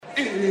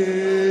It's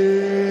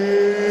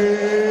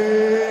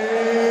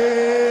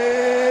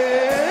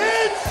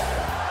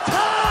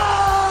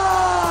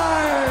time!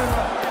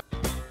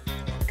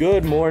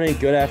 Good morning,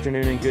 good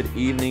afternoon, and good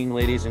evening,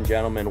 ladies and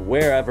gentlemen,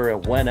 wherever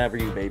and whenever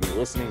you may be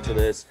listening to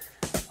this.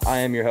 I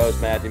am your host,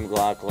 Matthew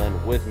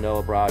McLaughlin, with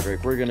Noah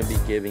Broderick. We're going to be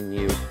giving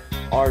you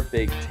our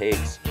big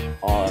takes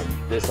on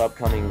this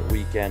upcoming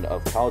weekend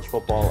of college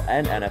football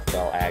and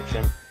NFL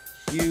action.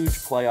 Huge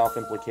playoff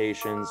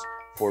implications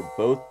for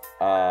both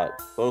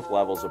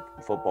levels of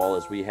football,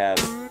 as we have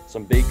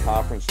some big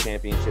conference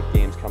championship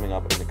games coming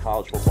up in the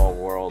college football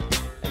world.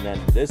 And then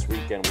this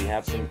weekend, we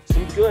have some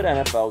good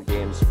NFL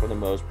games for the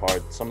most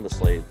part. Some of the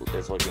slate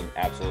is looking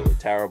absolutely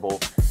terrible,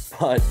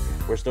 but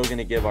we're still going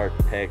to give our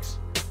picks.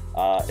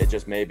 It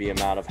just may be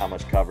amount of how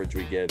much coverage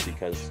we give,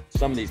 because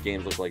some of these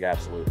games look like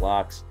absolute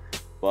locks.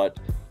 But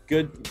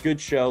good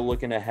show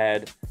looking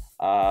ahead.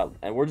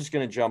 And we're just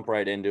going to jump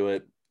right into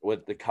it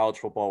with the college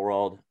football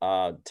world.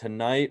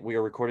 Tonight, we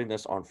are recording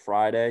this on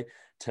Friday.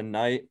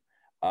 Tonight,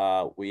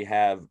 we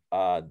have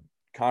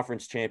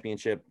conference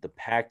championship, the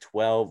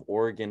Pac-12,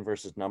 Oregon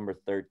versus number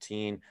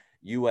 13,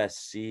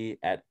 USC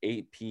at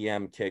 8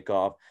 p.m.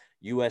 kickoff.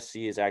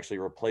 USC is actually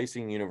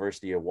replacing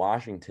University of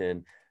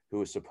Washington, who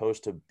was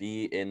supposed to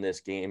be in this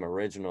game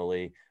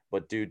originally,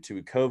 but due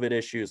to COVID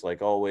issues,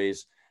 like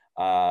always,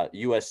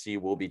 USC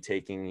will be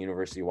taking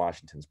University of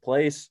Washington's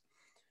place.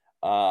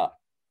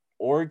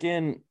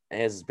 Oregon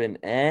has been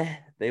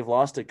They've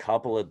lost a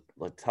couple of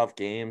tough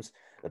games.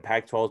 The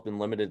Pac-12 has been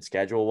limited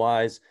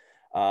schedule-wise,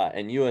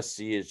 and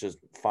USC is just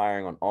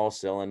firing on all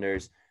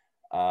cylinders.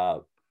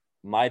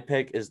 My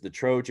pick is the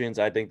Trojans.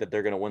 I think that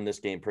they're going to win this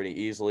game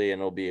pretty easily, and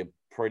it'll be a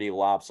pretty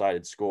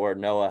lopsided score.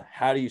 Noah,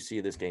 how do you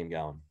see this game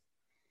going?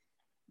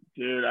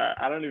 Dude,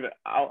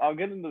 I'll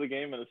get into the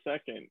game in a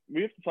second.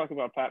 We have to talk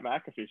about Pat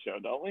McAfee Show,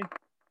 don't we?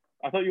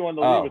 I thought you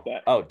wanted to leave with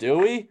that. Oh, do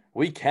we?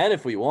 We can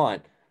if we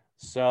want.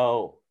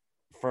 So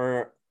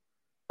for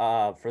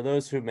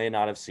those who may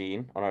not have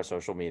seen on our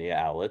social media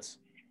outlets,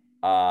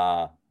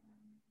 I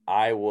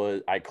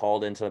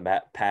called into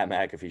the Pat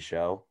McAfee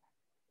Show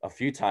a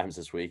few times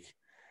this week.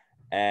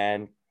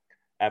 And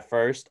at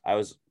first I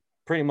was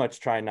pretty much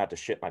trying not to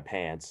shit my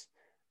pants,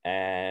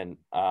 and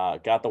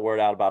got the word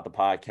out about the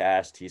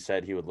podcast. He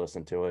said he would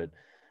listen to it.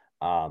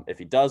 If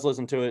he does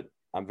listen to it,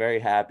 I'm very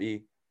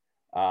happy.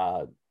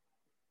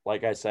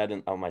 Like I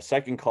said, on my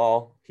second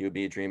call, he would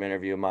be a dream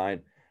interview of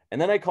mine. And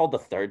then I called the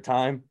third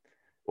time,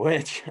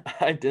 which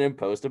I didn't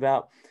post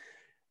about.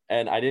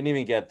 And I didn't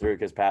even get through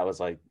because Pat was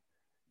like,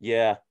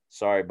 yeah,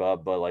 sorry,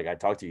 bub, but like I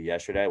talked to you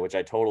yesterday, which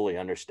I totally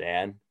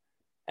understand.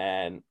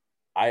 And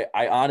I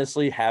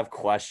honestly have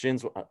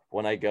questions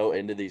when I go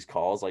into these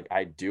calls. Like,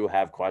 I do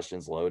have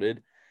questions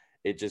loaded.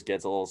 It just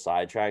gets a little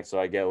sidetracked, so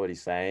I get what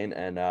he's saying.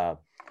 And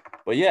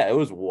but yeah, it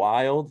was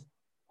wild.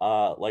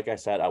 Like I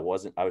said, I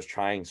was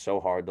trying so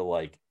hard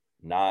to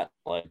not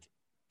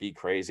be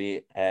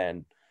crazy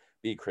and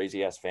be a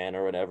crazy ass fan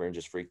or whatever and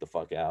just freak the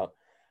fuck out.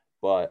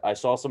 But I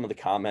saw some of the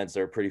comments.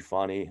 They're pretty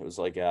funny. It was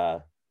like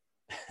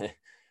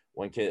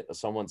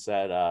someone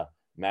said,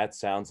 Matt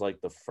sounds like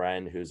the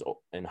friend who's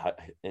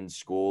in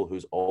school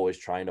who's always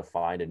trying to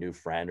find a new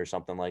friend or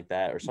something like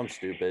that, or some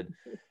stupid.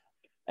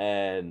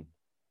 And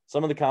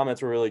some of the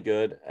comments were really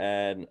good,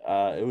 and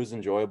it was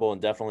enjoyable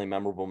and definitely a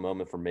memorable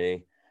moment for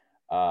me.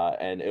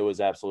 And it was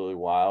absolutely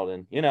wild.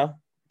 And,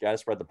 got to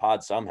spread the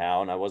pod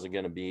somehow. And I wasn't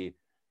going to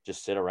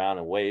just sit around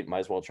and wait. Might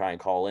as well try and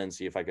call in,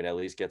 see if I could at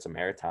least get some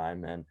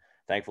airtime. And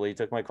thankfully he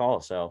took my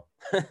call. So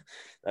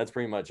that's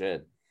pretty much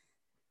it.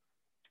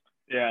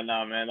 Yeah,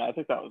 no, man, I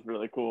think that was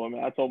really cool. I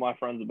mean, I told my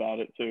friends about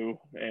it too,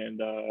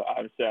 and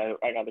obviously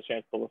I got the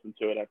chance to listen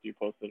to it after you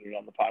posted it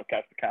on the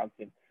podcast accounts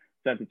and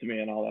sent it to me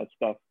and all that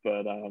stuff.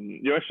 But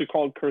you actually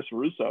called Chris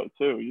Russo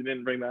too. You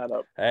didn't bring that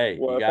up. Hey,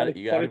 you got to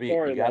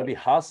be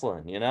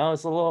hustling.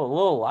 It's a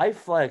little life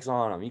flex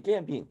on him. You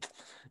can't be,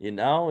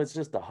 it's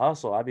just a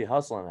hustle. I'd be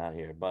hustling out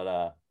here,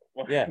 but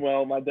yeah.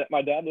 Well, my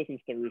dad listens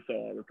to Russo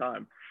all the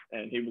time,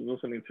 and he was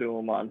listening to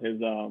him on his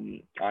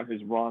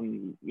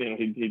run.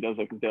 He does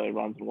his daily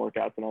runs and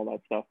workouts and all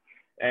that stuff.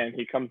 And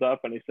he comes up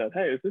and he said,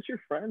 "Hey, is this your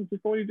friend? Is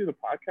this the one you do the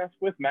podcast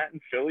with, Matt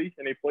in Philly?"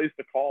 And he plays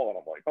the call, and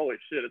I'm like, "Holy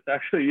shit, it's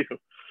actually you."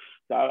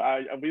 So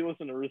we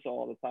listen to Russo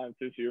all the time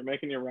too. So you're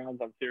making your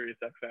rounds on Sirius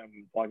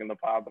XM plugging the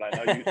pod, but I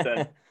know you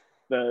said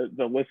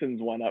the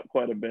listens went up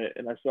quite a bit.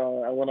 And I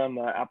went on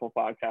the Apple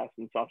podcast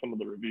and saw some of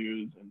the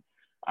reviews, and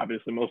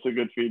obviously mostly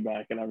good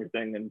feedback and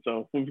everything. And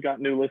so we've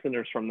got new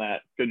listeners from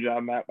that. Good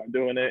job, Matt, by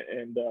doing it.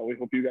 And we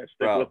hope you guys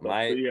stick with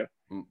us.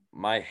 So,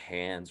 my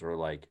hands were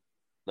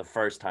the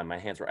first time my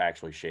hands were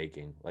actually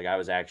shaking. I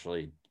was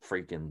actually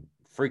freaking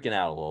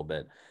out a little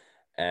bit.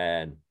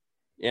 And,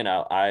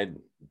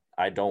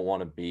 I don't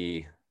want to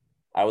be,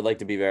 I would like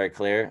to be very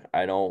clear.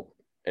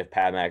 If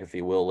Pat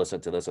McAfee will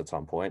listen to this at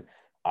some point,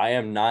 I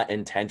am not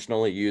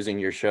intentionally using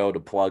your show to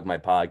plug my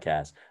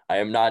podcast. I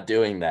am not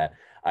doing that.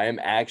 I am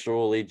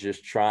actually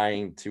just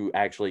trying to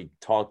actually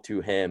talk to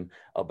him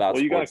about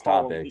sports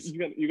topics.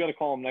 You got to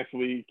call him next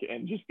week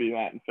and just be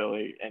Matt in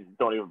Philly and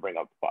don't even bring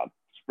up the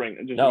spring.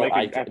 Just No,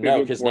 ask a no,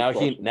 good because sports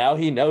question. now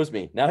he knows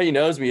me. Now he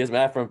knows me as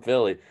Matt from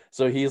Philly.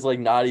 So he's like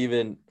not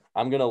even.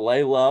 I'm gonna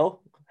lay low.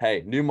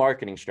 Hey, new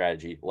marketing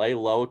strategy: lay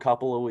low a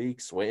couple of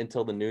weeks, wait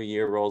until the new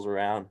year rolls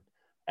around,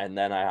 and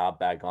then I hop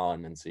back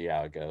on and see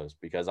how it goes.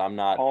 Because I'm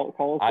not.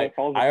 I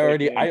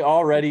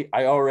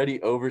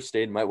already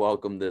overstayed my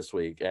welcome this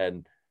week,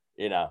 and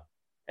it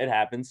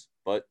happens.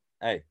 But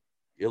hey,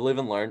 you live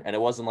and learn. And it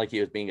wasn't like he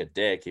was being a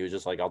dick. He was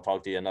just like, "I'll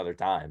talk to you another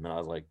time," and I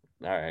was like,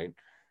 "All right."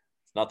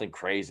 Nothing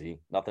crazy,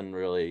 nothing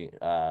really,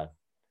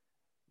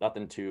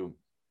 nothing too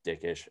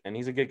dickish, and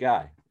he's a good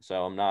guy,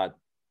 so I'm not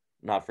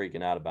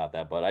freaking out about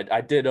that. But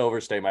I did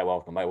overstay my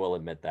welcome. I will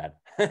admit that.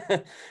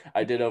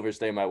 I did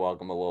overstay my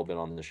welcome a little bit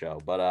on the show.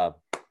 But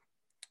all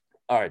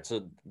right,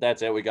 so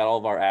that's it. We got all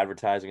of our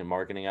advertising and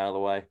marketing out of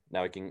the way.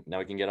 Now we can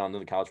get on to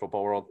the college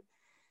football world.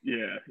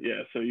 Yeah.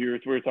 So we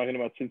were talking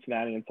about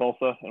Cincinnati and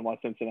Tulsa and why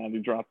Cincinnati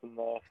dropped in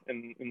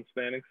the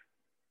standings.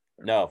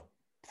 No.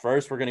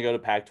 First, we're going to go to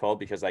Pac-12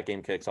 because that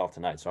game kicks off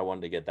tonight. So I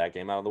wanted to get that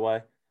game out of the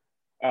way.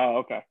 Oh,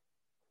 okay.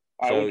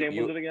 So what game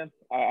was it again?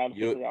 I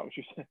forgot what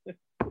you said.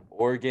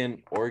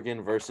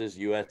 Oregon versus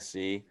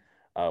USC.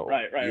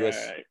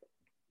 Right.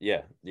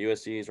 Yeah,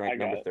 USC is ranked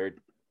number 3rd.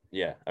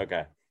 Yeah,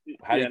 okay.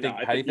 How do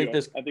you think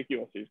this? I think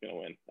USC is going to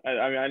win.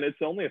 I mean,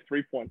 it's only a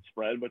 3-point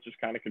spread, which is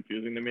kind of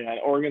confusing to me.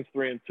 Oregon's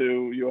 3-2,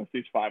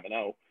 USC's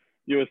 5-0.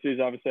 USC's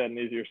obviously had an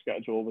easier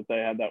schedule, but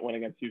they had that win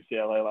against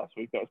UCLA last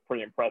week. That was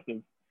pretty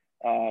impressive.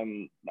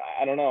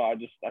 I don't know. I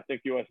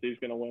think USC is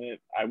going to win it.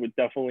 I would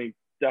definitely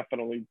bet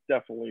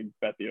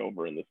the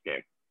over in this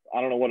game.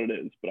 I don't know what it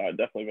is, but I would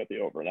definitely bet the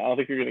over. And I don't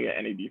think you're going to get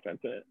any defense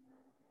in it.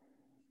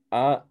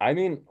 I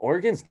mean,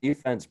 Oregon's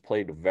defense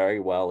played very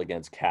well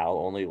against Cal,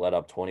 only let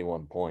up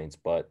 21 points,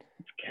 but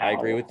I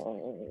agree with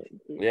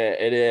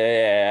it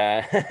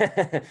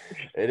is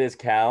it is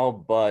Cal,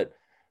 but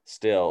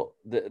still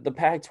the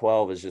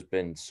Pac-12 has just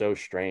been so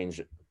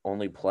strange,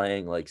 only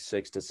playing like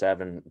 6 to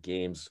 7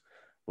 games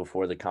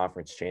before the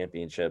conference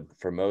championship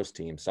for most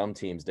teams. Some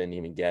teams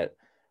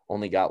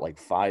only got like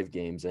 5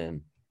 games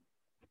in.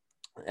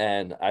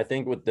 And I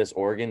think with this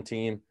Oregon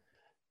team,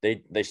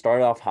 they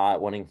started off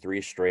hot, winning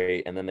 3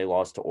 straight, and then they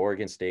lost to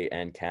Oregon State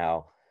and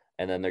Cal,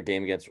 and then their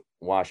game against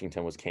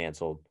Washington was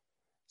canceled.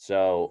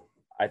 So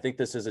I think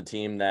this is a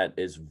team that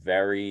is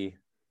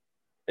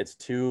it's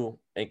too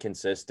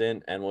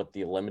inconsistent, and with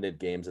the limited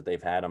games that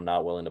they've had, I'm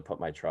not willing to put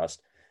my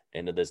trust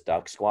into this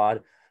Duck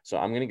squad. So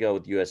I'm going to go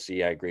with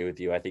USC. I agree with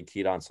you. I think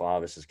Keaton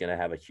Slavis is going to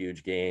have a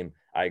huge game.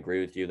 I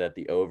agree with you that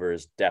the over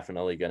is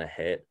definitely going to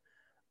hit.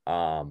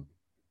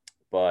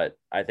 But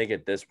I think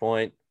at this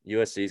point,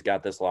 USC's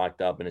got this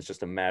locked up, and it's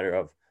just a matter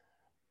of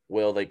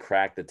will they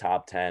crack the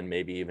top 10,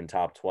 maybe even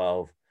top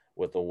 12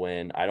 with a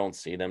win. I don't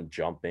see them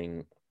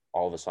jumping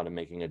all of a sudden,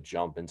 making a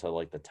jump into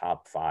like the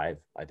top 5.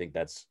 I think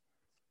that's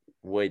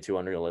way too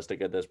unrealistic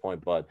at this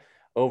point. But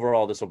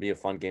overall, this will be a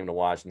fun game to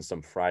watch and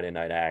some Friday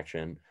night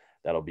action.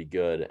 That'll be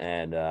good.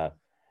 And, I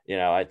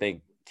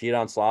think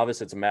Keaton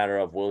Slavis, it's a matter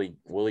of will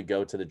he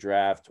go to the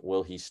draft?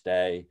 Will he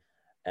stay?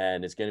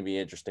 And it's going to be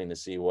interesting to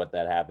see what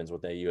that happens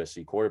with that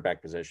USC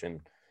quarterback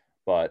position.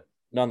 But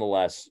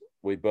nonetheless,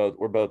 we're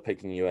both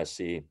picking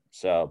USC.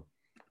 So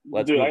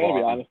let's move on. I gotta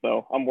be honest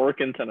though. I'm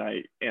working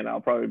tonight, and I'll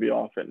probably be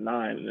off at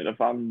 9. And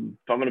if I'm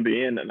going to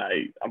be in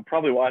tonight, I'm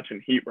probably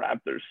watching Heat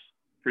Raptors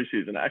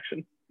preseason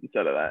action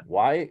instead of that.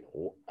 Why?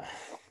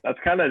 That's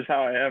kind of just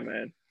how I am,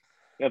 man.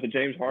 You got the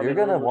James Harden.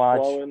 You're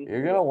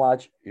gonna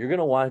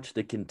watch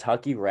the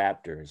Kentucky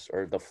Raptors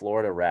or the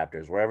Florida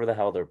Raptors, wherever the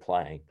hell they're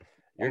playing.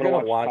 You're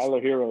gonna watch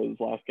Tyler Hero's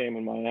last game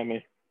in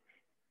Miami.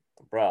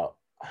 Bro,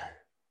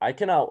 I'm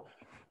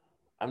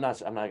not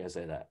gonna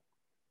say that.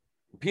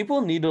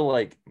 People need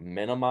to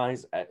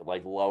minimize,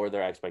 lower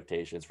their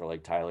expectations for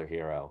Tyler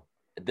Hero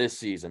this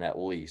season at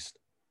least.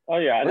 Oh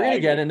yeah, we're gonna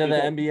get into the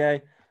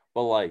NBA,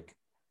 but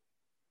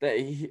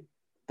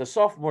the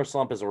sophomore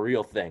slump is a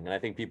real thing, and I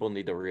think people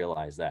need to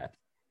realize that.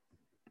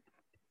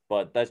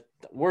 But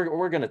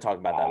we're gonna talk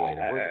about that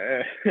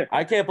later.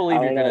 I can't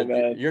believe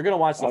you're gonna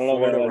watch the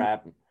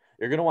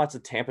You're gonna watch the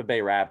Tampa Bay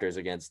Raptors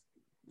against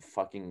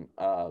fucking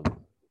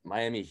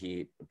Miami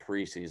Heat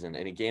preseason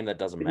in a game that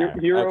doesn't matter.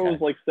 Hero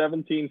was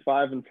 17,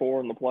 5, and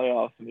 4 in the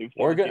playoffs, and he was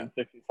 17,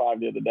 65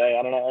 the other day.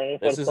 I don't know.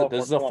 This is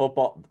a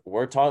football.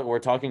 We're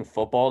talking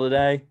football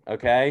today,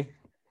 okay?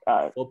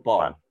 Football.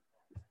 Fine.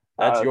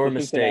 That's your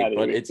mistake,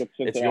 but it's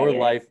your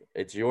life.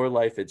 It's your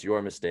life. It's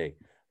your mistake.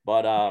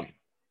 But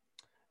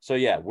so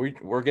yeah,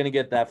 we're gonna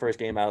get that first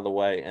game out of the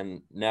way,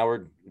 and now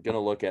we're gonna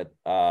look at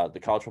the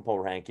college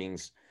football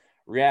rankings,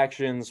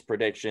 reactions,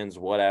 predictions,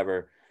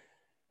 whatever.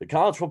 The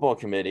College Football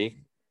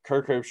Committee,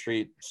 Kirk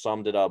Herbstreit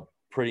summed it up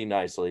pretty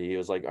nicely. He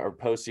was like, our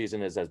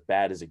postseason is as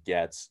bad as it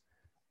gets.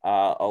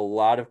 A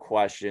lot of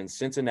questions.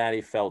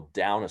 Cincinnati fell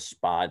down a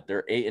spot.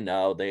 They're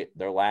 8-0.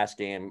 Their last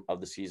game of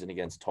the season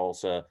against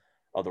Tulsa,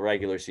 of the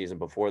regular season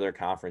before their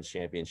conference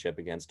championship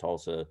against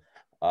Tulsa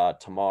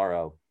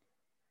tomorrow,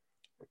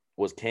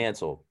 was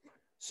canceled.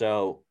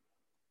 So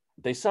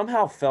they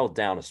somehow fell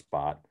down a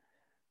spot.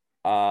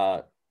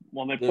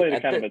 Well, they played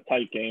kind of a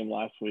tight game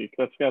last week.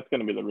 That's going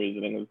to be the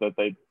reasoning, is that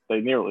they They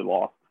nearly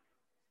lost.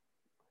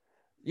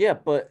 Yeah,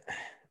 but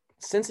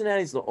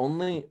Cincinnati's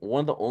one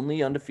of the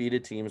only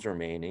undefeated teams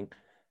remaining.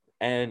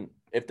 And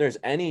if there's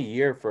any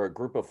year for a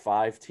group of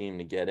 5 team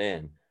to get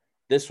in,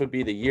 this would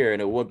be the year,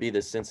 and it would be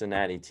the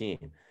Cincinnati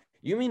team.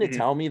 You mean to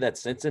tell me that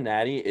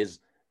Cincinnati is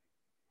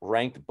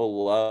ranked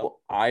below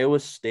Iowa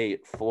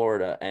State,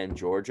 Florida, and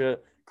Georgia?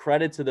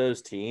 Credit to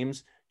those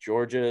teams.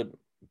 Georgia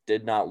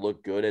did not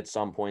look good at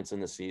some points in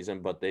the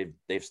season, but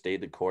they've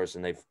stayed the course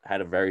and they've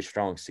had a very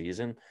strong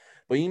season.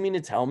 But you mean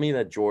to tell me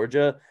that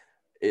Georgia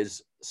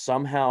is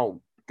somehow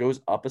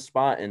goes up a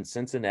spot and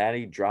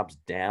Cincinnati drops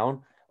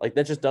down? Like,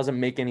 that just doesn't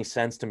make any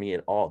sense to me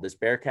at all. This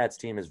Bearcats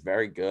team is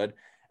very good,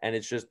 and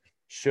it's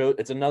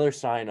another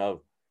sign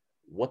of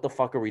what the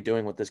fuck are we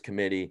doing with this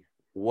committee?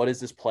 What is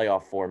this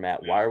playoff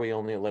format? Why are we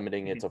only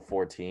limiting it to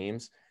 4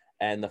 teams?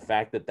 And the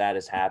fact that that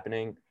is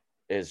happening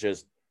is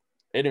just,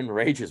 it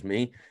enrages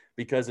me,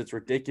 because it's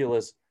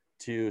ridiculous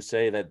to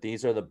say that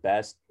these are the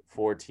best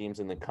 4 teams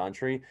in the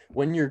country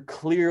when you're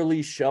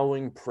clearly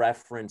showing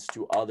preference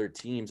to other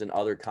teams and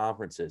other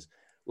conferences.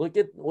 Look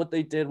at what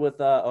they did with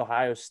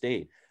Ohio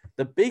State.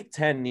 The Big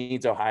Ten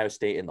needs Ohio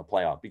State in the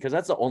playoff, because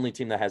that's the only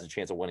team that has a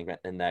chance of winning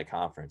in that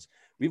conference.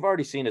 We've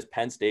already seen, as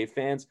Penn State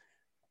fans,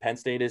 Penn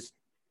State is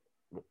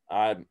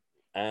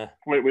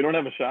Wait, we don't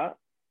have a shot?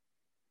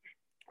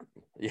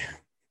 Yeah.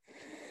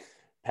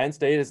 Penn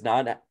State has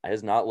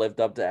not lived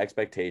up to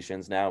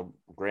expectations. Now,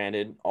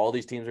 granted, all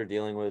these teams are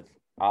dealing with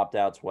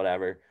opt-outs,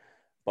 whatever,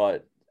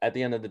 but at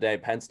the end of the day,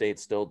 Penn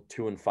State's still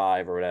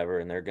 2-5 or whatever,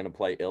 and they're going to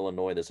play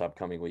Illinois this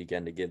upcoming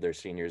weekend to give their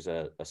seniors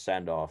a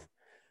send-off.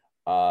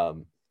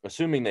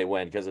 Assuming they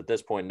win, because at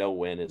this point, no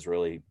win is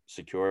really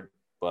secured,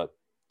 but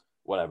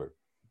whatever.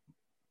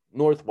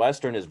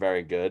 Northwestern is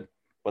very good,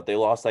 but they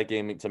lost that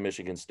game to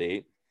Michigan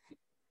State.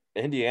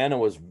 Indiana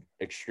was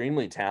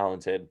extremely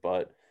talented,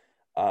 but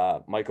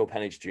Michael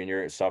Penix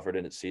Jr. suffered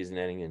a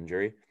season-ending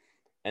injury.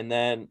 And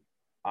then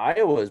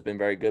Iowa has been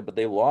very good, but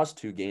they lost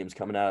 2 games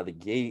coming out of the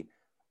gate,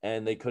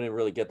 and they couldn't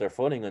really get their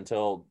footing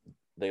until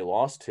they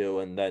lost 2,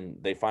 and then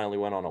they finally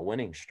went on a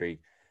winning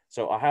streak.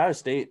 So Ohio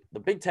State, the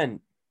Big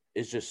Ten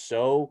is just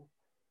so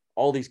 –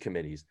 all these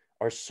committees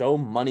are so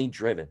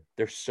money-driven.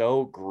 They're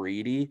so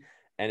greedy,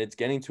 and it's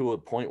getting to a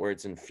point where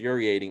it's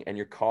infuriating, and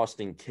you're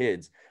costing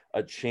kids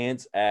a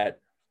chance at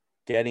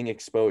getting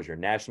exposure,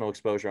 national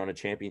exposure on a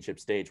championship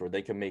stage where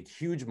they can make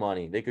huge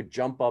money. They could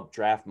jump up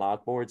draft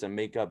mock boards and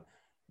make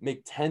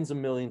tens of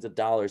millions of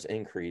dollars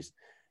increase.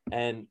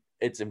 And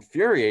it's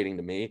infuriating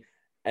to me.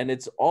 And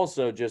it's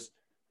also just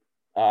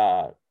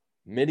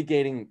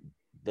mitigating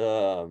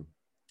the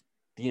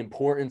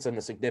importance and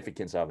the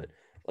significance of it.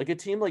 Like a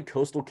team like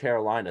Coastal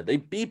Carolina, they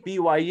beat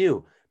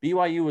BYU.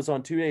 BYU was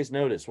on 2 days'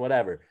 notice,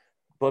 whatever.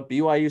 But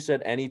BYU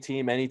said any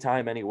team,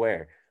 anytime,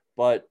 anywhere.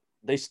 But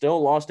they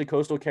still lost to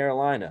Coastal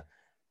Carolina.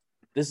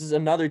 This is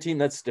another team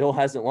that still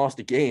hasn't lost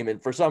a game.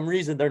 And for some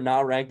reason, they're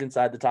not ranked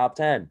inside the top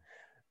 10.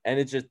 And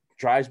it just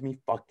drives me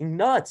fucking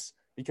nuts,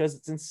 because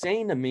it's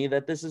insane to me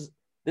that this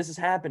is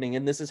happening.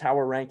 And this is how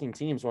we're ranking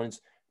teams, when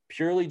it's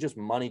purely just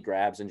money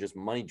grabs and just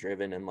money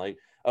driven. And like,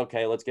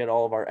 okay, let's get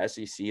all of our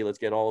SEC. Let's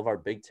get all of our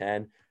Big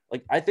Ten.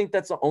 Like, I think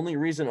that's the only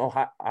reason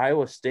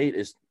Iowa State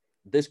is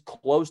this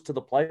close to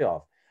the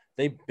playoff.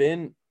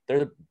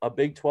 They're a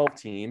Big 12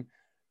 team.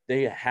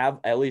 They have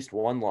at least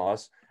 1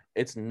 loss.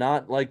 It's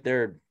not like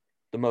they're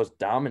the most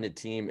dominant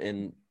team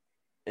in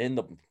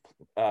the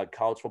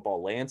college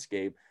football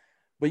landscape,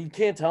 but you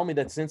can't tell me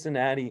that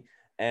Cincinnati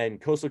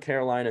and Coastal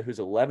Carolina, who's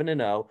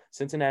 11-0,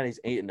 Cincinnati's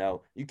 8-0,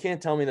 you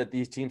can't tell me that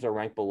these teams are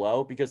ranked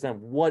below, because then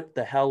what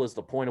the hell is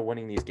the point of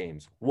winning these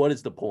games? What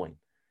is the point?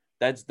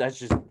 That's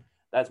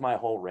my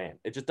whole rant.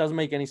 It just doesn't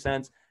make any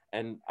sense.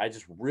 And I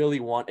just really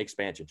want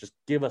expansion. Just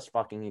give us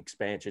fucking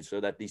expansion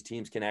so that these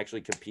teams can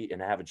actually compete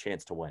and have a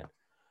chance to win.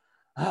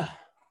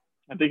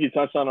 I think you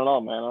touched on it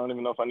all, man. I don't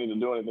even know if I need to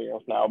do anything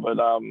else now. But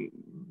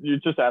you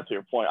just asked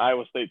your point.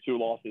 Iowa State 2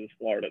 losses,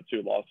 Florida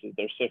 2 losses.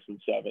 They're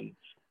 6-7.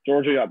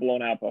 Georgia got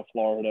blown out by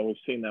Florida. We've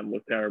seen them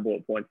look terrible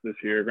at points this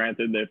year.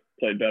 Granted, they've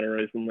played better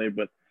recently,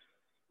 but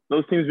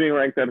those teams being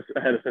ranked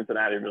ahead of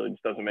Cincinnati really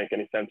just doesn't make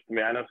any sense to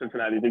me. I know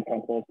Cincinnati did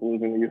come close to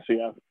losing the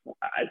UCF.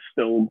 I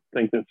still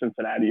think that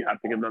Cincinnati, you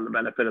have to give them the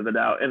benefit of the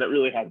doubt, and it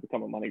really has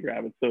become a money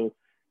grab. And so,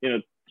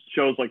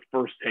 shows like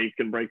First Take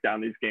can break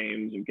down these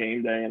games and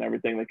Game Day and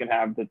everything they can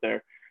have, that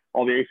they're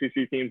all the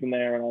ACC teams in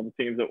there and all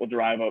the teams that will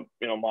drive up,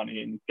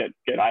 money and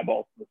get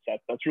eyeballs to the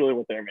set. That's really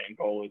what their main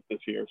goal is this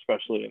year,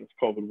 especially in this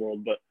COVID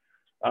world. But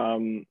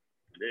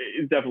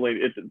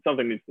it's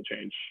something needs to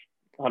change.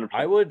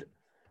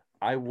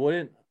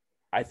 100%.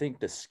 I think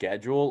the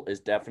schedule is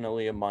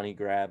definitely a money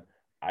grab.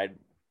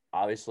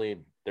 Obviously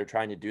they're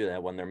trying to do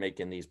that when they're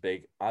making these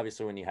big.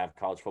 Obviously, when you have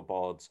college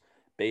football, it's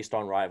based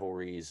on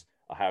rivalries.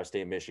 Ohio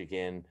State,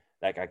 Michigan,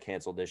 that got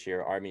canceled this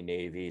year. Army,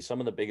 Navy, some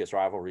of the biggest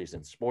rivalries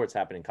in sports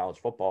happen in college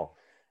football.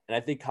 And I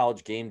think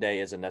College Game Day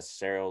isn't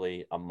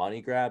necessarily a money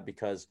grab,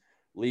 because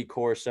Lee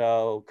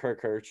Corso,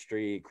 Kirk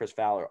Herbstreit, Chris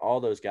Fowler, all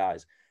those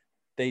guys,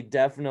 they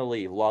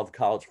definitely love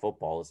college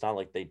football. It's not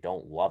like they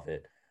don't love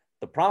it.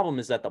 The problem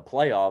is that the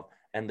playoff,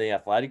 and the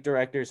athletic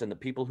directors and the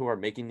people who are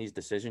making these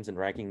decisions and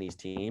ranking these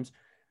teams,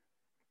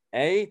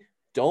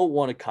 don't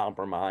want to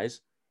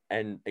compromise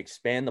and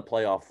expand the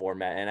playoff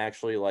format, and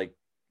actually like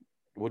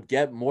would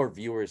get more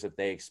viewers if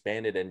they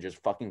expanded and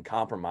just fucking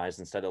compromised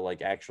instead of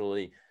like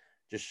actually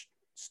just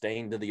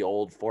staying to the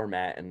old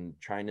format and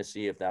trying to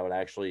see if that would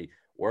actually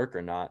work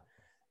or not.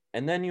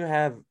 And then you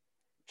have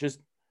just,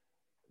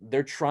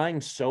 they're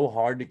trying so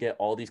hard to get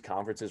all these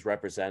conferences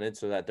represented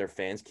so that their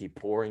fans keep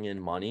pouring in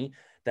money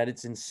that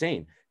it's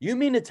insane. You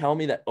mean to tell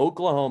me that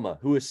Oklahoma,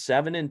 who is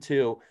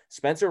 7-2,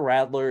 Spencer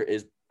Rattler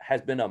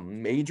has been a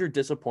major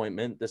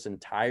disappointment this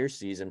entire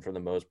season for the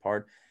most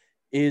part,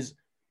 is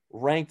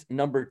ranked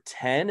number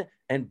 10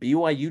 and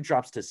BYU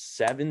drops to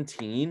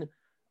 17?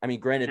 I mean,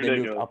 granted,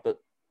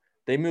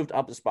 they moved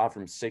up the spot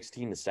from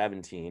 16 to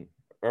 17,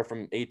 or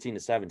from 18 to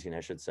 17, I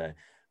should say.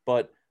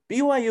 But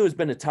BYU has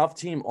been a tough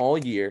team all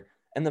year.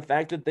 And the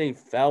fact that they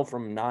fell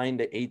from 9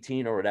 to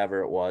 18 or whatever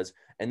it was,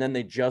 and then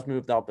they just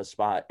moved up a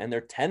spot, and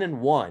they're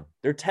 10-1.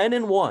 They're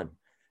 10-1.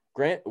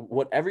 Grant,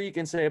 whatever you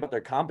can say about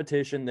their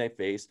competition they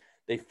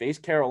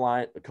faced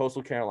Carolina,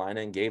 Coastal Carolina,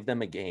 and gave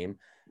them a game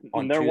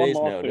on 2 days'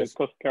 notice.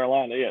 Coastal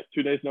Carolina,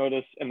 2 days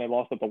notice, and they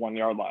lost at the 1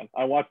 yard line.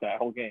 I watched that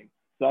whole game.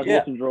 Zach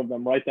Wilson drove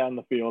them right down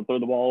the field, threw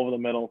the ball over the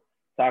middle,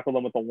 tackled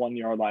them at the 1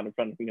 yard line in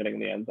front of them getting in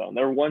the end zone.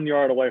 They're 1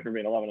 yard away from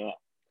being 11-0.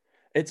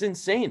 It's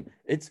insane.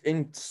 It's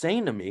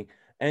insane to me.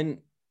 And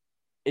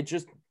it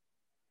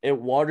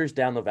waters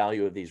down the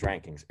value of these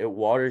rankings. It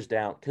waters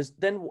down, because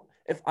then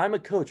if I'm a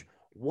coach,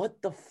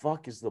 what the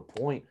fuck is the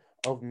point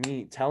of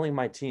me telling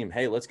my team,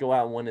 hey, let's go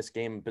out and win this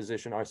game and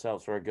position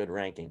ourselves for a good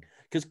ranking?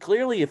 Because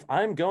clearly if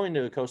I'm going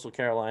to Coastal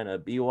Carolina,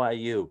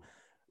 BYU,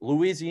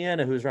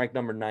 Louisiana, who's ranked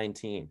number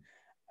 19,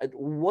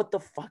 what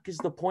the fuck is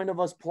the point of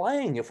us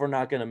playing if we're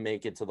not going to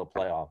make it to the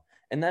playoff?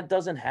 And that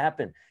doesn't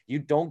happen. You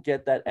don't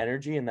get that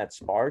energy and that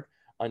spark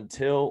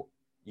until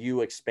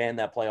you expand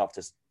that playoff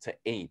to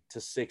 8,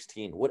 to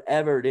 16,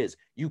 whatever it is.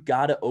 You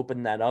got to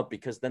open that up,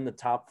 because then the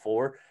top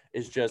 4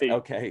 is just,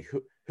 okay,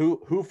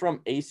 who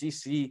from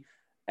ACC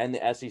and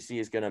the SEC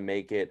is going to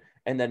make it,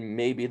 and then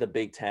maybe the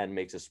Big 10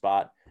 makes a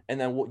spot, and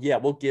then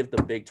we'll give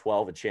the Big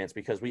 12 a chance,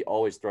 because we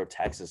always throw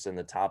Texas in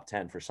the top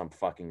 10 for some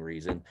fucking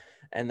reason.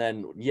 And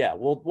then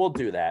we'll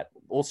do that.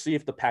 We'll see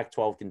if the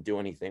Pac-12 can do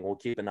anything. We'll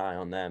keep an eye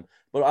on them.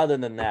 But other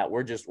than that,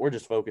 we're just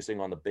focusing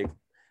on the big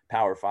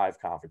Power 5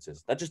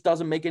 conferences. That just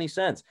doesn't make any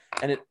sense.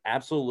 And it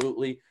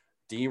absolutely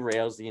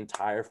derails the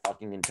entire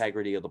fucking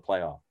integrity of the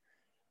playoff.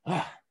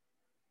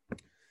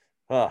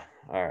 All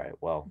right.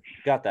 Well,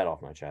 got that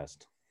off my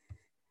chest.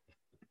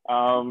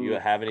 You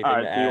have anything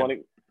to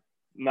add?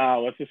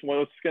 No, let's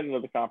get into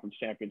the conference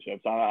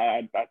championships.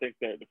 I think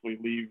that if we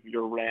leave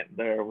your rant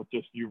there with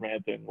just you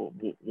ranting,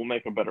 we'll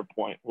make a better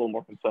point, a little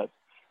more concise.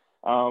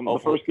 The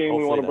first game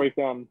we want to break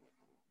down,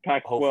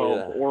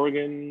 Pac-12,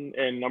 Oregon,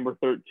 and number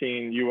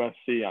 13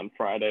 USC on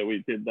Friday.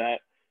 We did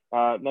that.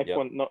 Next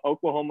one,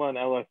 Oklahoma and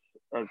Iowa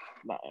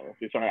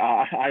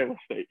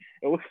State.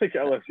 It looks like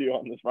LSU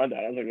on this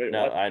rundown. I was like, wait,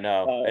 no, what? I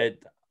know.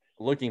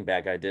 Looking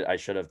back, I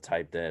should have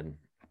typed in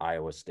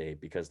Iowa State,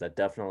 because that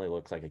definitely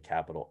looks like a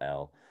capital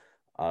L.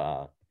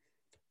 But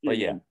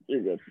you're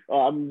good.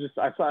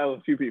 I saw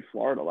LSU beat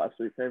Florida last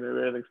week. Maybe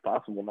anything's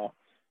possible now.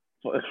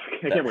 So I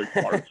can't believe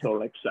Florida's still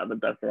like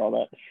 7th after all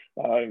that.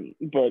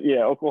 But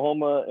yeah,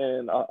 Oklahoma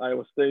and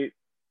Iowa State,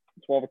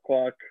 12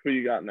 o'clock. Who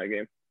you got in that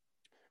game?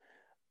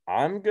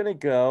 I'm gonna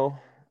go.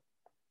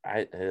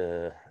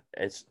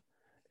 It's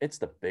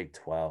the Big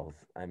 12.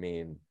 I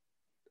mean,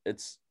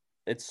 it's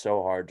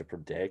so hard to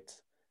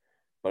predict,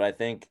 but I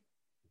think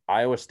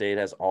Iowa State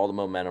has all the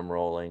momentum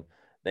rolling.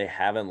 They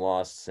haven't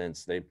lost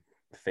since they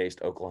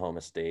faced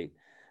Oklahoma State,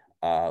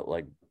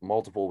 like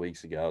multiple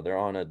weeks ago. They're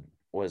on a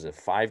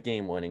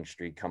 5-game winning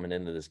streak coming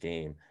into this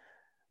game.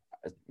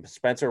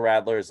 Spencer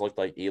Rattler has looked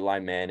like Eli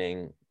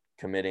Manning,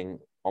 committing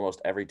almost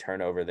every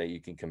turnover that you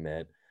can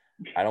commit.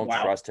 I don't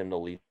trust him to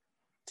lead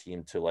the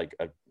team to like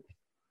a.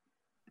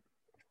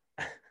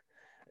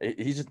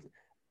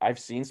 I've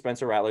seen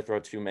Spencer Rattler throw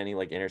too many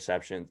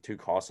interceptions, too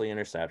costly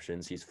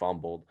interceptions. He's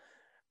fumbled.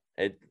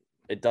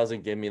 It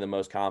doesn't give me the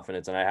most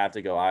confidence, and I have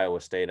to go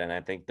Iowa State. And I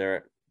think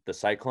the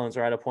Cyclones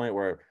are at a point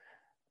where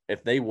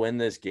if they win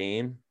this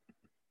game,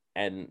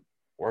 and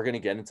we're going to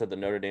get into the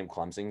Notre Dame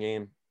Clemson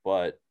game,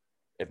 but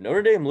if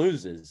Notre Dame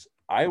loses,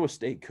 Iowa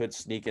State could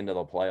sneak into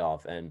the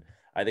playoff. And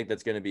I think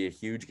that's going to be a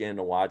huge game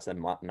to watch that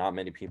not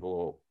many people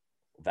will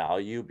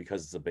value,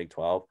 because it's a Big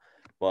 12.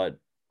 But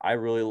I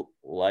really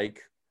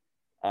like,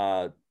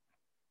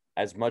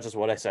 as much as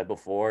what I said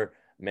before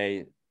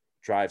may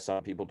drive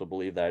some people to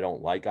believe that I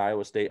don't like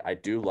Iowa State, I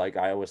do like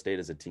Iowa State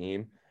as a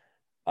team.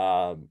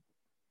 And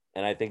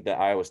I think that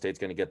Iowa State's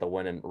going to get the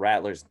win, and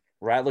Rattler's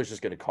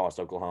just going to cost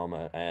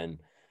Oklahoma, and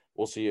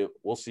we'll see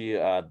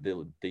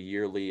the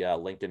yearly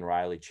Lincoln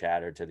Riley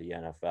chatter to the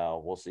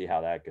NFL. We'll see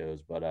how that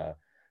goes. But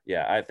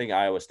I think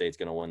Iowa State's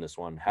going to win this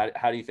one.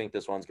 How do you think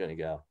this one's going to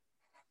go?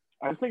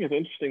 I think it's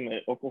interesting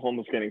that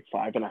Oklahoma's getting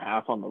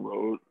 5.5 on the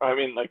road. I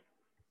mean,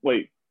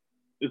 wait,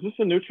 Is this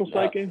a neutral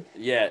site game?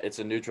 Yeah, it's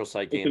a neutral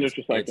site game. It's a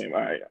neutral site game. All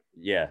right.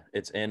 Yeah,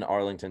 it's in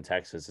Arlington,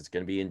 Texas. It's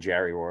going to be in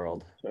Jerry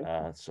World.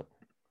 So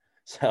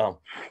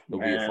it'll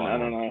be a fun I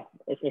don't know.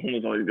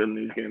 Oklahoma's always good in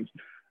these games.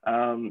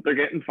 They're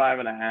getting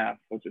 5.5,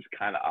 which is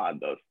kind of odd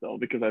though, still,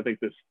 because I think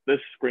this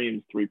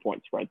screams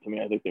 3-point spread to me.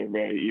 I think they're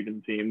very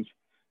even teams.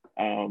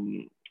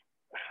 And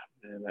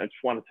I just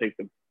want to take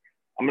them.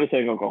 I'm going to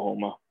take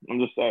Oklahoma.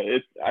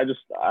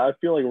 I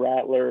feel like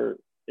Rattler.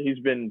 He's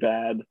been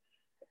bad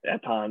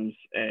at times,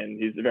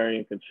 and he's very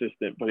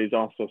inconsistent, but he's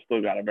also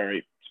still got a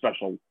very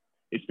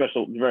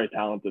very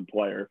talented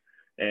player.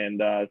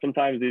 And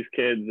sometimes these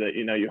kids that,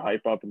 you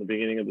hype up in the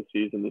beginning of the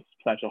season, this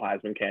potential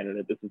Heisman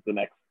candidate, this is the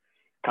next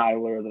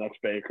Kyler or the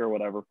next Baker or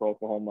whatever for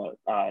Oklahoma,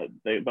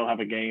 they'll have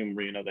a game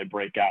where, they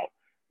break out.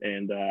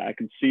 And I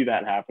can see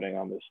that happening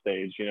on this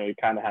stage. He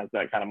kind of has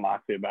that kind of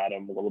moxie about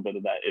him, a little bit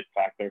of that it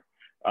factor.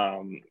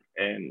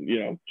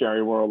 And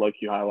Jerry World, like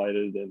you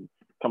highlighted, and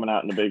coming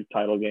out in a big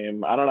title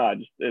game. I don't know.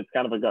 It's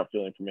kind of a gut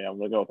feeling for me. I'm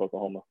going to go with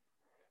Oklahoma.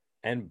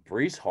 And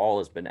Breece Hall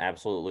has been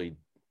absolutely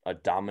a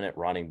dominant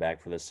running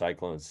back for the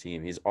Cyclones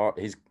team. He's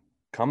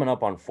coming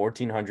up on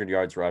 1,400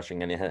 yards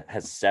rushing, and he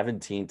has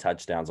 17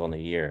 touchdowns on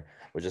the year,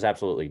 which is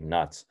absolutely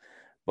nuts.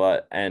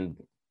 But the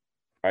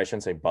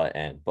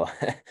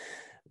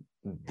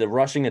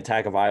rushing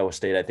attack of Iowa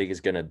State, I think,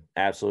 is going to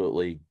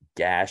absolutely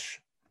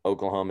gash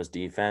Oklahoma's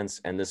defense,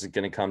 and this is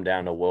going to come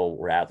down to will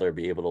Rattler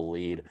be able to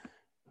lead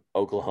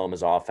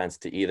Oklahoma's offense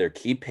to either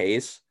keep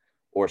pace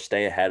or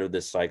stay ahead of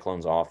this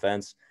Cyclones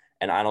offense.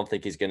 And I don't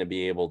think he's going to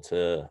be able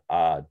to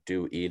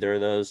do either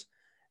of those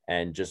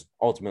and just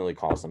ultimately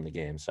cost them the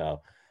game.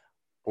 So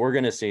we're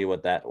going to see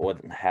what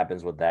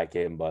happens with that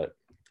game, but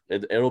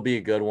it'll be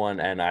a good one.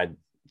 And I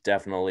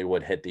definitely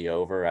would hit the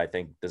over. I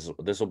think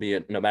this will be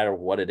no matter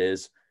what it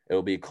is, it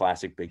will be a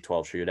classic Big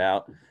 12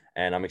 shootout.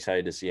 And I'm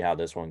excited to see how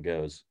this one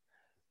goes.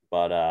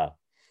 But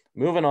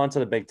moving on to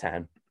the Big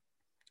 10.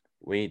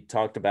 We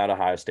talked about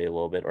Ohio State a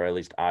little bit, or at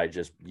least I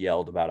just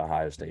yelled about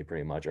Ohio State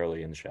pretty much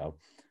early in the show.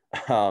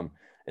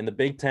 In the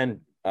Big 10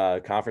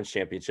 Conference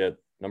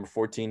Championship, number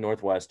 14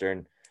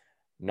 Northwestern,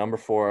 number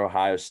 4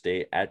 Ohio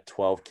State at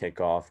 12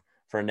 kickoff.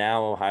 For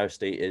now, Ohio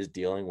State is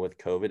dealing with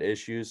COVID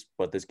issues,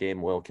 but this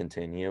game will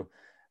continue.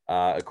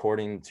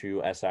 According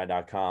to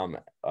SI.com,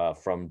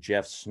 from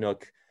Jeff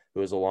Snook,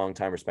 who is a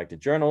longtime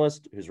respected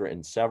journalist who's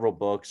written several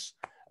books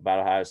about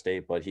Ohio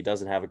State, but he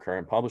doesn't have a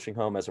current publishing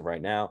home as of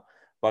right now.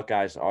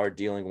 Buckeyes are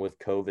dealing with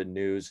COVID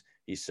news.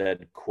 He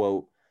said,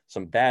 quote,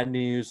 some bad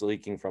news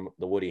leaking from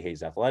the Woody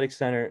Hayes Athletic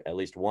Center. At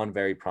least one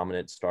very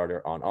prominent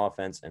starter on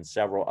offense and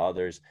several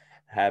others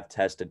have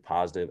tested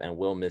positive and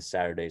will miss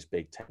Saturday's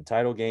Big Ten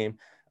title game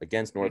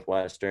against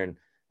Northwestern.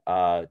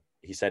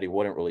 He said he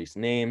wouldn't release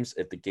names.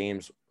 If the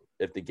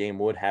game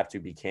would have to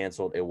be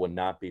canceled, it would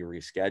not be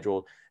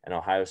rescheduled. And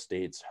Ohio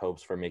State's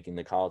hopes for making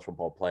the college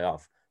football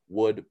playoff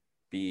would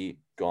be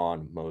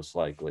gone most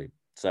likely.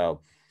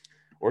 So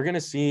we're going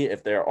to see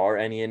if there are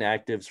any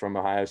inactives from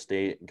Ohio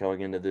State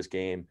going into this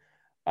game.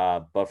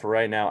 But for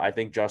right now, I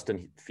think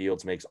Justin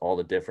Fields makes all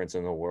the difference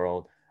in the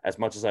world. As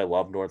much as I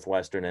love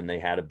Northwestern and they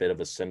had a bit of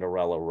a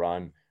Cinderella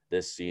run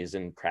this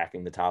season,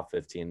 cracking the top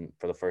 15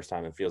 for the first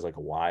time, it feels like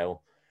a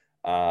while.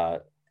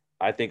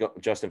 I think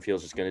Justin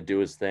Fields is going to do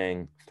his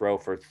thing, throw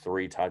for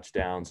 3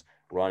 touchdowns,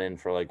 run in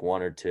for like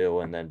 1 or 2,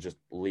 and then just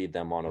lead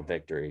them on a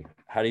victory.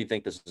 How do you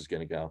think this is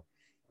going to go?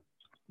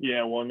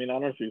 Yeah, well, I mean, I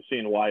don't know if you've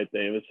seen Wyatt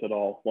Davis at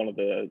all, one of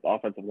the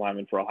offensive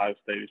linemen for Ohio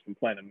State. He's been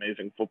playing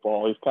amazing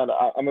football.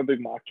 I'm a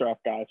big mock draft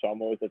guy, so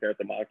I'm always looking at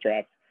the mock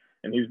draft,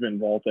 and he's been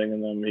vaulting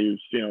in them. He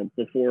was,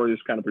 before he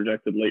was kind of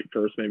projected late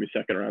first, maybe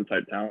second round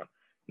type talent.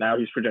 Now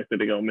he's projected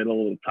to go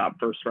middle of the top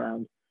first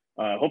round.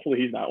 Hopefully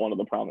he's not one of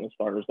the prominent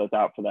starters that's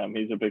out for them.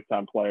 He's a big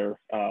time player.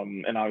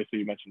 And obviously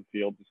you mentioned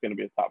Fields is going to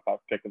be a top 5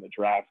 pick in the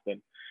draft and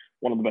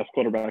one of the best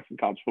quarterbacks in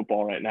college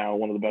football right now,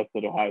 one of the best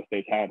that Ohio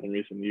State's had in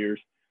recent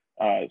years.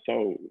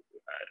 So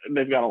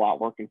they've got a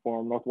lot working for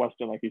them.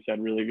 Northwestern, like you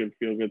said, really good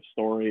feel-good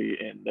story.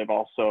 And they've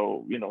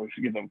also, we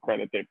should give them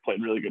credit. They've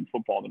played really good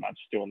football. They're not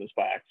just doing this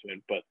by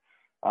accident. But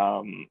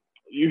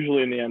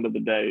usually in the end of the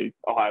day,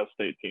 Ohio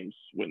State teams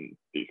win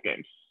these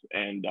games.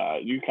 And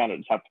you kind of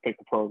just have to pick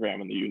the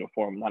program and the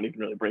uniform, not even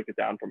really break it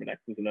down from an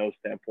X's and O's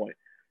standpoint.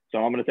 So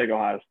I'm going to take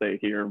Ohio State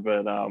here.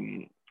 But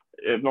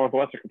if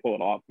Northwestern can pull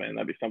it off, man,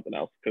 that'd be something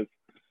else, because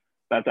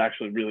that's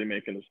actually really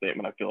making a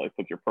statement, I feel like,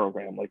 with your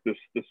program. Like this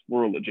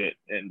we're legit,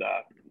 and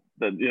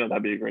that'd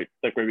be a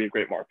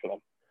great mark for them.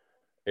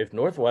 If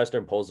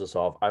Northwestern pulls this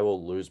off, I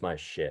will lose my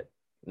shit.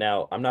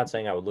 Now, I'm not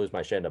saying I would lose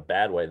my shit in a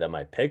bad way that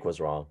my pick was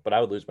wrong, but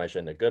I would lose my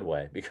shit in a good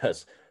way,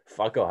 because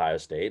fuck Ohio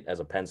State as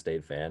a Penn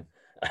State fan,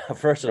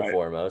 first and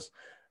foremost.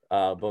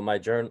 But my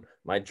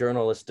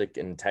journalistic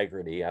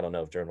integrity, I don't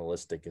know if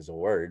journalistic is a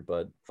word,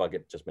 but fuck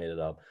it, just made it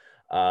up.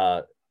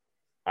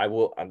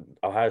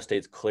 Ohio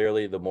State's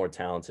clearly the more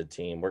talented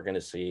team. We're going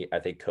to see. I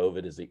think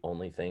COVID is the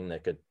only thing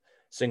that could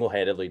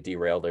single-handedly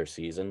derail their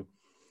season,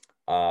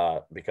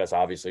 because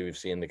obviously we've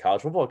seen the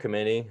College Football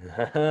Committee.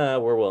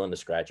 We're willing to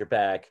scratch your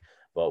back,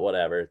 but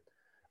whatever.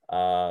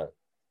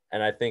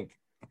 And I think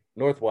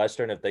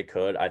Northwestern, if they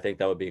could, I think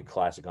that would be a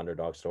classic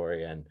underdog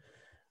story. And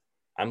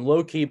I'm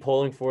low key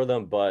pulling for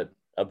them, but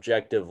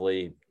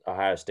objectively,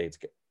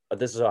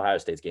 this is Ohio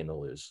State's game to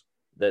lose.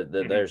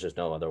 There's just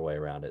no other way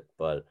around it.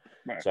 But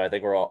Right. so I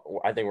think we're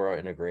all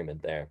in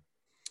agreement there.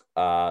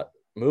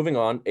 Moving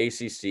on,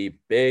 ACC,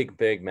 big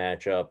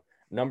matchup.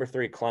 Number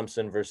 3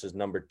 Clemson versus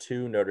number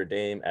 2 Notre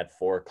Dame at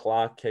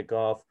 4:00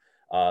 kickoff.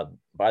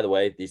 By the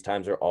way, these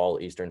times are all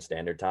Eastern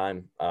Standard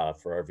Time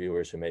for our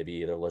viewers who may be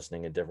either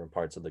listening in different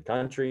parts of the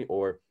country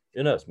or,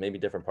 who knows, maybe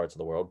different parts of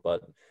the world,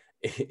 but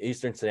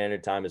Eastern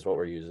Standard Time is what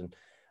we're using.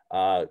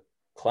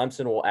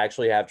 Clemson will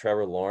actually have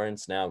Trevor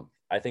Lawrence. Now,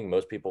 I think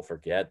most people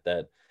forget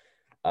that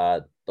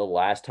the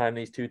last time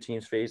these two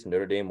teams faced,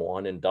 Notre Dame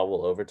won in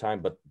double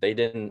overtime, but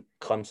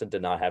Clemson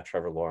did not have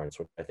Trevor Lawrence,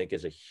 which I think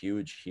is a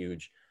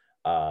huge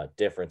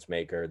difference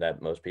maker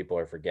that most people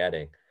are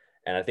forgetting.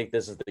 And I think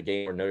this is the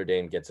game where Notre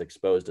Dame gets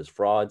exposed as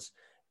frauds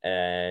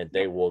and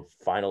they will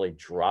finally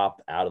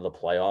drop out of the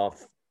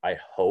playoff. I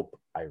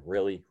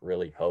really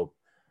hope.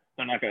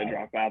 They're not going to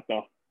drop out,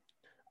 though.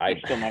 They're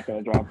still not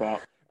going to drop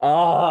out.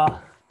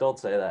 Don't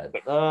say that.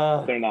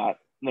 They're not.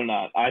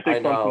 I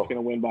think Clemson's going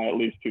to win by at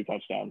least 2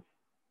 touchdowns.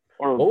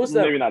 Or what was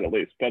that? Maybe not at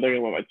least, but they're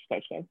going to win by 2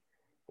 touchdowns.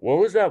 What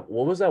was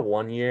that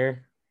one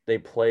year they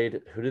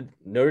played? Who did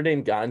Notre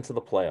Dame got into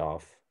the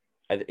playoff?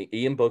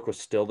 Ian Book was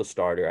still the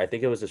starter. I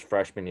think it was his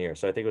freshman year.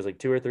 So I think it was like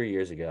 2 or 3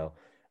 years ago.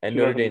 And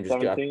Notre Dame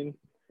just got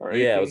 –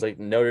 yeah, it was like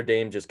Notre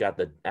Dame just got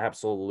the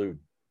absolute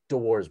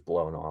doors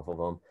blown off of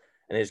them.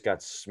 And they just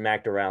got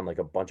smacked around like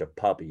a bunch of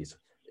puppies.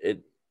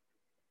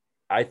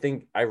 I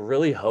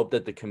really hope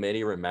that the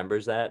committee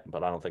remembers that,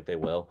 but I don't think they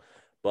will.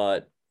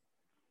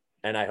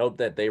 And I hope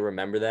that they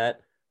remember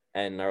that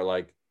and are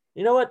like,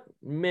 you know what?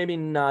 Maybe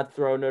not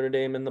throw Notre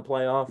Dame in the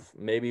playoff.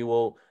 Maybe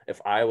if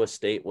Iowa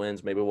State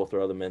wins, maybe we'll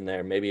throw them in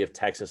there. Maybe if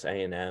Texas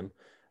A&M you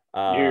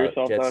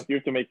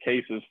have to make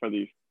cases for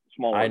these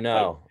smaller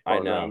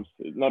programs.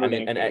 Notre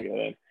Dame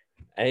and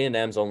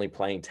A&M's only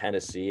playing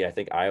Tennessee. I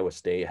think Iowa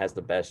State has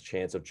the best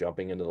chance of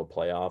jumping into the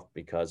playoff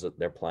because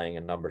they're playing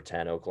a number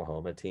 10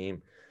 Oklahoma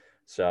team.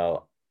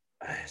 So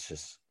it's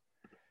just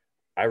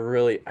I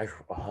really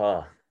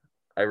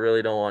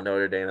don't want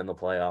Notre Dame in the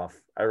playoff.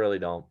 I really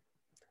don't.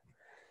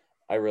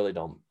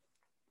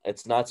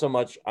 It's not so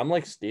much. I'm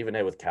like Stephen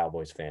A with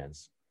Cowboys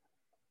fans,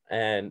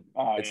 and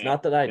it's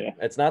not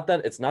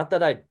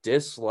that I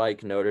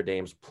dislike Notre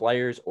Dame's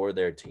players or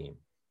their team.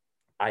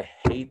 I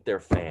hate their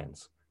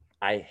fans.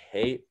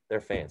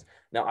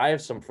 Now I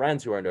have some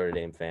friends who are Notre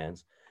Dame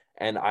fans,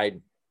 and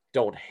I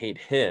don't hate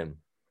him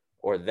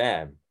or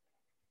them,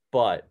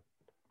 but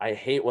I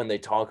hate when they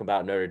talk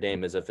about Notre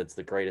Dame as if it's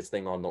the greatest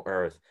thing on the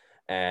earth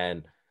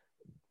and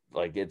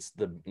like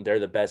they're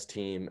the best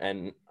team.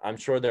 And I'm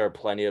sure there are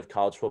plenty of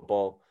college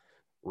football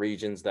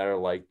regions that are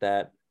like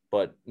that,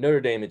 but Notre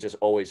Dame, it just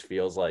always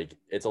feels like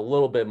it's a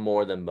little bit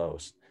more than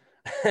most.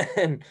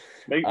 And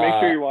make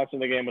sure you're watching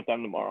the game with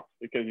them tomorrow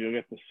because you'll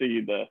get to see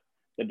the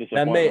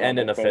disappointment. That may end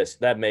in a fist.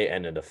 That may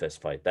end in a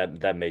fist fight.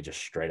 That may just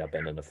straight up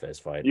end in a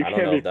fist fight. You I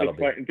don't know if that'll be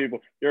fighting people.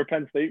 You're a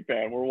Penn State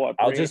fan. We're what?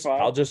 I'll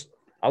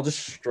just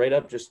straight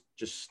up just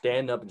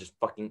stand up and just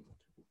fucking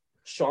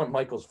Shawn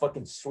Michaels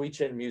fucking sweet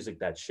chin music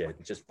that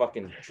shit. Just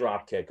fucking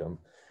drop kick him.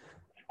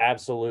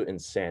 Absolute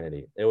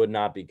insanity. It would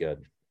not be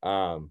good.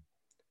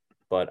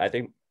 But I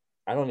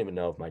don't even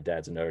know if my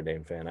dad's a Notre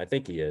Dame fan. I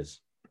think he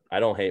is. I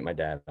don't hate my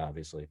dad,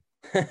 obviously.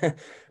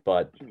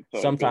 But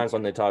sometimes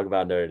when they talk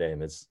about Notre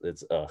Dame, it's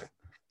ugh.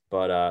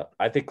 But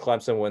I think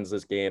Clemson wins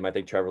this game. I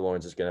think Trevor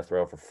Lawrence is going to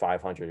throw for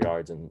 500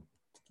 yards and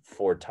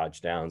 4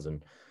 touchdowns,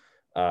 and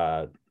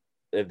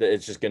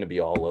it's just going to be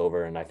all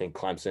over. And I think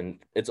Clemson,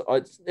 it's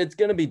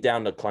going to be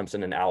down to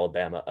Clemson and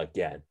Alabama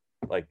again.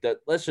 Like that.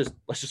 Let's just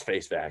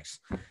face facts.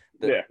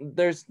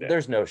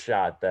 There's no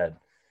shot that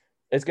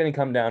it's going to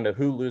come down to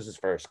who loses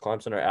first,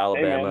 Clemson or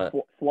Alabama.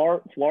 Hey man,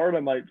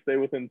 Florida might stay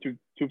within two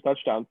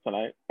touchdowns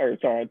tonight. Or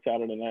sorry,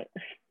 Saturday night.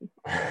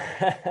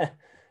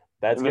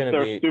 That's going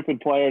to be. If their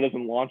stupid player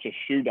doesn't launch a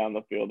shoe down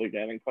the field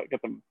again and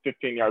get the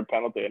 15-yard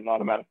penalty and an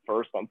automatic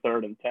first on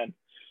 3rd and 10.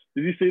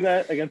 Did you see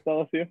that against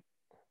LSU?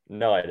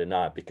 No, I did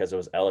not, because it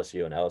was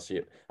LSU and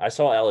LSU. I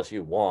saw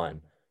LSU won,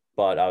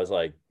 but I was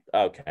like,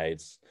 okay,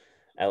 it's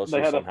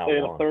LSU somehow won.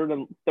 They had a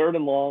third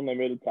and long. They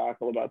made a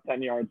tackle about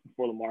 10 yards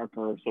before the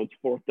marker, so it's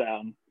 4th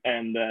down.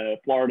 And the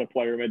Florida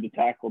player made the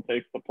tackle,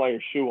 takes the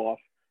player's shoe off,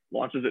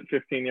 launches it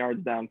 15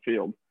 yards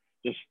downfield,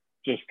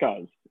 just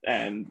cause.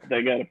 And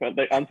they get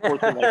they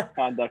unsportsmanlike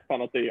conduct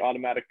penalty,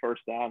 automatic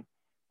first down.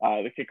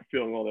 They kick a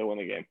field goal, they win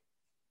the game.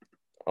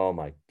 Oh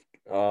my!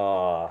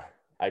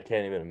 I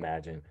can't even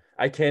imagine.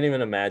 I can't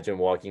even imagine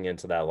walking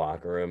into that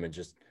locker room and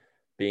just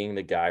being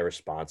the guy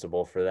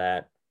responsible for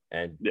that.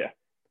 And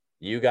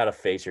you got to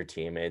face your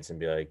teammates and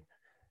be like,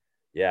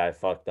 "Yeah, I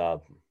fucked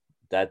up."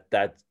 I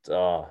can't even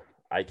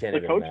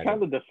imagine. The coach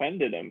kind of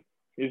defended him.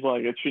 He's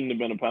like, "It shouldn't have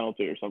been a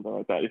penalty" or something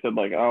like that. He said,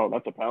 "Like, oh,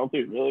 that's a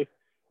penalty, really?"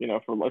 You know,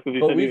 because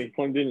he said he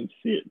didn't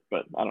see it,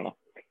 but I don't know.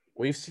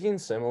 We've seen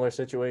similar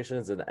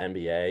situations in the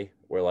NBA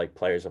where like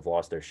players have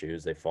lost their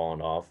shoes, they've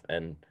fallen off,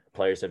 and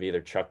players have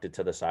either chucked it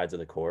to the sides of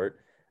the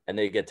court. and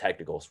they get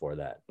technicals for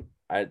that.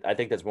 I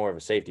think that's more of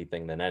a safety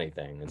thing than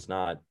anything. It's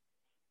not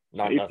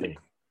nothing.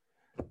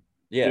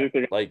 Yeah,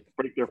 like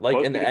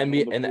in the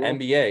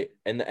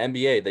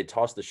NBA, they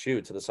toss the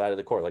shoe to the side of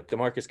the court. Like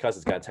DeMarcus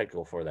Cousins got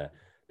technical for that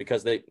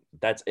because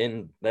that's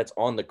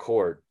on the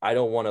court. I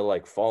don't want to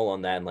like fall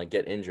on that and like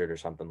get injured or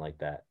something like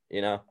that,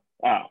 you know?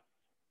 Oh,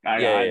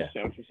 I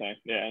understand what you're saying.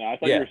 Yeah, and I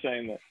thought you were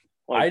saying that.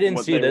 Like, I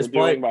didn't see this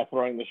play by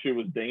throwing the shoe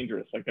was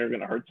dangerous. Like they're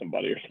going to hurt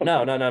somebody or something.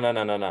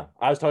 No.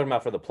 I was talking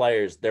about for the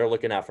players. They're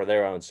looking out for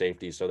their own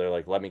safety, so they're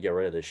like, let me get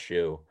rid of this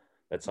shoe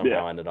that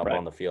somehow ended up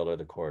on the field or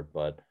the court.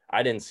 But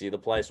I didn't see the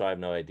play, so I have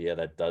no idea.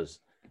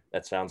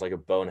 That sounds like a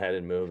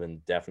boneheaded move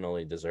and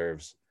definitely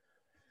deserves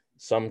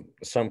some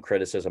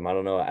criticism. I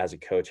don't know as a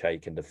coach how you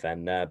can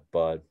defend that,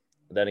 but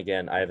then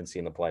again, I haven't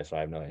seen the play, so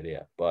I have no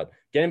idea. But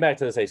getting back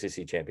to this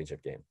ACC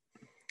championship game,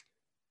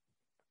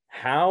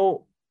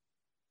 how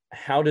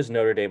does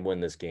Notre Dame win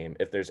this game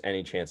if there's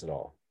any chance at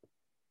all?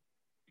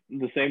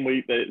 The same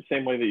way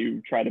that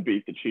you try to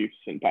beat the Chiefs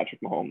and Patrick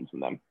Mahomes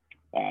and them.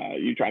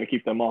 You try to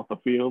keep them off the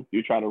field.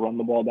 You try to run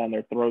the ball down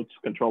their throats,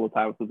 control the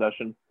time of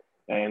possession,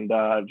 and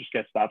just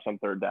get stops on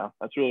third down.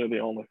 That's really the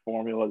only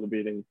formula to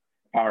beating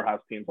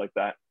powerhouse teams like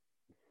that.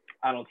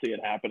 I don't see it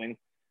happening,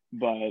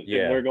 but if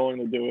they're going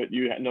to do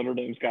it, Notre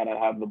Dame's got to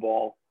have the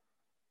ball.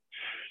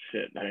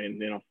 Shit, I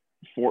mean,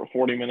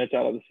 40 minutes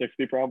out of the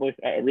 60 probably.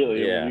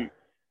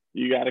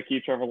 You got to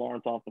keep Trevor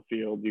Lawrence off the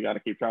field. You got to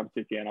keep Travis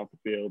Etienne off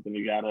the field, and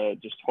you got to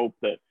just hope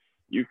that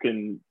you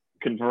can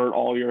convert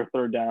all your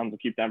third downs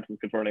and keep them from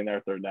converting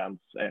their third downs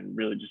and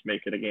really just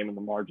make it a game in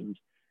the margins.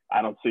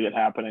 I don't see it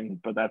happening,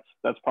 but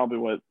that's probably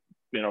what,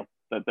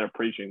 that they're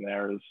preaching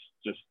there is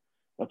just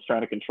let's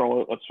try to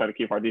control it. Let's try to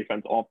keep our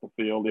defense off the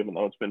field, even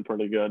though it's been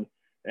pretty good.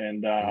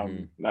 And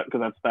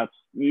because that's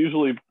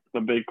usually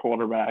the big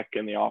quarterback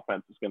and the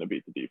offense is going to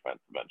beat the defense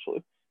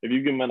eventually. If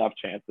you give them enough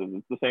chances,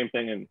 it's the same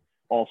thing in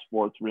all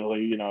sports,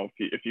 really.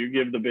 If you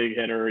give the big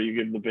hitter,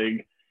 you give the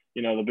big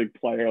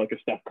player like a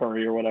Steph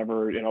Curry or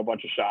whatever, a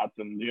bunch of shots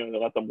and, they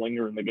let them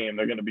linger in the game,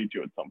 they're going to beat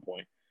you at some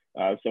point.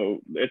 So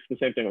it's the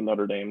same thing with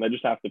Notre Dame. They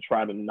just have to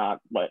try to not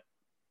let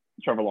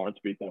Trevor Lawrence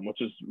beat them, which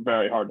is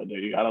very hard to do.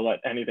 You got to let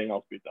anything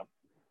else beat them.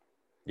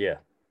 Yeah.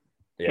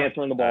 Can't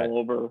turn the ball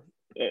over.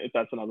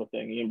 That's another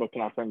thing. Ian Book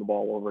cannot turn the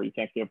ball over. You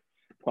can't give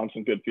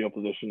Clemson good field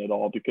position at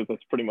all because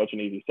that's pretty much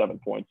an easy 7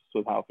 points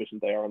with how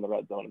efficient they are in the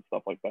red zone and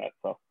stuff like that.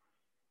 So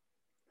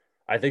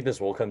I think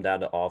this will come down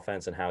to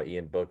offense and how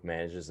Ian Book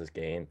manages this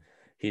game.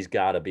 He's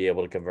got to be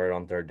able to convert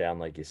on third down,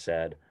 like you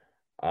said.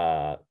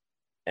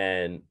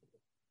 And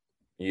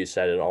you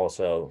said it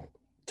also,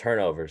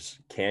 turnovers.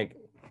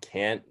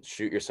 Can't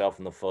shoot yourself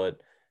in the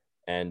foot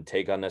and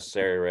take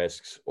unnecessary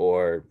risks.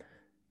 Or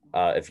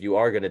if you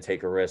are going to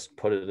take a risk,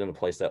 put it in a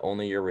place that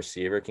only your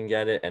receiver can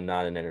get it and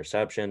not an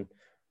interception.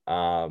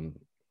 And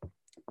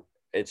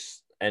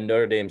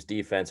Notre Dame's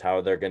defense,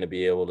 how they're going to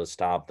be able to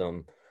stop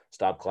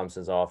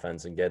Clemson's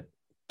offense and get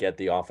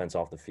the offense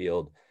off the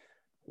field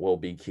will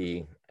be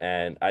key.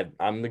 And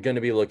I'm going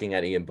to be looking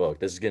at Ian Book.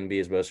 This is going to be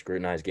his most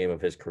scrutinized game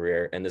of his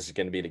career, and this is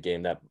going to be the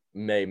game that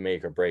may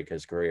make or break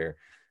his career,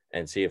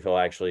 and see if he'll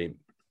actually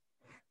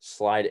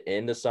slide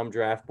into some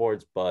draft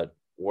boards, but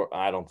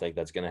I don't think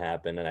that's going to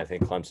happen, and I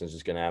think Clemson's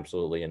just going to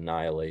absolutely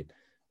annihilate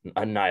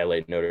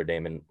Notre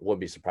Dame, and wouldn't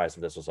be surprised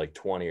if this was like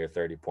 20 or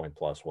 30 point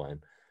plus win,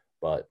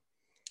 but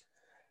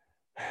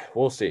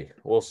we'll see.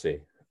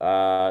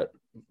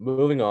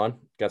 Moving on,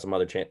 got some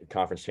other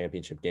conference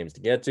championship games to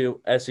get to.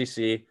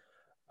 SEC,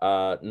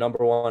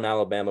 number 1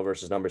 Alabama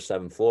versus number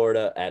 7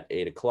 Florida at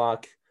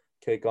 8:00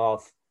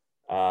 kickoff.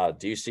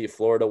 Do you see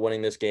Florida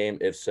winning this game?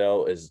 If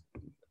so,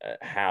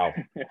 how?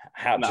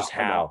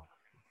 How?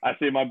 I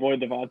see my boy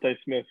Devontae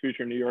Smith,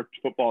 future New York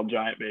football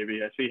giant, baby.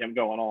 I see him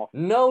going off.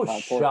 No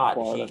shot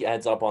he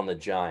ends up on the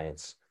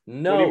Giants.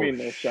 No, what do you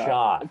mean, no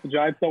shot? If the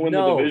Giants don't win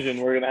the division,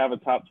 we're going to have a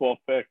top 12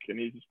 pick, and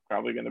he's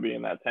probably going to be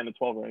in that 10 to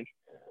 12 range.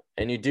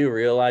 And you do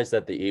realize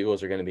that the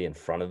Eagles are going to be in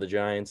front of the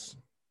Giants?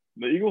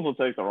 The Eagles will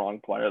take the wrong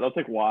player. They'll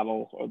take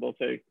Waddle, or they'll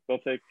take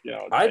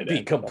I'd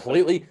be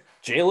completely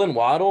Jalen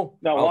Waddle.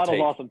 No, Waddle's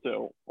awesome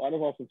too. But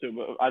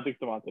I think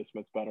Devontae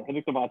Smith's better. I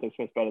think Devontae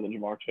Smith's better than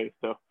Jamar Chase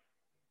too.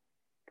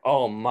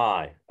 Oh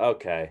my.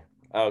 Okay.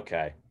 I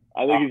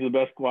think he's the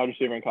best wide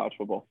receiver in college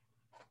football.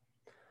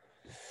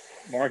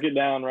 Mark it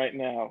down right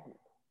now.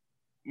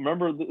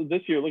 Remember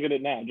this year, look at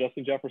it now.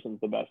 Justin Jefferson's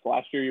the best.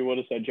 Last year you would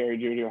have said Jerry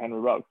Jeudy or Henry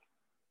Ruggs.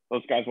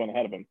 Those guys went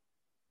ahead of him.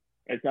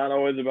 It's not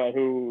always about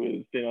who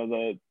is,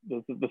 the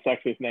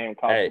sexiest name in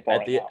college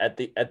football. At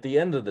the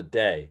end of the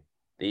day,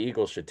 the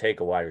Eagles should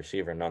take a wide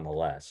receiver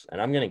nonetheless.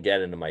 And I'm going to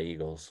get into my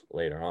Eagles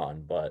later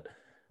on, but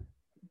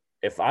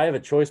if I have a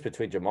choice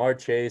between Jamar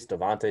Chase,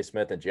 Devontae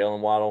Smith, and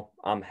Jalen Waddle,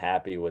 I'm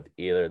happy with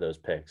either of those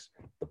picks.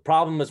 The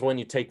problem is when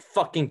you take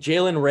fucking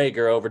Jalen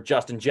Reagor over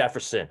Justin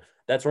Jefferson.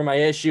 That's where my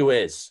issue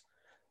is.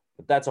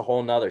 But that's a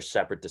whole nother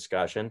separate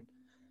discussion.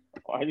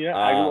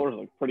 Aguilar's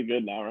like pretty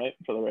good now, right,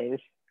 for the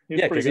Raiders?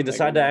 Because he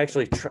decided to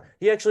actually try.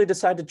 He actually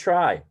decided to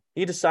try.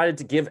 He decided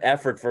to give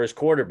effort for his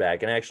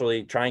quarterback and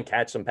actually try and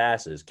catch some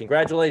passes.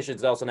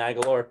 Congratulations, Nelson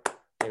Aguilar.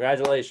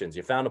 Congratulations.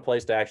 You found a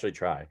place to actually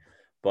try.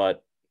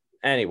 But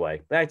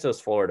anyway, back to this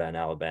Florida and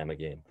Alabama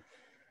game.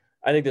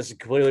 I think this is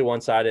completely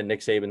one-sided. Nick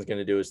Saban's going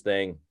to do his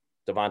thing.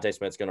 Devontae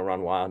Smith's going to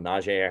run wild.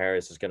 Najee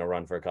Harris is going to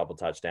run for a couple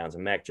touchdowns.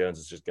 And Mac Jones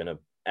is just going to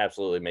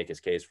absolutely make his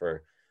case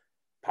for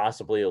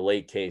possibly a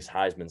late case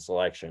Heisman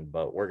selection.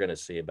 But we're going to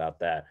see about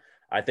that.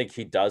 I think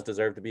he does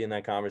deserve to be in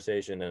that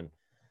conversation and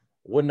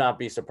would not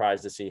be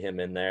surprised to see him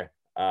in there.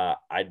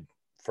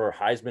 For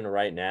Heisman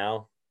right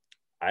now,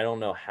 I don't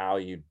know how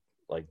you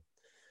like.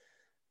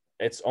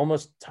 It's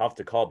almost tough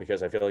to call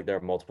because I feel like there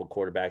are multiple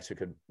quarterbacks who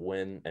could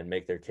win and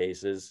make their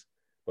cases.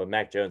 But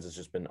Mac Jones has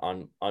just been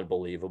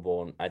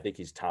unbelievable, and I think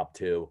he's top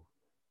 2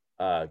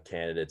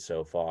 candidate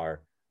so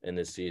far in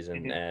this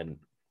season. Mm-hmm. And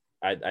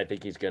I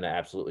think he's going to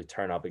absolutely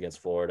turn up against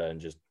Florida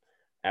and just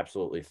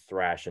absolutely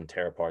thrash and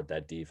tear apart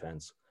that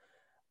defense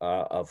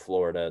of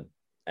Florida.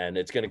 And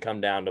it's going to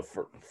come down to,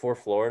 for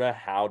Florida,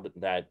 how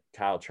that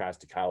Kyle Trask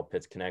to Kyle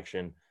Pitts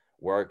connection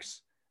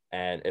works.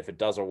 And if it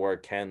doesn't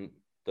work, can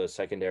the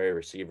secondary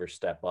receiver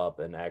step up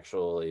and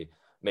actually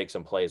make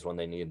some plays when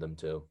they need them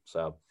to?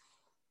 So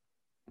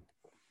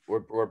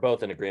we're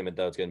both in agreement,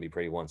 though, it's going to be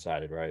pretty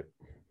one-sided, right?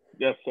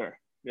 Yes, sir.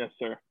 Yes,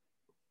 sir.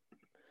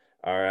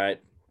 All right.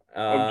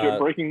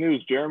 Breaking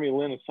news, Jeremy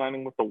Lin is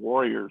signing with the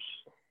Warriors.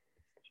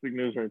 That's big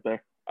news right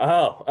there.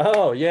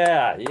 Oh,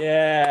 yeah.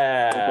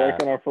 We're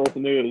breaking our first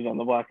news on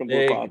the Black and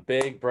Blue Pod.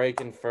 Big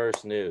breaking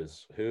first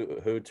news. Who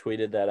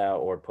tweeted that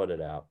out or put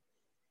it out?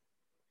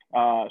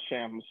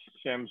 Shams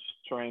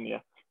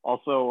Charania.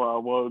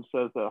 Also, Woj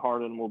says that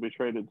Harden will be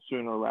traded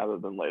sooner rather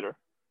than later.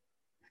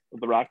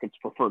 The Rockets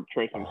prefer to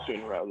trade him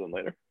sooner rather than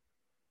later.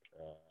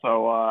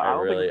 So I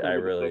really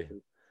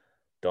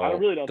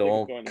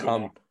don't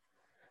come.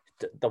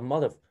 The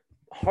mother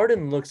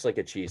Harden looks like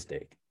a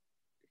cheesesteak.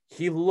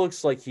 He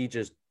looks like he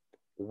just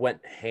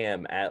went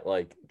ham at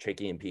like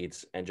Chicky and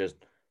Pete's and just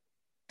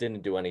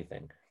didn't do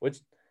anything. Which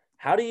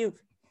how he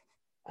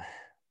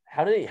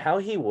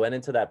went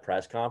into that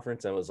press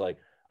conference and was like,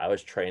 I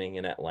was training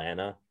in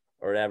Atlanta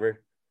or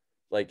whatever.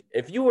 Like,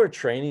 if you were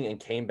training and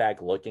came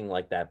back looking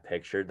like that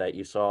picture that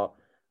you saw,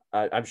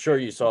 I'm sure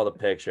you saw the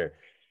picture.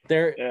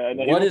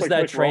 What is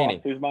that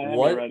training? He's Miami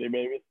already,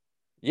 baby.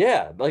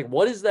 Yeah, like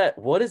what is that?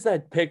 What is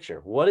that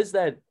picture? What is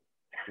that?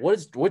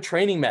 What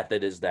training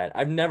method is that?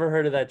 I've never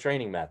heard of that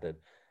training method.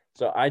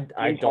 So I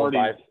don't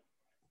buy.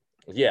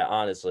 Yeah,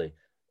 honestly,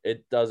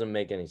 it doesn't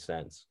make any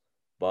sense.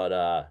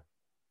 But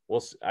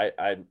we'll.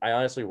 I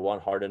honestly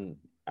want Harden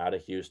out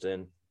of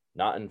Houston,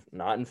 not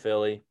in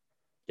Philly.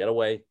 Get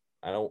away.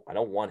 I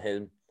don't want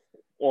him.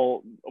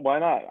 Well, why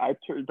not? I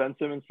turned Ben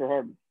Simmons for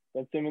Harden.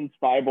 Ben Simmons,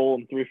 Thibault,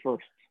 and 3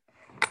 firsts.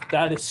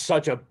 That is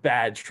such a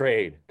bad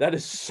trade. That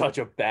is such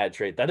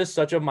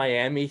a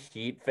Miami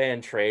Heat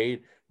fan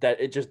trade that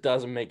it just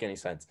doesn't make any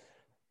sense.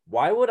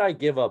 Why would anyone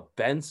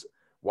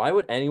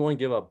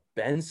give up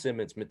Ben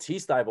Simmons,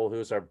 Matisse Thybulle,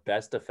 who's our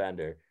best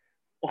defender,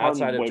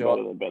 outside of way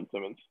better than Ben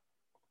Simmons,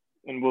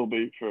 and will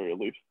be for at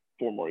least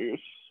 4 more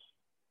years.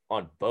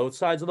 On both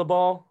sides of the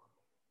ball?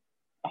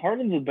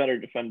 Harden's a better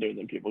defender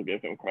than people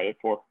give him credit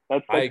for.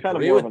 That's I kind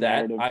agree of with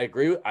that. I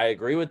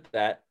agree with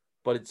that.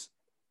 But it's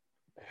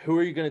who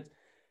are you gonna?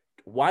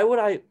 Why would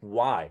I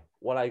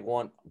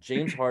want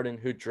James Harden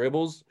who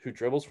dribbles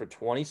for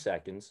 20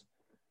 seconds?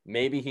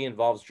 Maybe he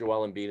involves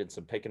Joel Embiid in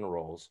some pick and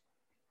rolls.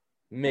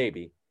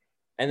 Maybe.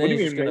 And then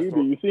he's just gonna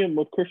throw. You see him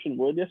with Christian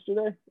Wood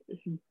yesterday?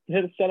 He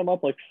had to set him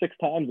up like 6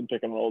 times in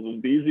pick and rolls. It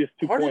was the easiest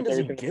 2 Harden points.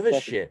 Doesn't give a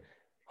shit.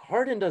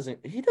 Harden doesn't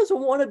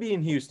want to be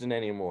in Houston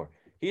anymore.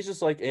 He's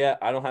just like, yeah,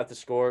 I don't have to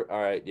score. All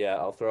right, yeah,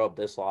 I'll throw up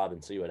this lob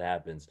and see what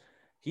happens.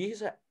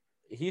 He's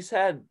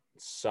had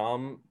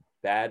some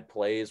bad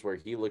plays where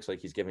he looks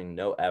like he's giving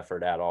no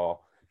effort at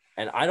all.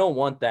 And I don't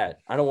want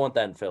that. I don't want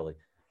that in Philly.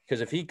 Because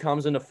if he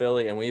comes into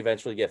Philly and we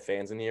eventually get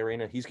fans in the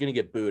arena, he's going to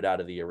get booed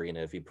out of the arena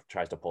if he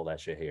tries to pull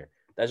that shit here.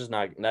 That's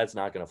not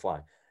going to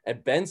fly.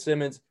 And Ben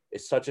Simmons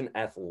is such an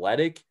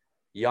athletic,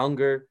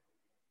 younger,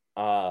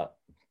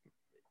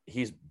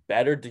 he's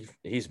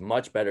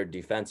much better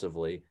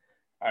defensively.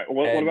 All right,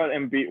 what about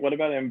Embiid? What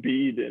about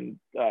Embiid and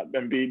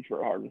Embiid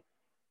for Harden?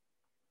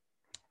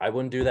 I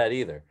wouldn't do that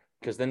either,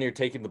 because then you're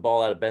taking the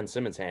ball out of Ben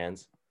Simmons'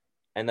 hands,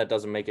 and that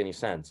doesn't make any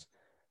sense.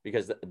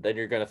 Because then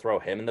you're going to throw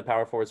him in the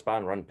power forward spot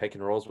and run pick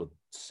and rolls with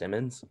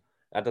Simmons.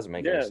 That doesn't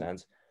make any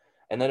sense.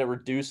 And then it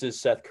reduces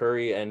Seth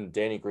Curry and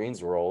Danny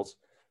Green's roles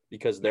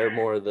because they're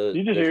more of the.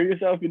 You just hear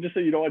yourself. You just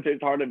say you don't want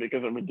James Harden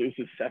because it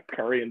reduces Seth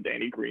Curry and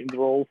Danny Green's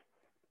roles.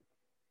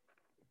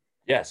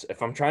 Yes,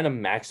 if I'm trying to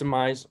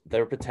maximize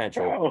their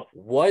potential,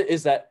 what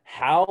is that?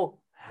 How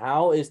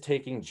is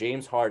taking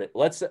James Harden?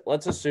 Let's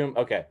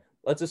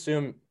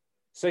assume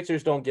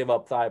Sixers don't give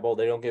up Thibault.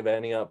 They don't give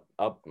any up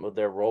with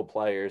their role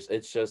players.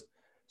 It's just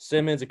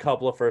Simmons, a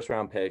couple of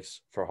first-round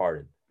picks for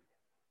Harden.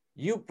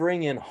 You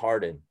bring in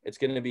Harden. It's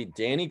going to be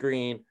Danny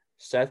Green,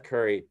 Seth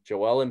Curry,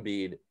 Joel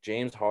Embiid,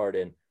 James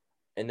Harden,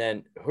 and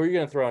then who are you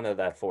going to throw into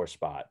that 4th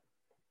spot?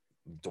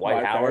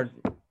 Dwight Howard?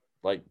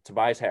 Like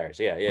Tobias Harris.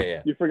 Yeah.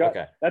 You forgot.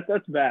 Okay.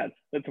 That's bad.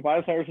 That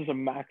Tobias Harris is a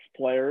max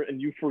player, and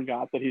you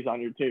forgot that he's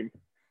on your team.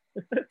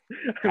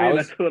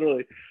 That's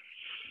literally.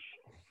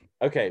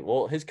 Okay,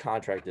 well, his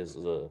contract is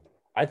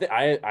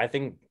I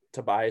think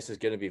Tobias is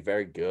going to be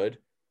very good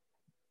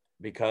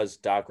because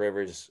Doc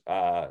Rivers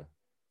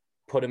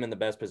put him in the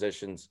best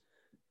positions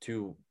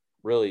to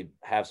really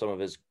have some of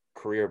his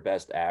career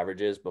best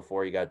averages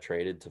before he got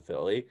traded to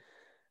Philly.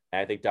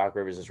 And I think Doc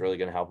Rivers is really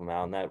going to help him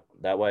out in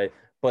that way.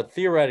 But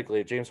theoretically,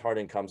 if James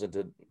Harden comes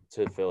into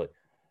Philly,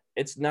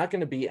 it's not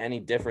going to be any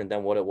different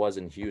than what it was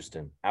in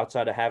Houston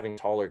outside of having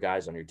taller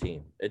guys on your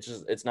team.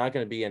 It's not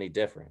going to be any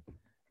different.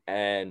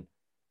 And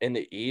in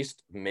the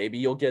East, maybe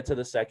you'll get to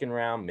the second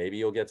round, maybe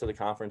you'll get to the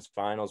conference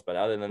finals, but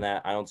other than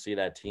that, I don't see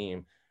that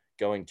team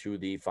going to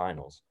the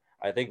finals.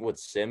 I think with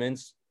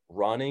Simmons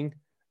running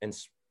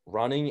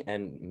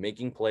and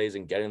making plays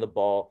and getting the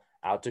ball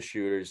out to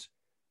shooters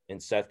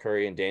and Seth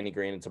Curry and Danny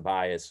Green and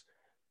Tobias,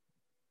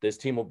 this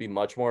team will be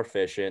much more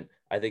efficient.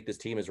 I think this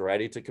team is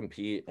ready to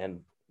compete, and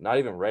not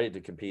even ready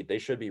to compete. They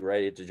should be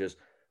ready to just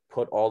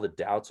put all the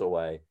doubts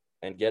away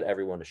and get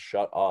everyone to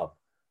shut up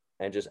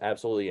and just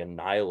absolutely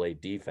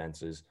annihilate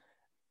defenses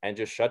and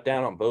just shut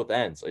down on both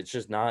ends. It's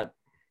just not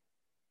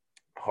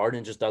 –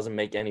 Harden just doesn't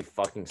make any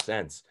fucking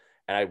sense.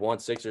 And I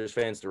want Sixers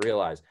fans to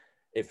realize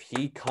if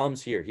he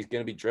comes here, he's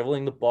going to be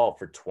dribbling the ball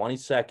for 20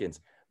 seconds,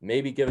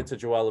 maybe give it to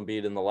Joel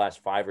Embiid in the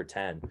last 5 or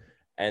 10,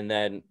 and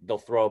then they'll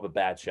throw up a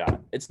bad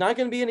shot. It's not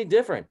going to be any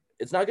different.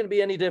 It's not going to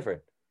be any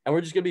different. And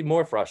we're just going to be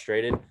more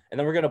frustrated. And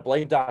then we're going to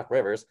blame Doc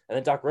Rivers. And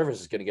then Doc Rivers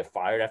is going to get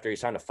fired after he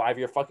signed a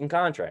 5-year fucking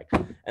contract.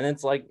 And then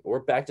it's like, we're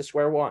back to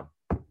square one.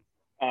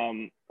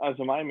 As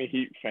a Miami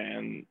Heat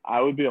fan,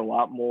 I would be a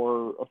lot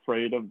more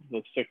afraid of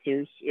the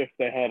Sixers if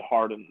they had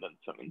Harden than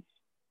Simmons.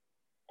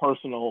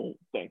 Personal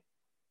thing.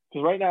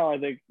 Because right now, I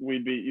think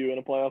we'd beat you in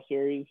a playoff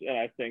series. And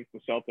I think the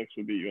Celtics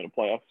would beat you in a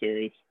playoff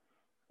series.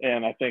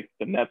 And I think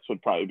the Nets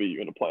would probably beat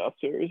you in a playoff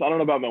series. I don't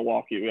know about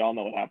Milwaukee. We all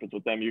know what happens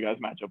with them. You guys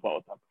match up well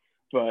with them.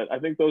 But I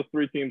think those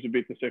 3 teams would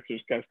beat the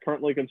Sixers guys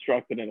currently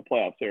constructed in a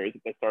playoff series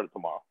if they started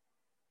tomorrow.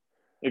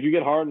 If you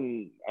get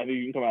Harden, I think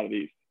you can come out of the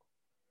East.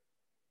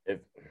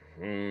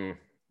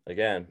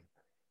 Again,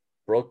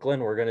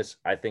 Brooklyn,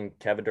 I think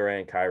Kevin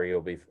Durant and Kyrie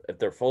will be, if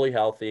they're fully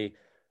healthy,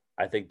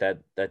 I think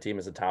that team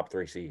is a top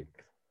 3 seed.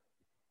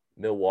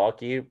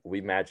 Milwaukee,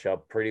 we match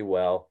up pretty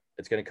well.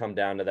 It's going to come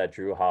down to that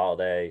Drew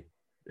Holiday,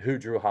 who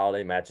Drew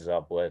Holiday matches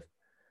up with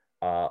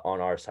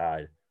on our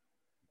side.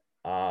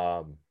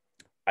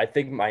 I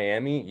think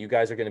Miami, you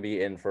guys are going to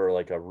be in for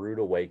like a rude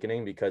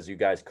awakening because you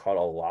guys caught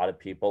a lot of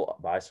people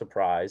by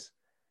surprise,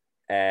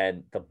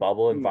 and the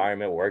bubble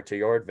environment worked to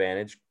your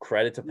advantage.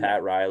 Credit to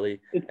Pat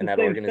Riley and that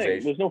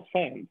organization. There's no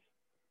fans.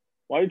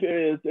 Why?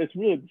 It's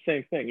really the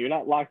same thing. You're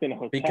not locked in a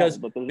hotel.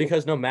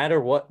 Because no matter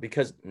what,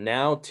 because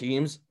now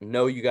teams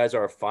know you guys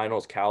are a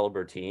finals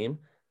caliber team,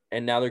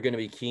 and now they're going to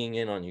be keying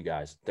in on you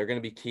guys. They're going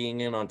to be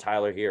keying in on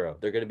Tyler Hero.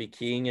 They're going to be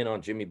keying in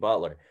on Jimmy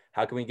Butler.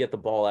 How can we get the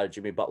ball out of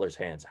Jimmy Butler's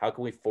hands? How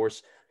can we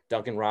force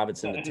Duncan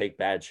Robinson to take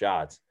bad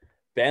shots?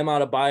 Bam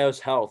Adebayo's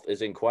health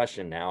is in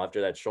question now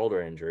after that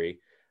shoulder injury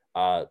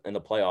in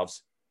the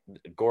playoffs.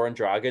 Goran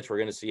Dragic, we're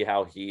going to see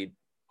how he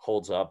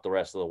holds up the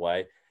rest of the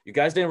way. You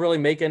guys didn't really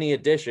make any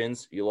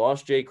additions. You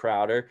lost Jay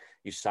Crowder.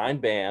 You signed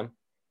Bam.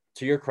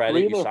 To your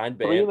credit, you signed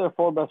Bam. 3 of their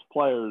 4 best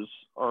players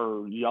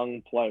are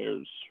young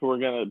players who are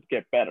going to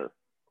get better,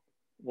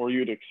 or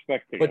you'd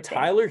expect to But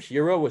Tyler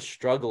Hero was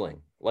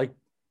struggling. Like,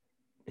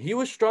 he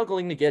was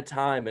struggling to get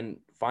time and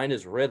find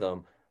his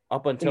rhythm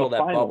up until that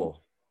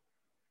bubble.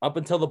 Up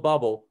until the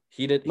bubble,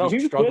 he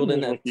struggled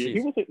in that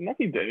season.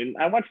 He did.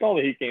 I watched all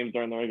the Heat games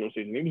during the regular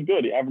season. He was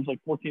good. He averaged like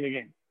 14 a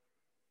game.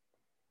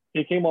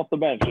 He came off the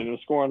bench and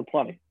was scoring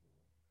plenty.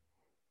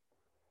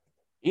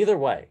 Either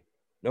way,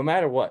 no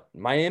matter what,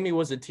 Miami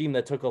was a team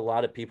that took a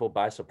lot of people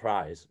by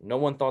surprise. No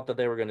one thought that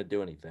they were going to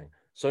do anything.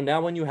 So now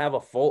when you have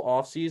a full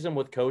offseason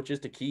with coaches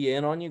to key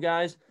in on you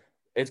guys,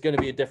 it's going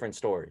to be a different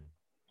story.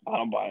 I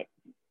don't buy it.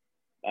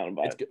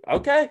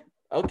 Okay.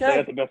 They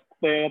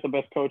got the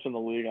best coach in the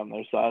league on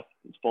their side.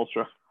 It's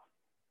Spoelstra.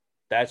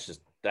 That's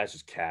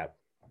just cap.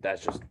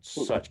 That's just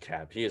such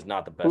cap. He is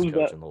not the best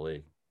coach in the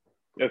league.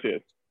 Yes, he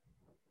is.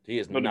 He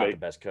is not the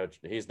best coach.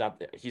 He's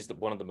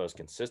one of the most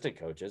consistent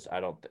coaches.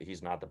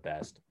 He's not the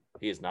best.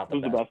 He is not the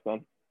best. Who's the best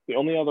then? The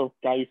only other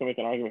guy you can make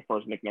an argument for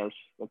is Nick Nurse.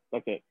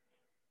 That's it.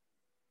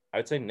 I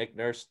would say Nick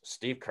Nurse.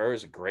 Steve Kerr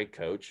is a great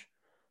coach.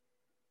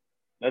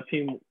 That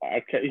team,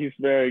 he's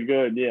very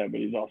good, yeah,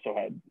 but he's also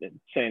had an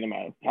insane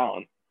amount of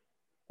talent.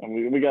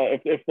 And we got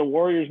if the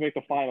Warriors make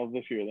the finals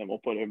this year, then we'll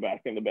put him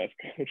back in the best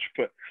coach.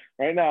 But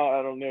right now,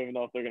 I don't even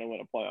know if they're going to win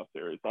a playoff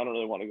series. I don't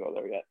really want to go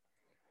there yet.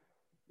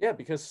 Yeah,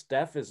 because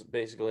Steph is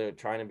basically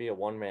trying to be a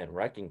one-man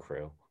wrecking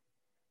crew.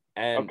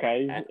 And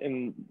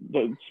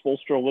the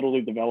Spoelstra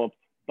literally developed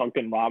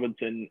Duncan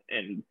Robinson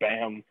and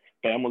Bam.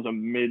 Bam was a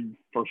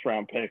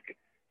mid-first-round pick.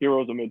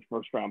 Hero's a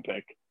mid-first-round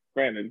pick.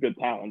 Granted, good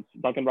talents.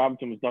 Duncan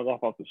Robinson was dug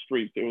off the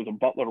streets. It was a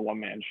Butler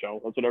one-man show.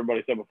 That's what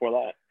everybody said before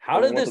that. How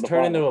did this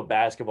turn into a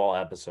basketball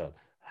episode?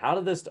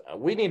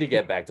 We need to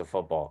get back to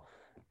football.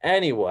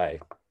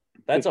 Anyway,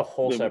 that's a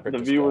whole separate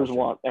discussion. The viewers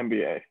want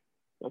NBA.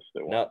 That's what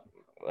they want.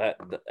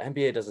 The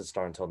NBA doesn't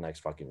start until next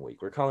fucking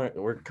week. We're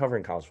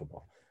covering college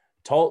football.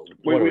 Wait,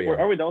 What are we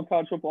are on? we done with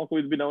college football? Can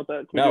we be done with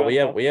that? Can we No, do we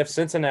NFL? have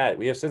Cincinnati.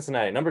 We have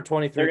Cincinnati. Number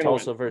 23, They're gonna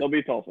Tulsa win. versus. They'll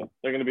beat Tulsa.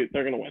 They're gonna win.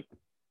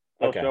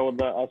 They'll Okay. show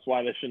us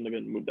why they shouldn't have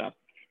been moved down.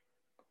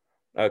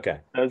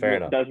 Okay. Fair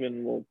enough.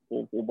 Desmond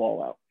will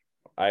ball out.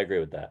 I agree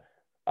with that.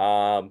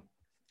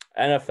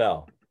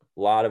 NFL.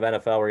 A lot of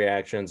NFL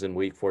reactions in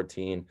Week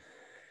 14.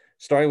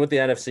 Starting with the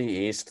NFC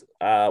East,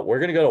 we're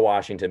gonna go to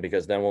Washington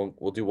because then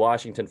we'll do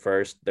Washington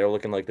first. They're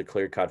looking like the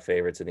clear-cut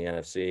favorites in the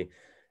NFC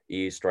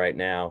East right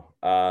now.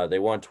 They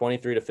won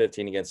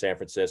 23-15 against San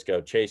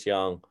Francisco. Chase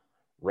Young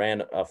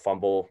ran a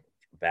fumble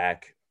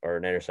back or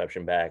an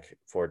interception back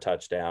for a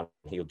touchdown.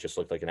 He just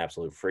looked like an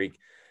absolute freak.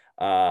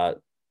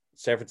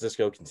 San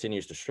Francisco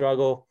continues to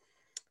struggle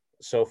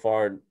so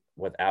far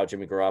without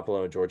Jimmy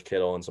Garoppolo and George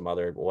Kittle and some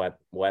other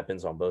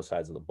weapons on both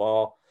sides of the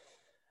ball.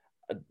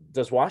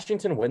 Does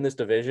Washington win this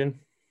division?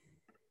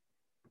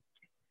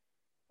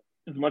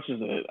 As much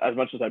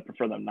as I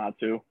prefer them not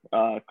to,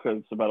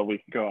 because about a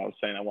week ago I was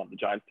saying I want the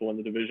Giants to win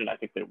the division. I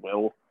think they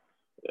will.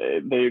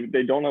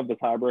 They don't have the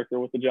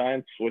tiebreaker with the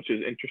Giants, which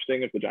is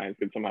interesting if the Giants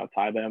could somehow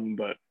tie them.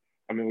 But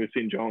I mean, we've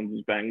seen Jones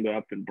is banged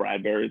up and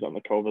Bradbury's on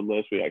the COVID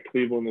list. We got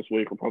Cleveland this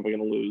week. We're probably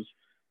going to lose.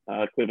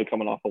 Cleveland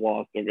coming off a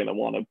loss, they're going to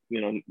want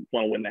to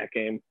win that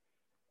game.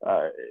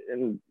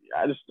 And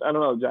I don't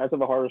know. The Giants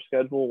have a harder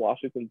schedule.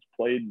 Washington's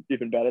played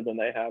even better than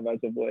they have as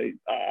of late.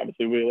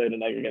 Obviously, we laid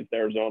an egg against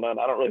Arizona, and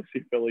I don't really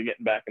see Philly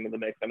getting back into the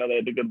mix. I know they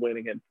had a good win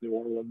against New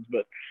Orleans,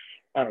 but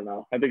I don't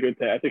know. I think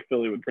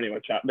Philly would pretty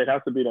much they'd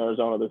have to beat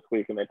Arizona this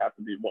week, and they'd have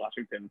to beat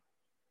Washington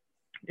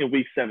in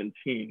Week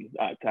 17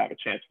 to have a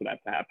chance for that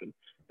to happen.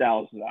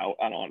 Dallas is out.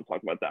 I don't want to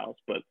talk about Dallas,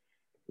 but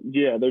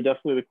yeah, they're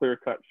definitely the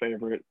clear-cut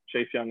favorite.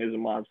 Chase Young is a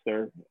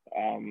monster.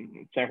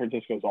 San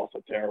Francisco is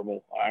also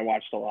terrible. I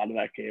watched a lot of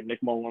that game.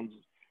 Nick Mullins,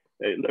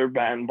 they're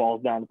batting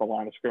balls down at the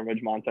line of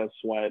scrimmage. Montez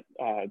Sweat,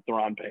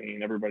 Deron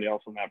Payne, everybody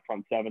else on that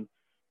front seven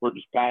were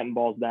just batting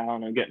balls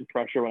down and getting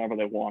pressure whenever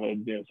they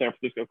wanted. San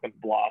Francisco couldn't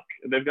block.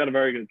 They've got a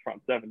very good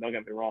front seven, don't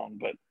get me wrong,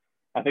 but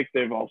I think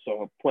they've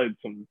also played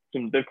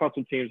they've caught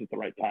some teams at the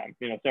right time.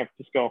 San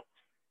Francisco,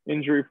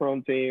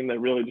 injury-prone team. They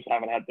really just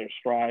haven't had their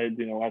stride.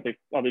 I think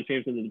other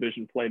teams in the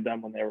division played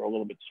them when they were a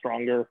little bit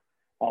stronger.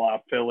 I'll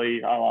have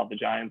Philly. I'll have the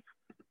Giants.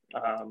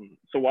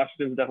 So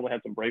Washington's definitely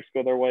had some breaks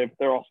go their way, but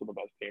they're also the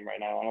best team right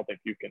now. I don't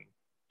think you can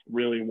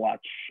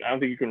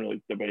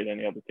really debate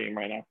any other team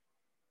right now.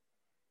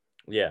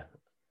 Yeah,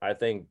 I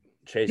think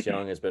Chase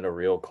Young has been a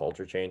real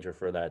culture changer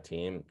for that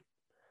team.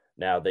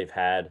 Now they've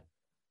had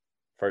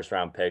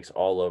first-round picks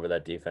all over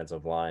that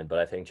defensive line, but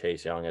I think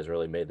Chase Young has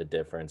really made the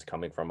difference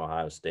coming from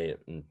Ohio State,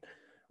 and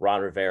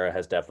Ron Rivera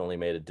has definitely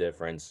made a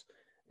difference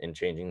in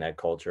changing that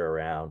culture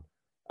around.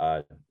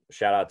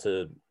 Shout out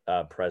to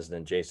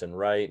President Jason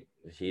Wright.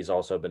 He's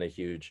also been a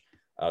huge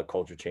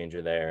culture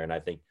changer there, and I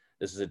think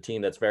this is a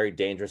team that's very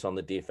dangerous on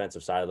the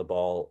defensive side of the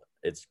ball.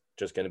 It's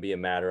just going to be a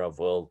matter of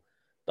will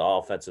the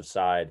offensive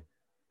side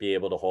be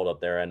able to hold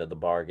up their end of the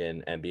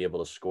bargain and be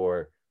able to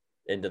score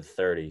into the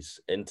 30s,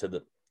 into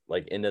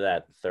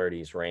that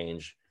 30s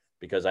range,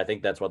 because I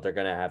think that's what they're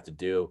going to have to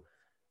do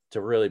to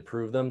really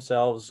prove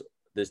themselves.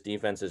 This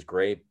defense is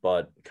great,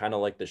 but kind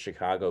of like the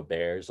Chicago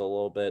Bears a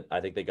little bit. I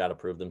think they got to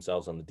prove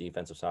themselves on the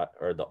defensive side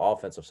or the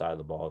offensive side of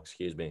the ball,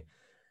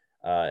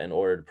 in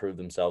order to prove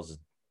themselves as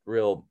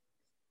real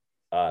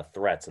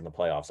threats in the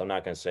playoffs. I'm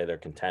not going to say they're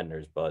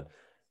contenders, but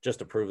just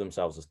to prove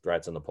themselves as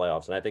threats in the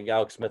playoffs. And I think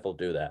Alex Smith will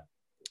do that.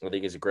 I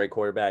think he's a great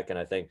quarterback, and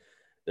I think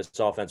this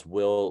offense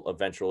will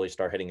eventually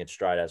start hitting its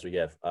stride as we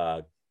get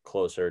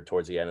closer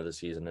towards the end of the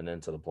season and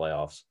into the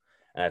playoffs.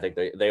 And I think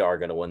they are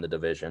going to win the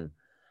division.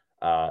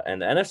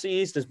 And the NFC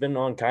East has been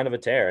on kind of a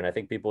tear, and I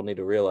think people need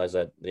to realize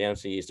that the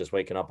NFC East is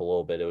waking up a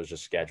little bit. It was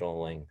just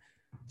scheduling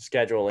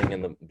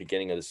in the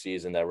beginning of the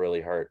season that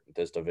really hurt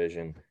this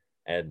division,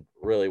 and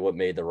really what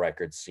made the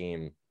records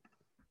seem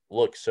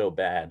look so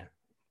bad,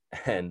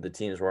 and the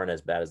teams weren't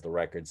as bad as the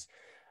records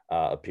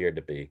appeared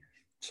to be.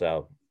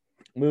 So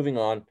moving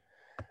on,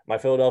 my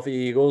Philadelphia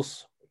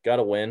Eagles got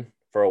a win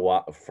for a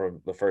while, for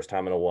the first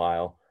time in a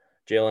while.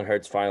 Jalen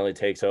Hurts finally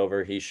takes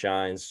over. He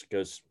shines,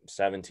 goes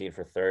 17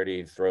 for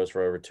 30, throws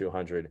for over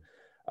 200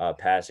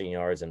 passing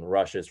yards and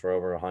rushes for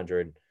over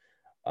 100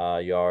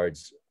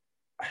 yards.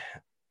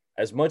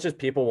 As much as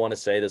people want to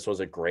say this was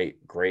a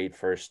great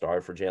first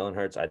start for Jalen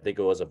Hurts, I think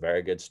it was a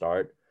very good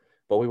start.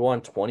 But we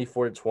won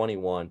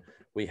 24-21.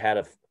 We had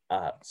a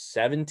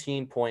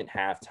 17-point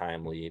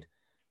halftime lead,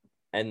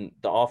 and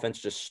the offense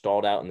just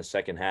stalled out in the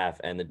second half,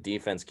 and the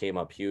defense came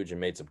up huge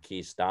and made some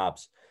key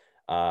stops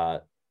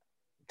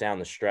down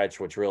the stretch,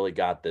 which really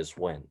got this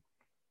win.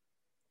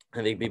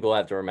 I think people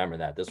have to remember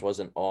that this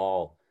wasn't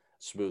all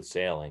smooth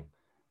sailing.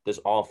 This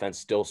offense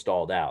still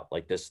stalled out.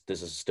 Like this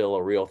is still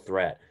a real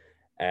threat.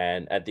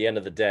 And at the end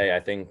of the day, I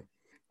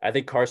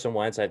think Carson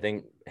Wentz, I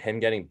think him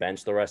getting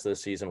benched the rest of the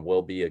season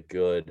will be a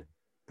good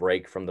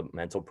break from the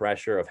mental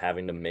pressure of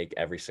having to make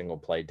every single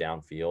play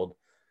downfield.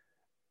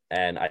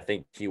 And I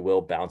think he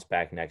will bounce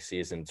back next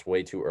season. It's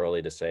way too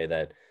early to say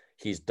that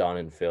he's done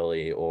in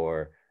Philly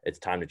or it's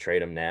time to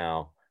trade him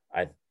now.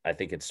 I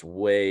think it's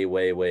way,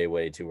 way, way,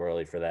 way too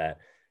early for that.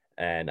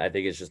 And I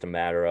think it's just a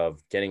matter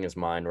of getting his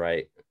mind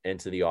right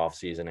into the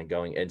offseason and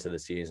going into the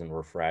season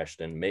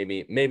refreshed. And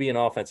maybe an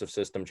offensive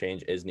system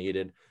change is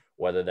needed,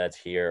 whether that's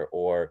here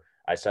or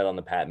I said on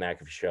the Pat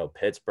McAfee Show,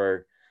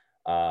 Pittsburgh.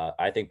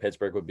 I think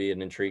Pittsburgh would be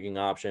an intriguing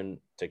option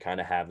to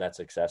kind of have that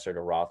successor to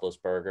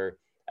Roethlisberger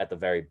at the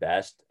very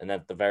best. And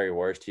at the very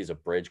worst, he's a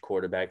bridge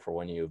quarterback for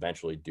when you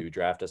eventually do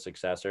draft a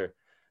successor.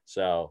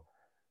 So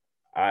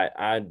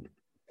I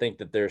think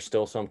that there's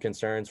still some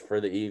concerns for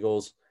the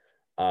Eagles.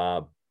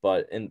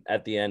 But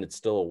at the end, it's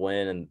still a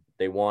win, and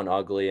they won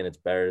ugly, and it's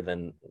better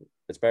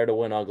to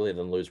win ugly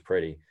than lose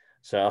pretty.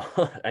 So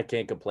I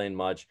can't complain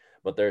much,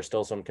 but there are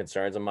still some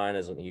concerns of mine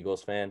as an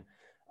Eagles fan.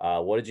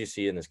 What did you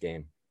see in this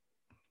game?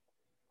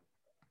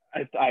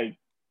 I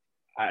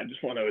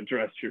just want to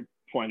address your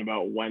point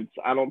about Wentz.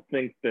 I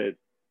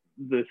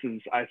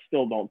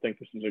still don't think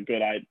this is a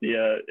good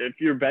idea. If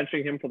you're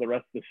benching him for the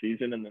rest of the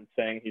season and then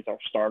saying he's our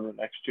starter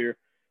next year,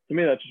 to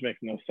me, that just makes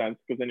no sense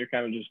because then you're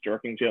kind of just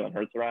jerking Jalen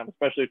Hurts around,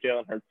 especially if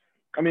Jalen Hurts.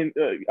 I mean,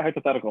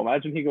 hypothetical.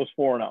 Imagine he goes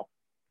 4-0.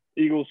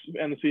 Eagles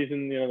end the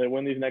season, they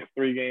win these next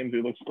 3 games.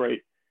 He looks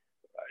great.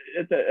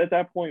 At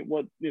that point,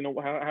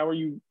 how are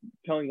you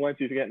telling Wentz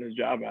he's getting his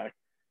job back?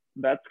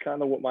 That's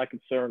kind of what my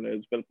concern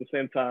is. But at the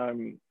same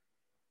time,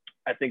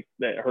 I think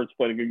that Hurts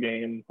played a good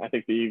game. I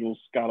think the Eagles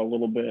got a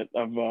little bit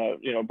of,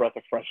 breath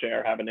of fresh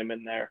air having him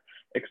in there,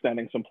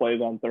 extending some plays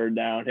on third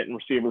down, hitting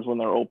receivers when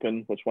they're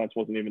open, which Wentz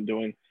wasn't even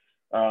doing.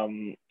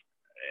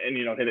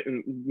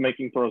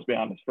 Making throws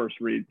beyond his first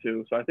read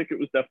too. So I think it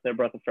was definitely a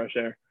breath of fresh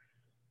air.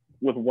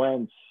 With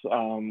Wentz,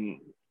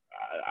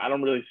 I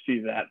don't really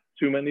see that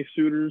too many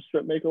suitors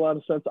that make a lot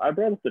of sense. I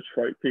brought up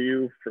Detroit to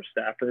you for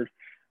Stafford.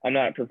 I'm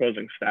not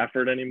proposing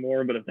Stafford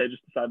anymore, but if they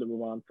just decide to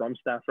move on from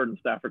Stafford and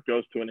Stafford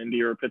goes to an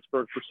Indy or a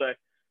Pittsburgh per se,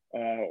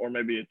 or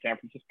maybe it's San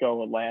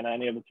Francisco, Atlanta,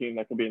 any other team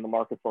that could be in the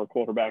market for a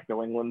quarterback,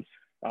 New England,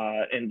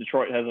 and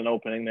Detroit has an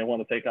opening, they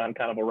want to take on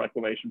kind of a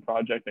reclamation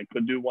project. They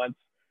could do Wentz.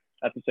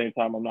 At the same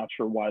time, I'm not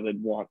sure why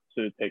they'd want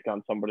to take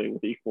on somebody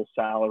with equal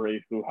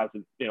salary who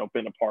hasn't,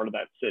 been a part of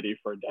that city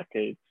for a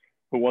decade,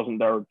 who wasn't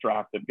their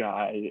drafted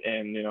guy,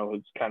 and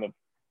has kind of,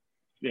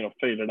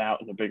 faded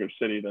out in a bigger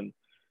city than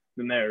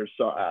theirs.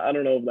 So I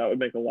don't know if that would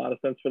make a lot of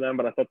sense for them,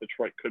 but I thought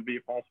Detroit could be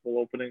a possible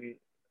opening.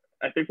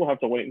 I think we'll have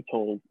to wait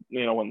until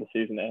when the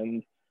season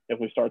ends. If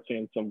we start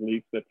seeing some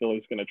leaks that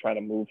Philly's going to try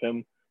to move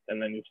him,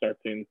 and then you start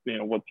seeing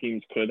what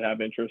teams could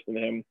have interest in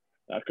him.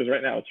 Because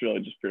right now it's really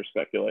just pure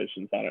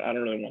speculations. I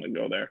don't really want to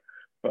go there.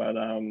 But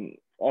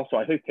also,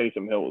 I think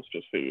Taysom Hill was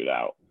just figured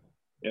out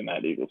in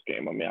that Eagles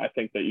game. I mean, I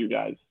think that you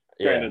guys,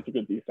 granted, it's a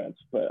good defense,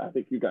 but I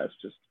think you guys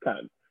just kind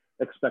of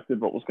expected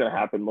what was going to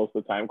happen most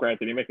of the time.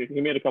 Granted, he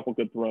made a couple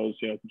good throws.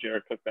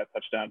 Jared Cook, that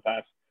touchdown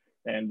pass,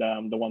 and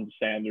the one to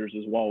Sanders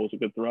as well was a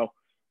good throw.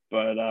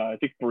 But I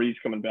think Breeze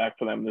coming back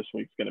for them this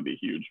week is going to be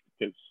huge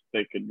because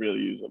they could really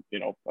use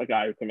a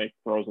guy who can make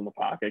throws in the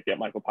pocket, get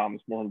Michael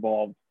Thomas more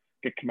involved,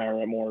 get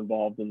Kamara more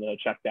involved in the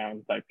check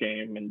down type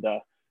game, and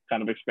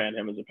kind of expand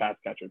him as a pass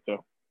catcher too.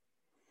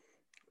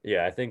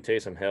 Yeah, I think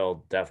Taysom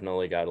Hill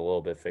definitely got a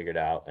little bit figured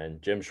out,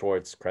 and Jim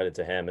Schwartz, credit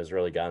to him, has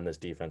really gotten this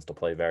defense to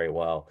play very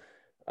well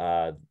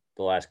the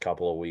last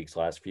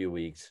few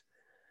weeks.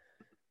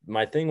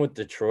 My thing with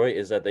Detroit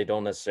is that they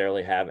don't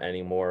necessarily have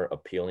any more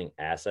appealing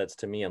assets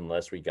to me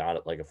unless we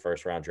got like a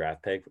first-round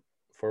draft pick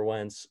for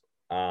Wentz.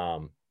 I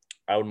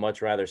would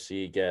much rather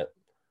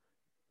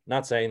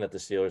not saying that the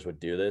Steelers would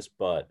do this,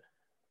 but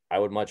I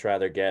would much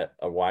rather get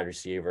a wide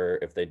receiver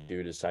if they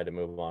do decide to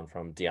move on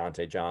from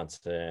Deontay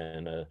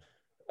Johnson,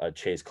 a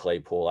Chase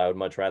Claypool. I would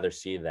much rather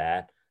see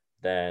that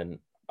than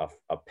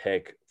a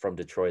pick from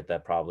Detroit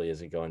that probably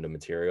isn't going to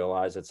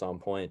materialize at some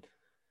point.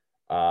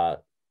 I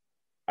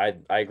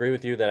agree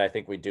with you that I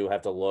think we do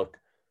have to look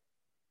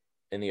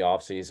in the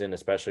offseason,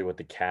 especially with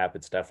the cap.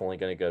 It's definitely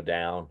going to go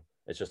down.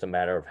 It's just a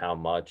matter of how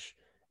much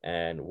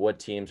and what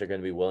teams are going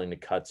to be willing to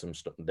cut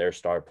their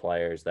star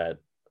players that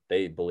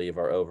they believe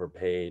are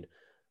overpaid.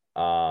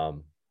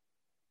 So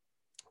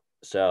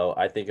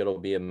I think it'll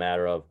be a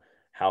matter of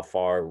how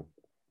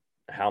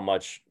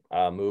much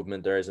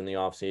movement there is in the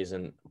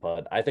offseason,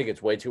 but I think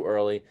it's way too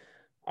early.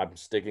 I'm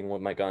sticking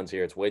with my guns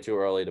here. It's way too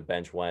early to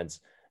bench Wentz,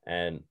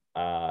 and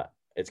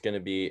it's going to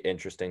be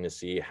interesting to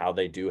see how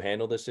they do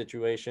handle this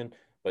situation,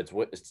 but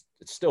it's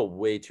still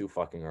way too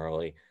fucking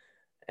early.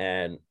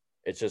 And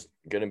it's just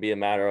going to be a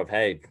matter of,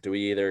 hey, do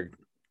we either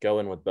go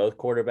in with both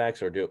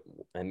quarterbacks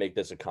and make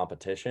this a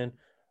competition,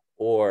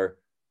 or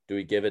do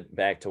we give it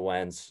back to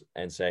Wentz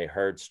and say,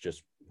 Hurts,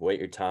 just wait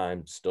your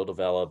time, still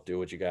develop, do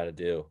what you got to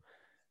do.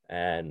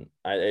 And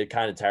it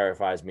kind of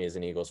terrifies me as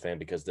an Eagles fan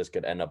because this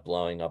could end up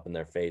blowing up in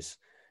their face.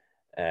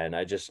 And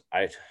it's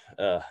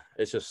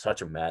just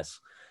such a mess.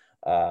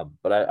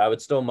 But I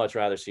would still much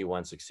rather see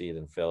Wentz succeed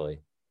than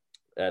Philly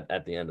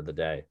at the end of the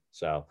day.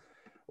 So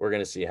we're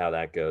going to see how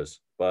that goes.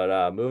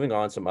 But moving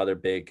on, some other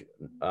big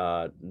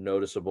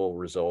noticeable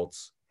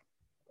results.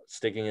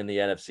 Sticking in the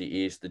NFC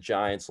East, the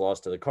Giants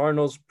lost to the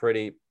Cardinals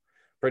pretty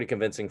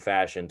convincing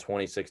fashion,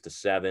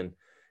 26-7.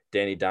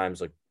 Danny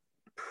Dimes looked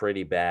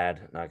pretty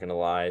bad, not going to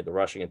lie. The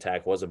rushing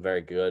attack wasn't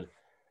very good.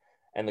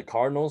 And the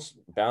Cardinals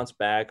bounced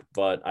back,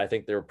 but I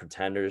think they're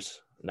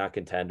pretenders, not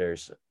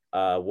contenders.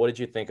 What did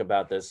you think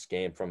about this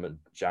game from a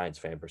Giants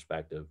fan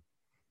perspective?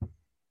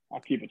 I'll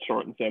keep it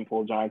short and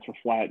simple. Giants were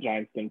flat.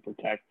 Giants didn't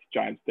protect.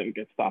 Giants didn't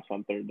get stops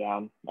on third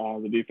down.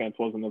 The defense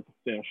wasn't as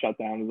shut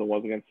down as it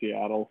was against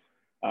Seattle.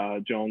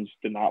 Jones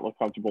did not look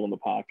comfortable in the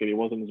pocket. He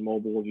wasn't as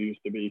mobile as he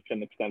used to be.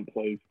 Couldn't extend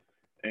plays,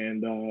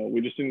 and we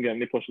just didn't get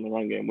any push in the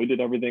run game. We did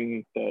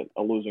everything that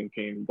a losing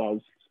team does.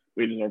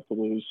 We deserve to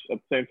lose. At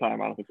the same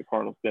time, I don't think the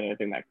Cardinals did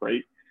anything that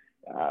great.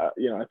 I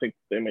think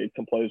they made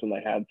some plays when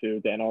they had to.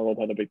 Dan Arnold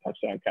had a big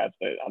touchdown catch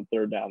on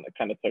third down that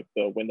kind of took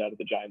the wind out of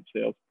the Giants'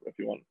 sails, if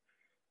you want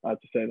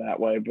to say that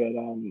way. But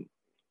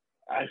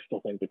I still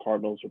think the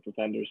Cardinals are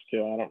pretenders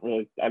too.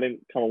 I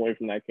didn't come away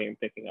from that game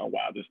thinking, oh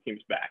wow, this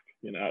team's back.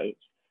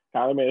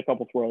 Kyler made a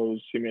couple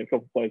throws. He made a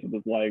couple plays with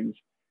his legs.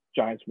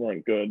 Giants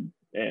weren't good,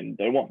 and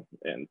they won.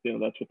 And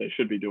that's what they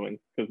should be doing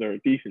because they're a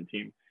decent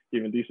team.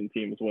 Even decent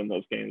teams win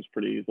those games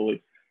pretty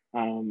easily.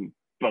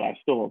 But I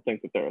still don't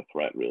think that they're a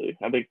threat, really.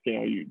 I think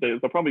they'll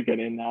probably get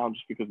in now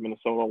just because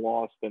Minnesota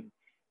lost and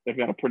they've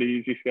got a pretty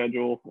easy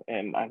schedule,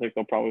 and I think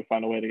they'll probably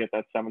find a way to get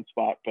that 7th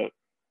spot. But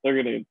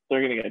they're gonna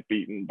get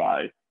beaten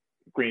by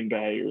Green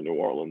Bay or New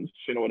Orleans,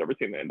 whatever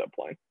team they end up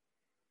playing.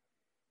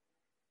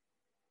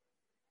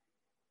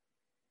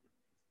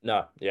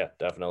 No, yeah,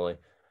 definitely.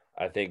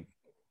 I think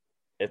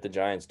if the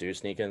Giants do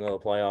sneak into the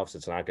playoffs,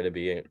 it's not going to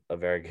be a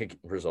very good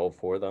result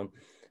for them.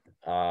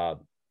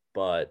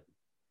 But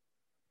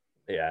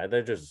yeah,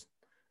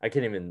 I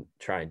can't even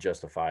try and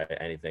justify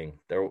anything.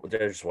 There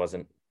just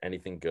wasn't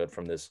anything good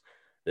from this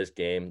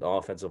game. The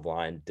offensive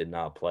line did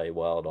not play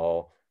well at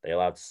all. They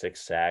allowed 6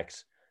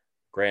 sacks.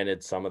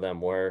 Granted, some of them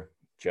were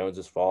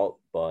Jones's fault,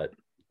 but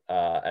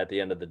at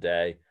the end of the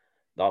day,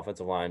 the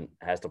offensive line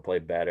has to play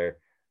better.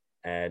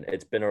 And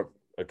it's been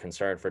a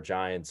concern for the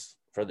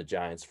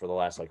Giants for the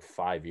last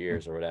 5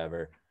 years or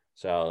whatever.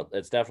 So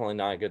it's definitely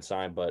not a good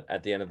sign. But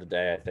at the end of the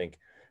day, I think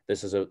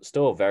this is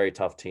still a very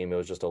tough team. It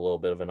was just a little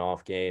bit of an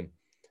off game.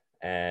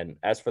 And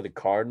as for the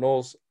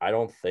Cardinals, I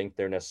don't think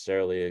they're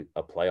necessarily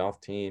a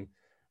playoff team.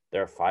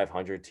 They're a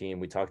 500 team.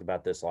 We talked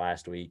about this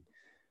last week.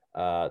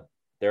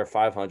 They're a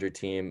 500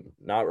 team.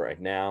 Not right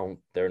now.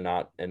 They're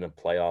not in the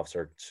playoffs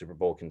or Super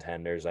Bowl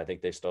contenders. I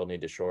think they still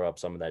need to shore up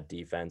some of that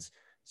defense,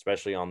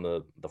 especially on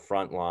the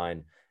front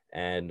line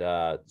and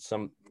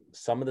some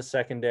of the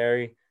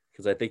secondary,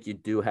 because I think you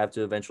do have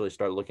to eventually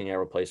start looking at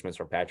replacements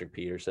for Patrick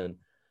Peterson.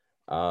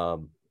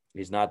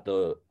 He's not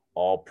the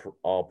all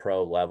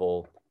pro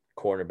level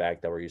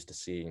cornerback that we're used to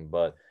seeing,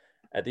 but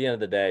at the end of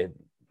the day,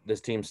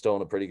 this team's still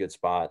in a pretty good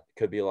spot.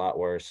 Could be a lot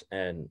worse,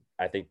 and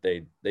I think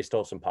they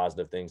still have some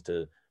positive things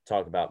to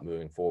talk about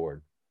moving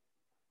forward.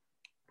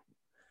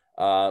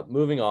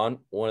 Moving on,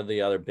 one of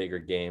the other bigger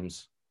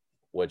games,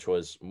 which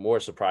was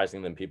more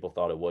surprising than people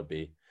thought it would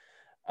be.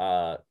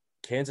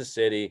 Kansas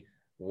City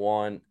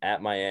won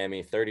at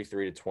Miami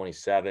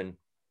 33-27.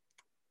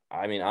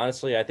 I mean,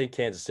 honestly, I think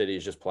Kansas City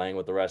is just playing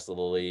with the rest of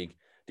the league.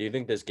 Do you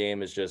think this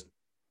game is just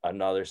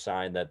another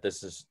sign that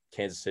this is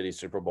Kansas City's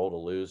Super Bowl to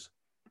lose?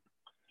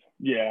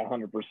 Yeah,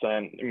 100%.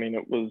 I mean,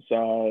 it was, I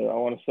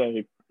want to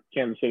say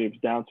Kansas City was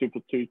down two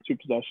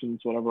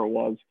possessions, whatever it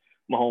was.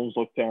 Mahomes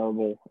looked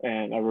terrible,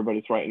 and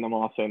everybody's writing them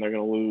off saying they're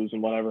going to lose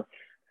and whatever.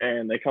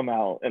 And they come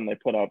out and they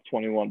put up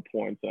 21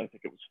 points, and I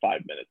think it was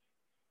 5 minutes.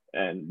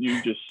 And you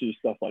just see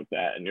stuff like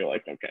that, and you're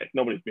like, okay,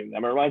 nobody's beating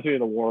them. It reminds me of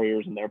the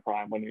Warriors in their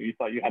prime when you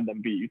thought you had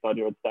them beat. You thought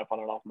you had Steph on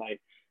an off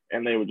night,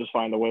 and they would just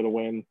find a way to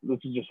win. This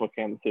is just what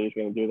Kansas City is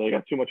going to do. They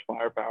got too much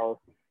firepower.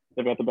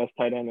 They've got the best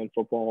tight end in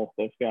football.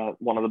 They've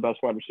got one of the best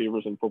wide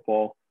receivers in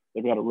football.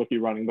 They've got a rookie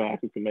running back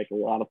who can make a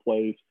lot of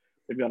plays.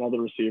 They've got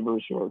other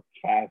receivers who are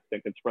fast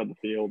and can spread the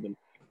field, and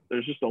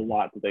there's just a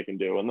lot that they can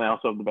do. And they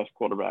also have the best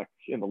quarterback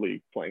in the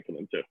league playing for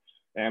them too,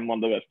 and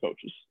one of the best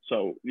coaches.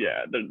 So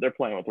yeah, they're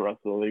playing with the rest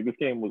of the league. This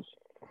game was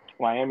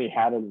Miami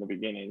had it in the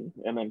beginning,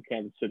 and then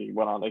Kansas City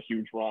went on a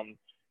huge run,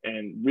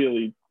 and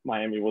really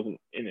Miami wasn't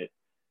in it.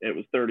 It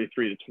was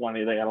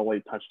 33-20. They got a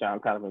late touchdown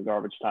kind of in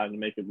garbage time to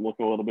make it look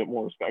a little bit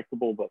more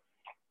respectable, but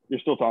you're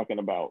still talking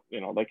about,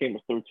 that game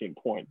was 13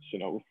 points,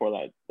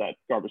 before that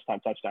garbage time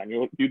touchdown.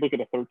 You look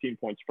at a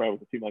 13-point spread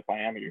with a team like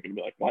Miami, you're going to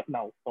be like, what?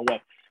 No way.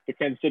 But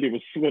Kansas City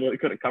was literally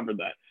could have covered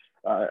that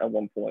at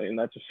one point, and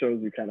that just shows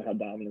you kind of how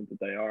dominant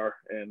that they are.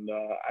 And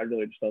I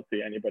really just don't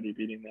see anybody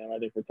beating them. I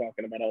think we're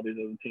talking about all these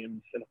other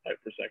teams in a fight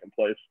for second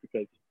place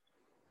because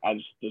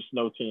there's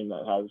no team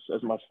that has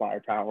as much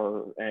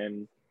firepower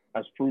and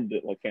has proved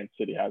it like Kansas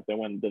City has. They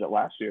went and did it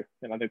last year,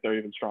 and I think they're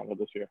even stronger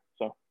this year.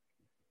 So,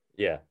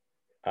 yeah,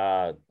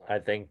 I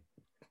think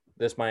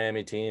this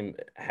Miami team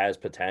has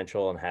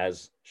potential and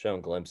has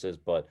shown glimpses,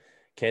 but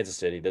Kansas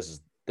City,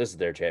 this is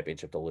their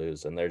championship to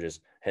lose, and they're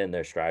just hitting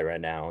their stride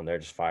right now, and they're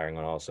just firing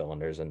on all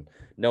cylinders, and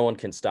no one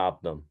can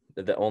stop them.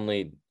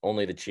 Only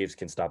the Chiefs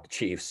can stop the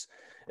Chiefs,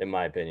 in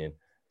my opinion.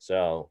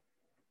 So,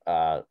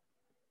 yeah,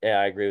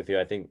 I agree with you.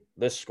 I think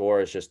this score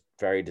is just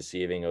very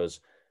deceiving.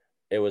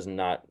 It was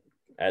not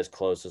as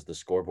close as the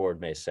scoreboard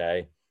may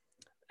say.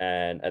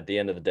 And at the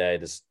end of the day,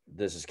 this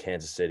is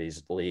Kansas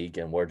City's league,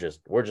 and we're just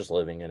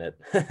living in it.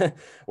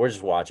 We're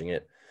just watching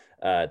it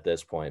at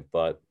this point.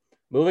 But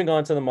moving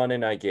on to the Monday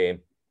night game,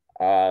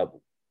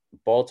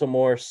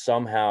 Baltimore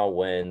somehow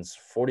wins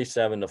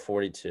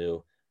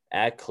 47-42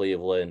 at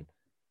Cleveland.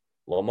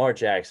 Lamar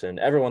Jackson,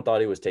 everyone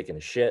thought he was taking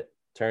a shit.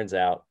 Turns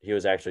out he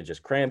was actually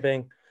just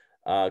cramping,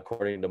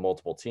 according to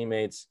multiple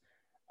teammates.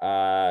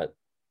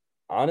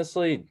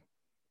 Honestly,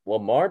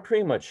 Lamar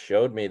pretty much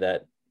showed me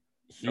that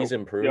he's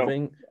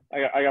improving.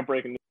 I got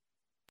breaking news.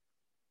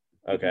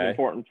 Okay. This is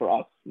important for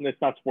us.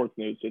 It's not sports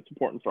news. It's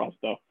important for us,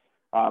 though.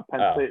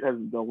 Penn State has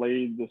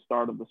delayed the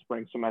start of the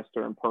spring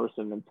semester in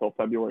person until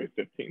February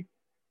 15th.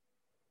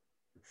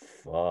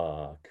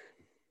 Fuck.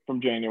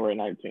 From January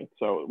 19th.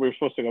 So we were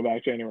supposed to go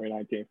back January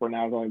 19th. We're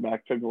now going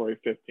back February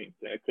 15th.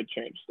 And it could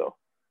change still.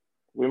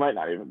 We might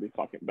not even be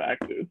fucking back,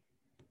 dude.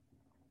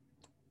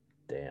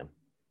 Damn.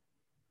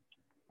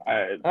 All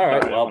right. I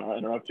don't want to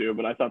interrupt you,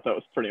 but I thought that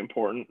was pretty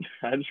important.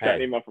 I just got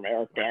an email from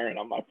Eric Barron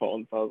on my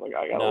phone, so I was like,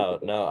 I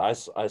got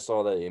I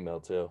saw that email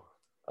too.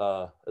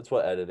 That's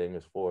what editing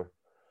is for.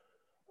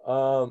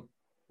 Baltimore,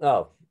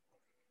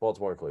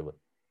 Cleveland.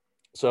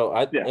 So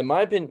in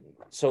my opinion,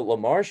 so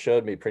Lamar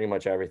showed me pretty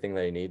much everything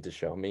that he needed to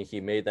show me.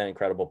 He made that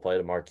incredible play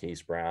to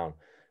Marquise Brown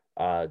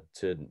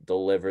to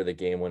deliver the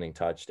game-winning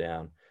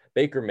touchdown.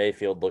 Baker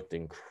Mayfield looked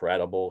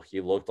incredible.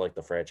 He looked like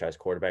the franchise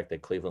quarterback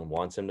that Cleveland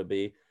wants him to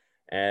be.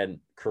 And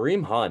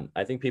Kareem Hunt,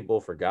 I think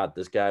people forgot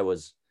this guy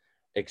was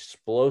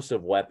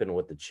explosive weapon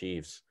with the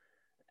Chiefs.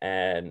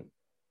 And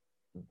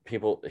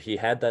he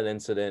had that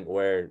incident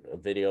where a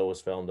video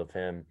was filmed of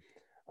him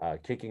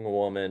kicking a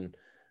woman,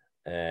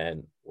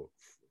 and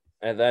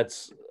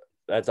that's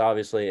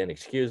obviously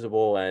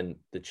inexcusable, and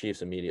the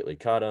Chiefs immediately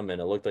cut him, and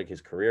it looked like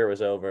his career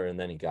was over, and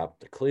then he got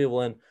to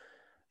Cleveland.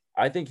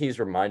 I think he's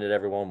reminded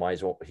everyone why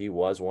he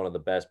was one of the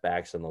best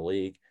backs in the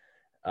league.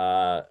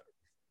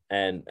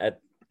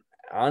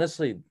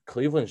 Honestly,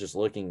 Cleveland's just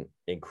looking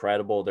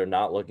incredible. They're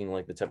not looking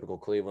like the typical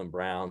Cleveland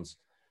Browns.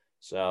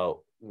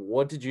 So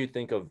what did you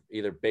think of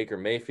either Baker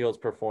Mayfield's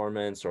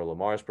performance or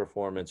Lamar's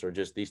performance or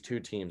just these two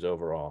teams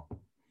overall?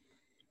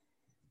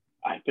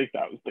 I think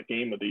that was the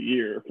game of the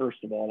year.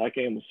 First of all, that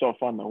game was so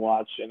fun to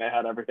watch, and it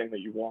had everything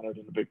that you wanted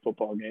in a big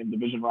football game.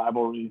 Division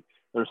rivalry.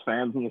 There's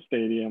fans in the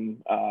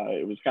stadium.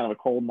 It was kind of a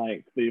cold night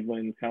in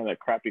Cleveland, kind of that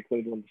crappy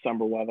Cleveland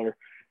December weather,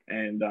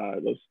 and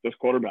those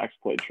quarterbacks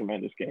played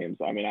tremendous games.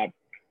 I mean, I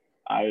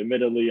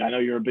admittedly, I know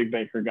you're a big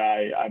Baker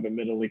guy. I've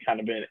admittedly kind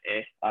of been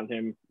on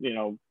him,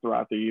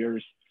 throughout the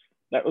years.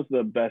 That was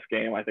the best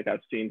game I think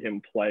I've seen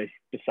him play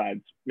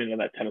besides,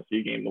 that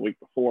Tennessee game the week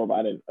before, but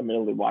I didn't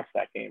admittedly watch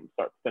that game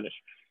start to finish.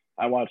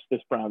 I watched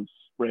this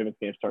Browns-Ravens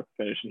game start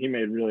to finish, and he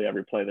made really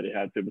every play that he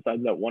had to,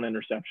 besides that one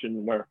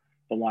interception where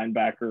the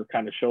linebacker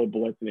kind of showed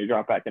blitz and he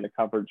dropped back into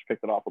coverage,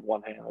 picked it off with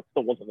one hand. It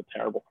still wasn't a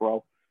terrible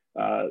throw,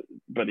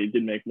 but he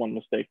did make one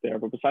mistake there.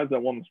 But besides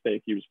that one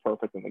mistake, he was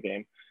perfect in the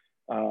game.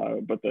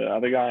 But the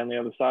other guy on the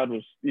other side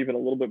was even a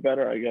little bit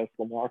better, I guess.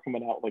 Lamar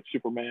coming out like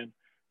Superman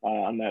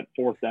on that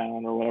fourth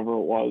down or whatever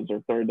it was,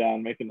 or third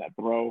down, making that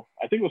throw.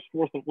 I think it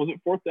was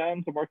fourth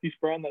down to Marquise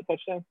Brown, that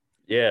touchdown?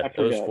 Yeah,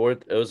 it was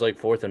fourth. It was like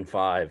 4th and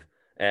 5,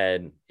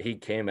 and he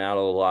came out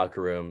of the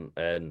locker room,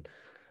 and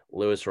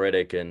Louis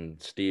Riddick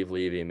and Steve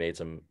Levy made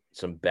some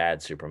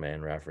bad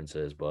Superman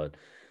references. But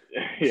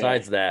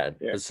besides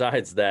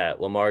that,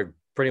 Lamar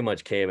pretty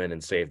much came in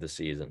and saved the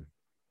season.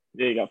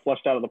 Yeah, he got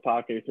flushed out of the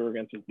pocket, he threw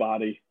against his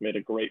body, made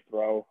a great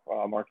throw.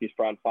 Marquise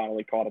Brown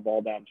finally caught a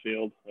ball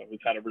downfield. He's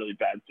had a really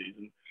bad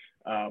season.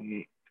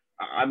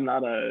 I'm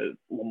not a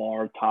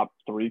Lamar top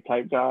 3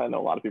 type guy. I know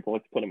a lot of people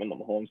like to put him in the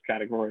Mahomes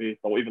category,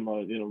 or even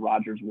though,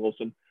 Rodgers,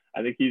 Wilson.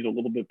 I think he's a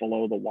little bit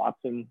below the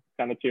Watson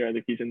kind of tier. I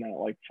think he's in that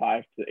like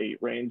 5 to 8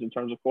 range in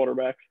terms of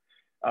quarterbacks.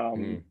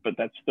 But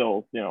that's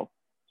still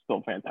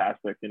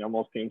fantastic.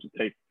 Most teams would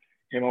take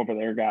him over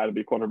their guy to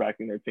be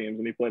quarterbacking their teams,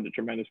 and he played a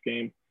tremendous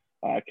game.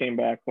 Came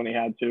back when he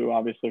had to,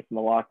 obviously from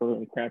the locker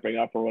room, cramping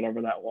up or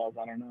whatever that was.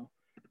 I don't know.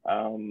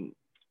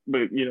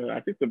 But,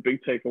 I think the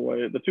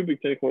two big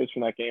takeaways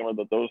from that game are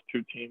that those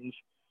two teams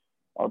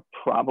are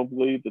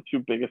probably the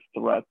 2 biggest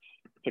threats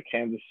to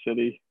Kansas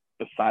City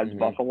besides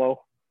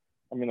Buffalo.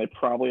 I mean, they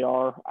probably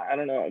are. I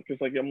don't know, because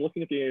I'm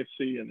looking at the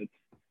AFC, and it's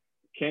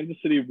Kansas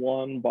City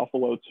 1,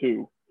 Buffalo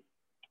 2.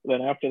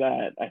 Then after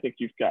that, I think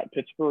you've got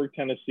Pittsburgh,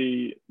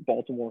 Tennessee,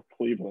 Baltimore,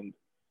 Cleveland.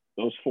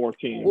 Those 4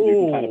 teams you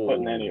can kind of put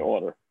in any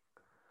order.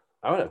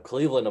 I would have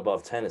Cleveland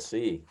above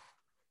Tennessee.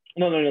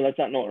 No, that's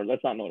not in order.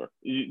 Those 4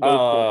 teams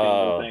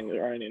I'm saying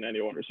are in any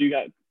order. So you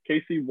got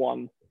KC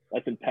 1,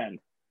 that's in 10.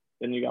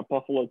 Then you got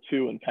Buffalo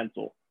 2 and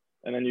pencil.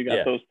 And then you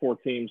got those 4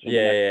 teams in the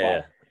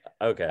next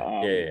 5. Okay.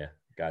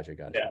 Gotcha.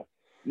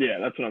 Yeah,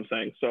 that's what I'm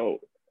saying. So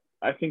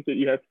I think that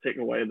you have to take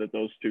away that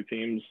those 2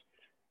 teams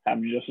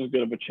have just as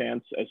good of a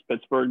chance as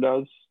Pittsburgh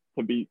does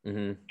to beat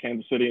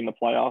Kansas City in the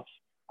playoffs.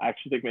 I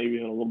actually think maybe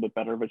even a little bit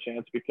better of a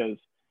chance because,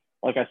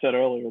 like I said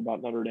earlier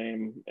about Notre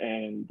Dame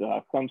and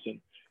Clemson,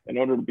 in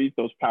order to beat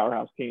those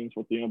powerhouse teams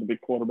with, the big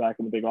quarterback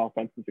and the big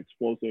offense is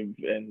explosive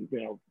and,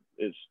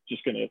 is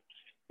just going to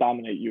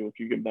dominate you if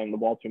you give them the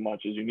ball too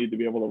much is you need to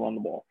be able to run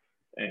the ball.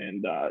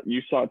 And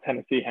you saw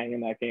Tennessee hang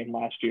in that game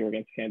last year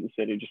against Kansas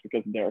City just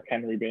because of Derrick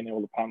Henry being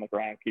able to pound the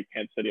ground, keep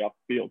Kansas City off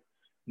the field.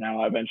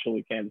 Now,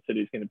 eventually, Kansas City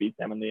is going to beat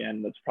them in the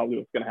end. That's probably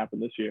what's going to happen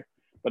this year.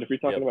 But if you're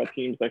talking about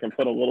teams that can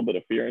put a little bit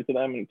of fear into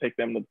them and take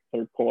them to the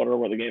third quarter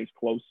where the game's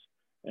close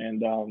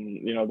and,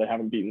 they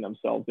haven't beaten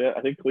themselves yet,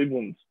 I think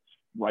Cleveland's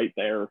right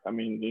there. I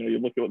mean, you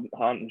look at what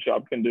Hunt and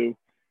Chubb can do,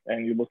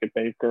 and you look at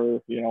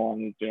Baker,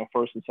 on,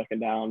 first and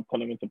second down,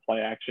 put him into play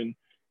action.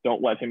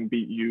 Don't let him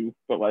beat you,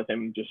 but let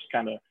him just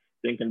kind of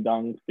dink and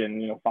dunk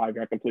and,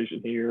 5-yard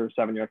completion here,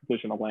 7-yard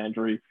completion to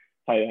Landry,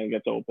 tight end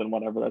gets open,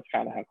 whatever. That's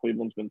kind of how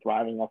Cleveland's been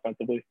thriving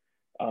offensively.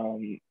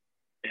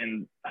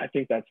 And I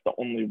think that's the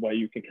only way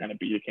you can kind of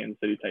beat a Kansas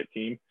City type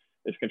team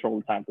is control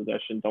the time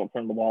possession. Don't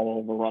turn the ball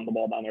over, run the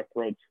ball down their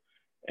throats.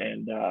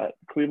 And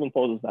Cleveland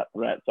poses that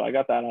threat. So I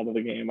got that out of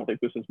the game. I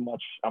think this is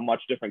a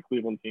much different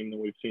Cleveland team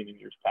than we've seen in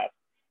years past.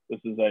 This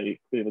is a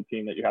Cleveland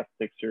team that you have to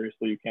take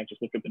seriously. You can't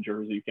just look at the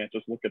jersey. You can't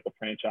just look at the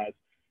franchise.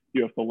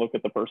 You have to look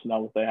at the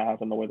personnel that they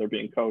have and the way they're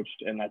being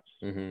coached, and that's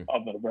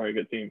of a very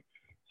good team.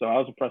 So I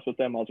was impressed with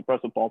them. I was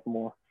impressed with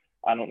Baltimore.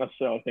 I don't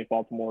necessarily think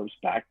Baltimore is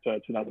back to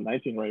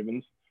 2019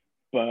 Ravens,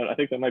 but I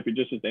think they might be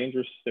just as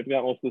dangerous. They've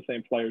got most of the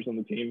same players on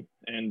the team,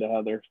 and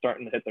they're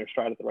starting to hit their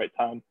stride at the right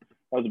time.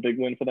 That was a big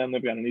win for them.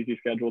 They've got an easy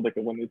schedule. They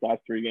can win these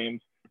last 3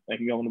 games. They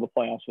can go into the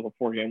playoffs with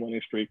a 4-game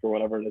winning streak or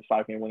whatever it is,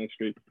 5-game winning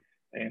streak.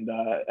 And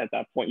at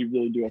that point, you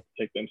really do have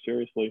to take them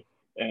seriously.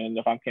 And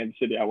if I'm Kansas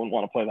City, I wouldn't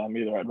want to play them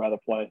either. I'd rather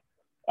play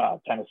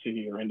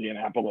Tennessee or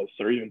Indianapolis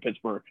or even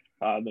Pittsburgh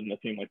than a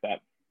team like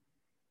that.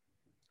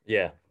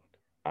 Yeah,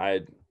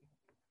 I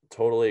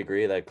totally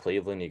agree that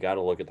Cleveland, you got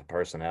to look at the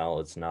personnel.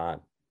 It's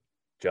not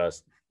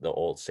just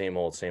the same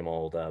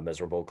old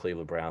miserable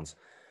Cleveland Browns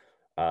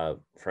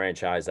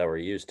franchise that we're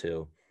used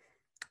to.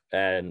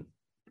 And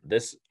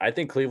I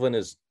think Cleveland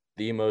is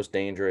the most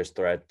dangerous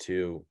threat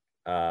to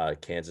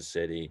Kansas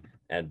City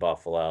and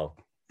Buffalo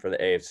for the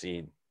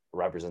AFC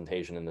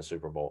representation in the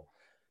Super Bowl.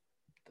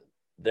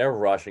 Their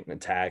rushing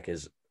attack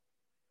is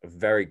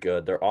very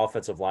good. Their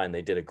offensive line,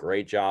 they did a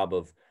great job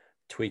of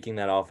tweaking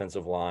that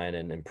offensive line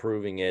and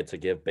improving it to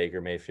give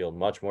Baker Mayfield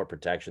much more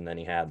protection than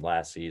he had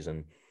last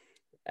season.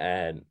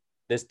 And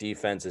this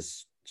defense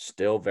is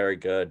still very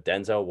good.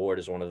 Denzel Ward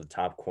is one of the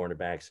top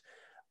cornerbacks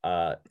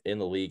in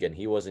the league, and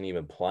he wasn't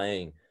even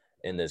playing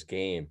in this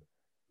game.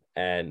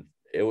 And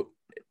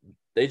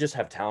they just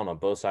have talent on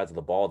both sides of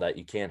the ball that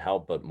you can't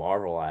help but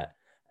marvel at.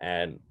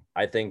 And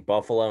I think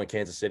Buffalo and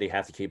Kansas City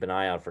have to keep an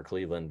eye out for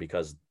Cleveland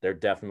because they're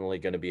definitely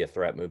going to be a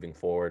threat moving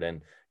forward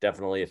and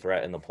definitely a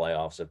threat in the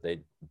playoffs if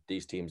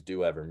these teams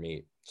do ever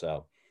meet.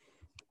 So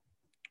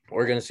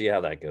we're going to see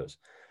how that goes.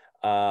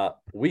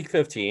 Week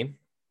 15,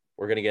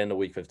 we're going to get into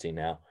week 15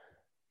 now.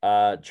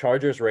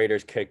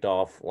 Chargers-Raiders kicked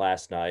off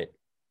last night.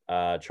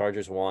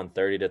 Chargers won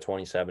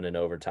 30-27 in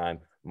overtime.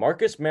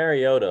 Marcus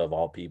Mariota, of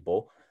all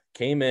people,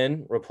 came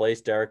in,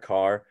 replaced Derek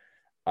Carr,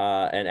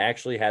 and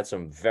actually had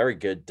some very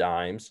good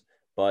dimes.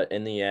 But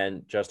in the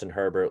end, Justin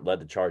Herbert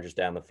led the Chargers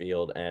down the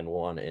field and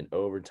won in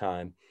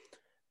overtime.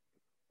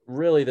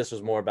 Really, this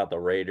was more about the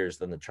Raiders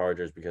than the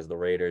Chargers because the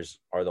Raiders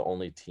are the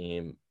only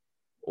team.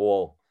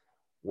 Well,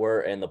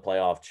 we're in the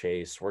playoff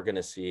chase. We're going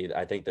to see.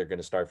 I think they're going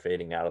to start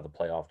fading out of the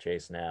playoff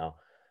chase now.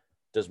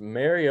 Does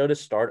Mariota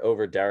start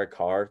over Derek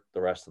Carr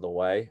the rest of the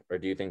way, or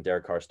do you think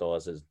Derek Carr still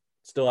has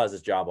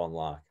his job on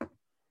lock?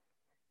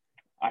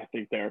 I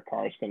think Derek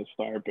Carr is going to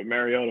start, but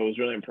Mariota was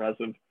really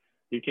impressive.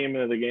 He came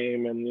into the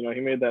game and,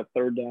 he made that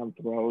third down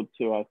throw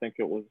to, I think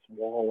it was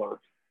Waller,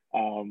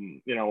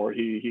 where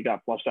he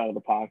got flushed out of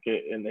the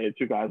pocket and they had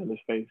 2 guys in his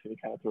face and he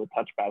kind of threw a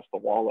touch pass to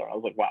Waller. I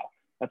was like, wow,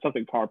 that's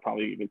something Carr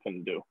probably even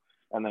couldn't do.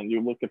 And then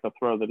you look at the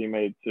throw that he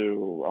made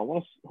to,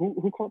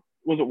 who caught,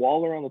 was it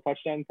Waller on the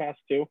touchdown pass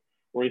too?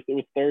 Where it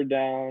was third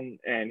down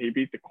and he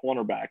beat the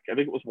cornerback. I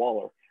think it was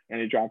Waller,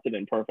 and he dropped it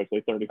in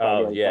perfectly, 35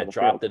 yards. Oh yeah,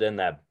 dropped it in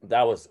that.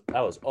 That was.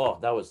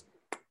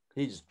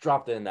 He just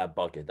dropped it in that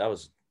bucket. That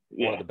was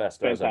one of the best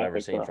throws I've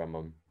ever seen from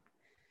him.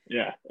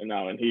 Yeah,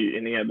 and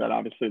he had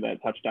that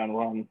touchdown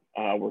run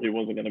where he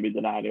wasn't going to be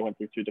denied. He went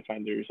through 2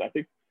 defenders. I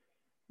think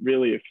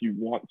really if you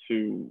want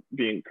to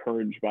be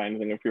encouraged by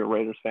anything, if you're a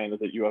Raiders fan, is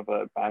that you have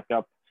a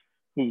backup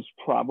who's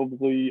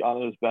probably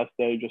on his best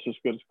day just as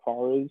good as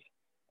Carr is.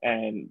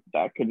 And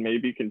that could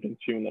maybe convince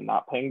you into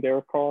not paying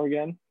Derek Carr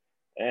again.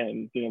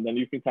 And, then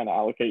you can kind of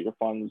allocate your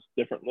funds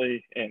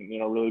differently and,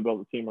 really build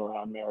a team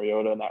around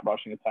Mariota and that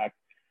rushing attack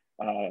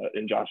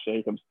and Josh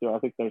Jacobs too. I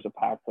think there's a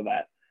path for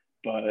that.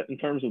 But in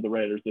terms of the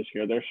Raiders this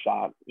year, they're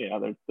shot.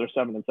 They're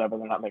 7-7.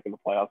 They're not making the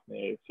playoffs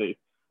in the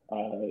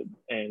AFC.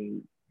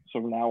 And so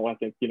now I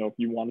think, if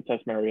you want to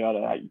test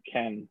Mariota, you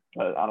can.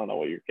 But I don't know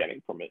what you're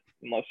getting from it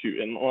unless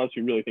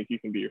you really think you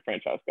can be your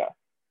franchise guy.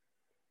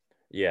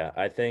 Yeah,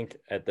 I think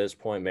at this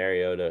point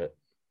Mariota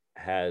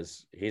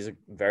he's a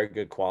very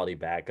good quality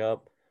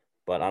backup,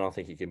 but I don't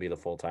think he can be the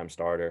full-time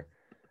starter.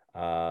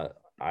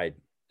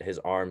 His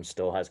arm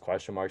still has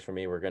question marks for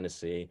me. We're going to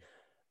see.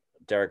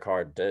 Derek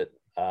Carr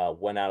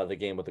went out of the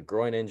game with a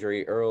groin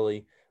injury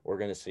early. We're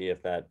going to see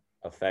if that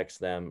affects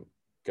them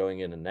going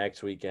into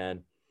next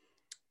weekend.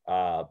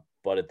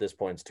 But at this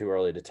point, it's too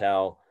early to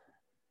tell.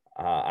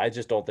 I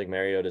just don't think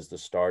Mariota is the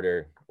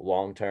starter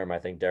long term. I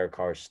think Derek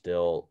Carr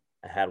still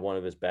had one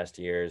of his best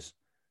years.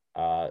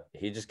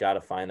 He just got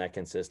to find that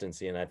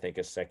consistency, and I think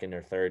a second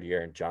or third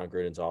year in John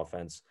Gruden's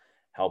offense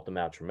helped him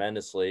out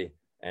tremendously,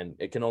 and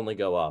it can only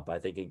go up. I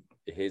think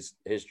his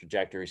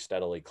trajectory is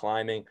steadily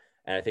climbing,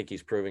 and I think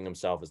he's proving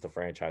himself as the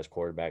franchise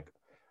quarterback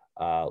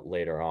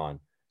later on.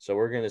 So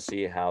we're going to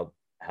see how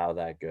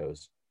that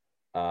goes.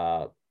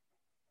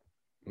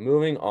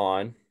 Moving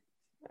on.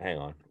 Hang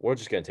on. We're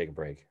just going to take a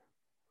break.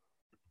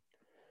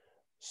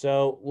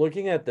 So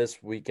looking at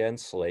this weekend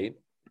slate,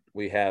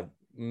 we have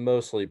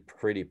mostly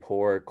pretty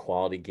poor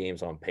quality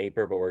games on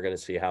paper, but we're going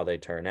to see how they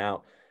turn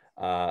out.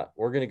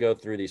 We're going to go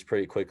through these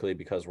pretty quickly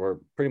because we're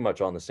pretty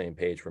much on the same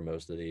page for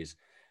most of these.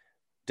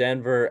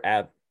 Denver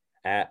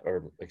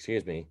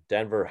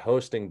Denver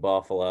hosting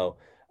Buffalo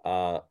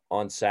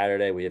on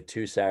Saturday. We have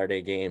 2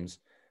 Saturday games.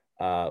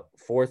 4:30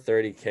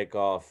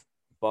 kickoff.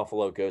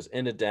 Buffalo goes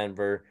into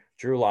Denver.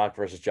 Drew Lock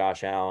versus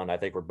Josh Allen. I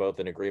think we're both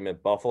in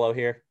agreement. Buffalo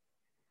here.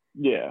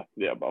 Yeah,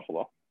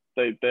 Buffalo.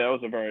 That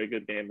was a very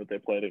good game that they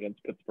played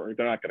against Pittsburgh.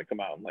 They're not going to come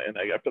out and lay an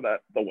egg after that.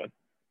 They'll win.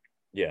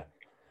 Yeah.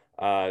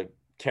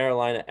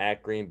 Carolina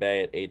at Green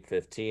Bay at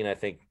 8:15. I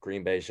think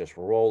Green Bay is just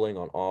rolling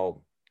on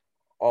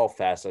all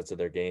facets of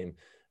their game.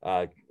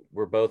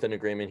 We're both in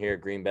agreement here.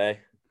 Green Bay.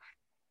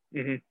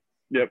 Mm-hmm.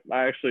 Yep.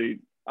 I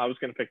was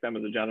going to pick them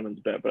as a gentleman's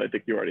bet, but I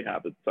think you already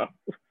have it. So.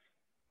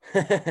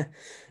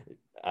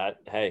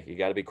 Hey, you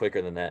got to be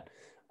quicker than that.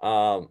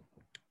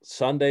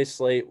 Sunday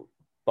slate.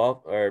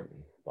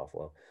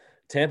 Buffalo.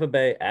 Tampa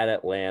Bay at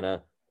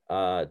Atlanta.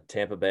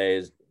 Tampa Bay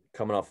is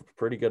coming off a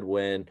pretty good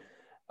win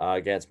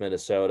against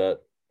Minnesota.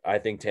 I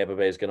think Tampa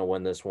Bay is going to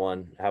win this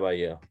one. How about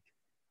you?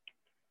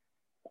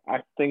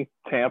 I think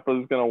Tampa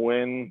is going to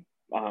win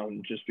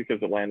just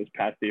because Atlanta's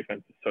pass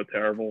defense is so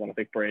terrible, and I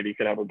think Brady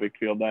could have a big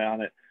field day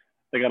on it.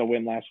 They got a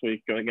win last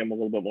week, going to give them a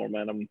little bit more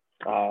momentum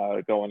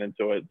going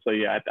into it. So,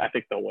 yeah, I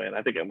think they'll win.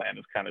 I think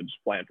Atlanta's kind of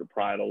just playing for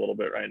pride a little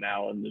bit right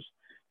now and just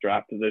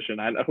draft position.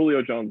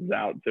 Julio Jones is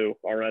out, too,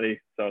 already.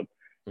 So,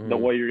 the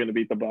way you're going to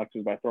beat the Bucs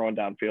is by throwing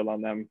downfield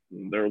on them.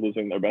 They're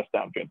losing their best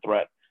downfield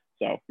threat.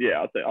 So,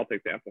 yeah, I'll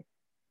take Tampa.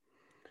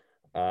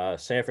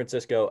 San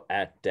Francisco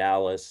at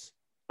Dallas.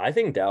 I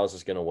think Dallas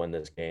is going to win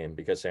this game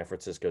because San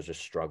Francisco's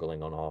just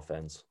struggling on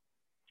offense.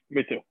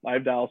 Me too. I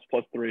have Dallas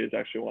 +3 is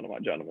actually one of my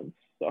gentlemen.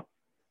 So.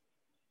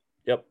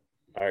 Yep.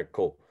 All right,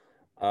 cool.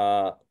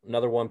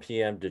 Another 1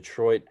 p.m.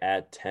 Detroit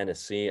at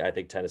Tennessee. I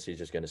think Tennessee's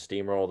just going to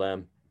steamroll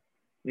them.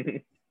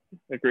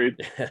 Agreed.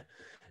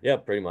 Yeah,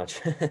 pretty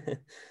much.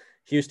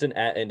 Houston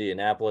at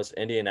Indianapolis.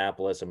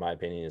 Indianapolis, in my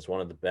opinion, is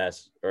one of the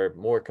best or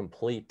more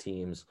complete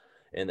teams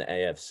in the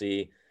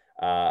AFC.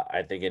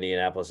 I think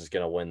Indianapolis is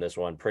going to win this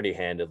one pretty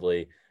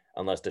handedly,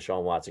 unless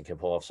Deshaun Watson can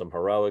pull off some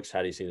heroics.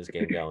 How do you see this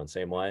game going?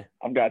 Same way?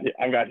 I've got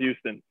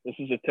Houston. This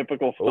is a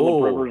typical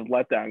Phillip Rivers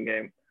letdown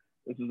game.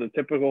 This is a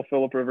typical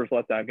Phillip Rivers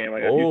letdown game.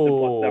 I got Houston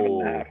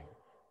 +7.5.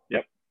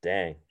 Yep.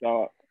 Dang.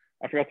 So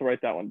I forgot to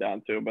write that one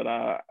down too.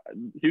 But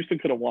Houston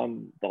could have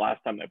won the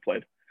last time they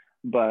played,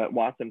 but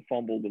Watson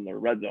fumbled in the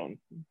red zone,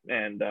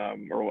 and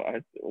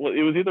it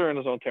was either in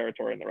his own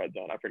territory in the red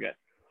zone. I forget.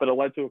 But it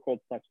led to a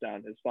Colts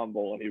touchdown, his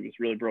fumble, and he was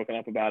really broken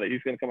up about it.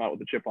 He's going to come out with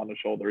a chip on his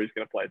shoulder. He's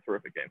going to play a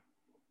terrific game.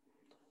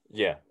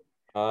 Yeah.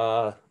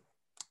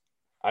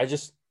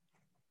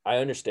 I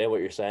understand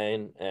what you're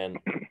saying, and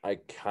I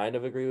kind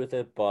of agree with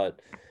it, but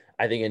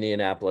I think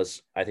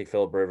Indianapolis, I think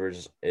Phillip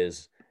Rivers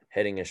is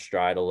hitting his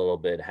stride a little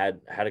bit,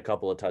 had a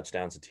couple of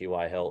touchdowns to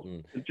T.Y.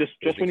 Hilton. Just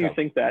when you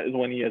think that is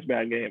when he has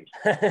bad games.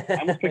 I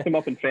almost picked him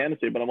up in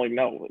fantasy, but I'm like,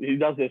 no, he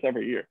does this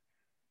every year.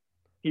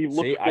 He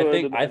looks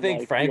good. I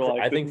think Frank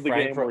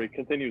where he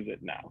continues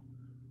it now.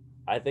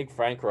 I think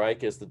Frank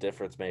Reich is the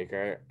difference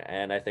maker,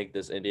 and I think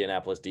this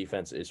Indianapolis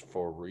defense is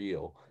for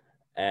real.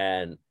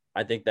 And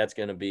I think that's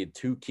going to be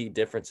 2 key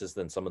differences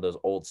than some of those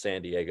old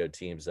San Diego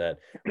teams that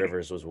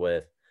Rivers was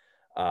with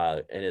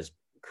in his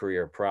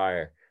career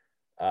prior.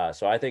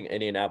 So I think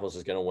Indianapolis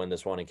is going to win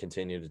this one and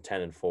continue to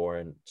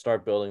 10-4 and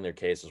start building their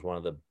case as one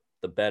of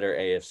the better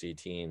AFC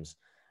teams.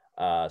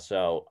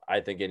 So I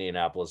think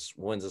Indianapolis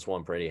wins this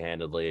one pretty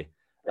handedly.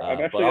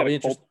 I've actually got a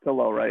Colts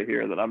pillow right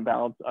here that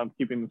I'm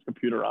keeping this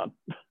computer on.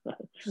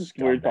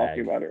 We were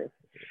talking about it.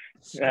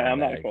 Yeah, I'm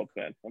not a Colts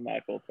fan.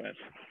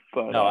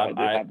 But no,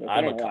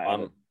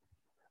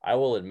 I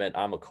will admit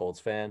I'm a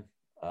Colts fan,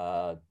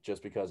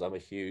 just because I'm a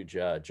huge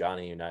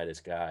Johnny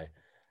Unitas guy,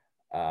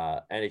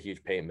 and a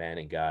huge Peyton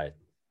Manning guy.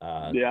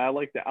 Yeah, I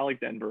like that. I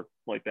like Denver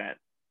like that,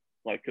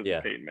 because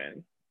of Peyton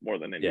Manning more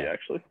than Indy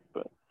actually.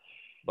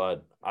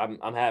 But I'm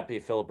happy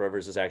Phillip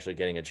Rivers is actually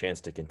getting a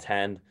chance to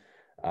contend.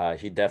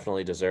 He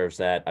definitely deserves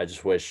that. I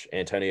just wish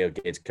Antonio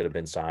Gates could have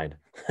been signed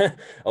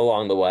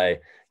along the way,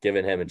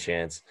 giving him a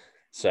chance.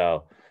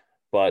 So,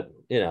 but,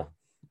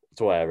 it's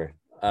whatever.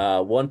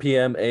 1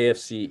 p.m.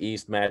 AFC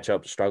East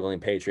matchup, struggling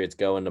Patriots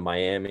go into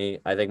Miami.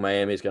 I think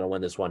Miami is going to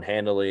win this one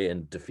handily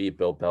and defeat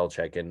Bill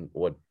Belichick in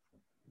what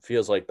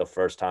feels like the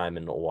first time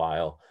in a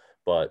while.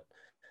 But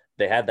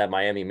they had that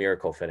Miami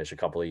Miracle finish a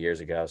couple of years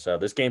ago. So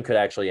this game could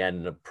actually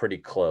end pretty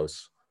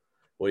close.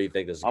 What do you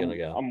think this is going to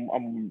go?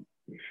 I'm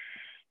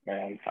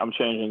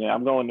changing it.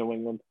 I'm going New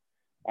England.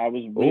 I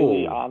was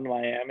really on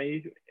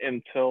Miami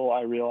until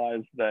I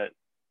realized that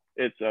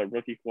it's a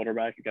rookie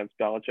quarterback against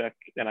Belichick,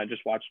 and I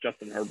just watched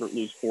Justin Herbert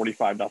lose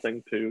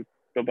 45-0 to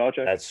Bill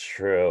Belichick. That's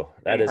true.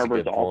 That is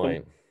Herbert's a good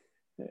point.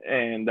 Awesome.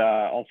 And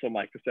also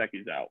Mike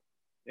Gesicki's out,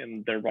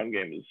 and their run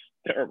game is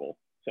terrible.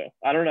 So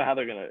I don't know how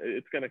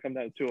it's gonna come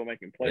down to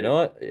making plays. You know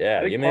what?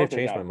 Yeah, you may have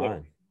changed my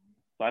mind.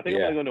 So I think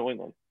I'm gonna go New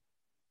England.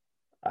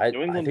 I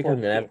think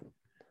I'm gonna have.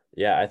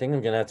 Yeah, I think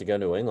I'm gonna have to go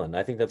New England.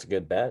 I think that's a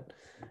good bet.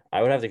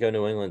 I would have to go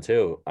New England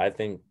too. I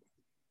think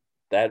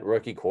that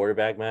rookie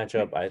quarterback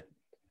matchup.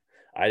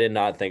 I did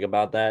not think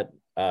about that.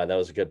 That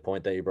was a good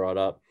point that you brought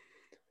up.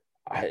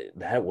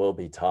 That will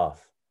be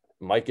tough.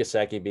 Mike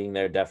Gesicki being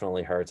there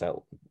definitely hurts at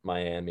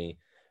Miami.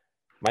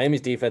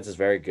 Miami's defense is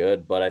very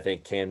good, but I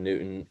think Cam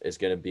Newton is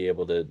going to be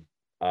able to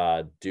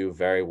do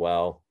very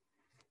well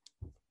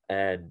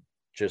and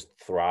just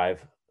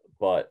thrive.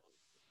 But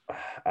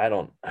I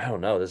don't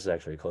know. This is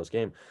actually a close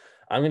game.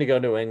 I'm going to go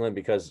New England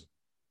because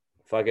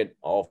fuck it,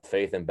 all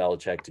faith in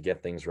Belichick to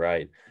get things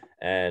right.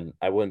 And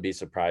I wouldn't be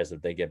surprised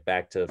if they get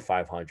back to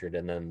 500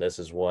 and then this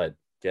is what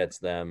gets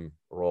them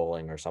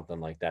rolling or something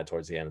like that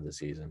towards the end of the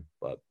season.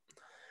 But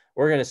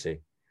we're going to see.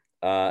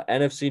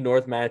 NFC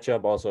North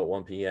matchup also at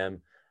 1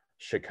 p.m.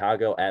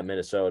 Chicago at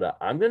Minnesota.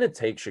 I'm going to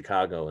take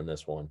Chicago in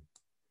this one.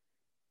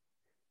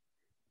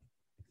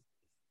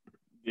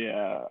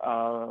 Yeah,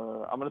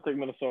 I'm going to take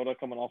Minnesota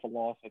coming off a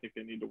loss. I think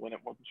they need to win it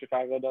more than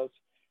Chicago does.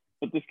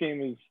 But this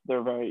game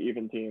they're very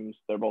even teams.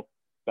 They're both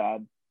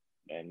bad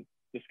and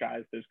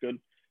disguised as good.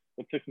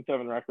 With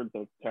 6-7 records,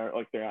 they're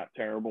not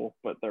terrible,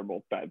 but they're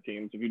both bad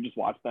teams. If you just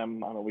watch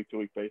them on a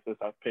week-to-week basis,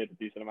 I've paid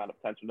a decent amount of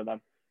attention to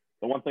them.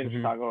 The one thing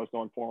Chicago is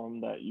going for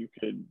them that you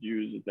could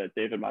use is that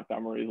David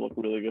Montgomery looked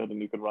really good,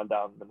 and you could run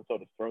down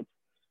Minnesota's throats.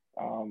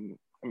 And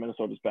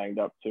Minnesota's banged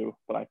up too,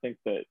 but I think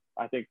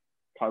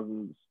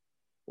Cousins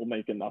will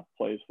make enough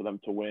plays for them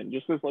to win.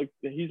 Just because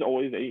he's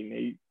always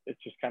 8-8,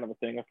 it's just kind of a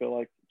thing. I feel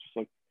like just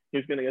like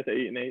he's going to get to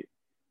 8-8,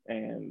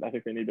 and I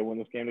think they need to win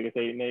this game to get to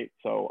 8-8.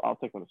 So I'll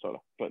take Minnesota,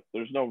 but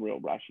there's no real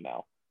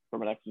rationale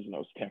from an X's and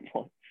O's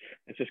standpoint.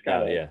 It's just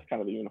kind of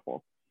the uniform.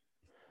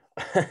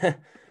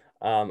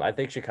 I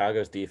think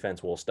Chicago's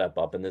defense will step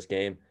up in this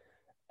game,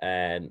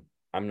 and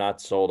I'm not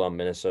sold on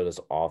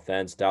Minnesota's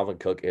offense. Dalvin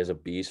Cook is a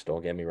beast.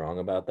 Don't get me wrong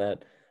about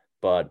that,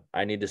 but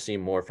I need to see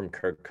more from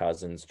Kirk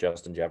Cousins.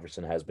 Justin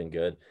Jefferson has been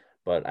good,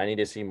 but I need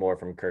to see more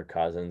from Kirk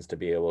Cousins to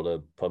be able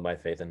to put my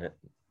faith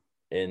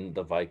in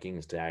the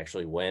Vikings to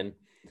actually win.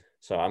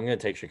 So I'm going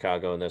to take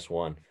Chicago in this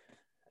one,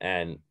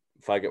 and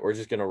we're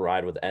just going to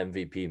ride with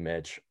MVP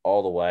Mitch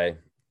all the way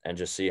and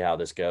just see how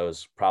this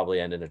goes.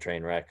 Probably end in a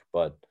train wreck,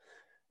 but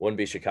wouldn't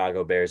be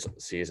Chicago Bears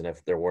season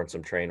if there weren't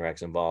some train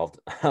wrecks involved.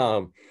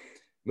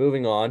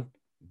 Moving on,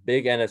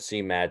 big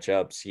NFC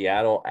matchup,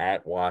 Seattle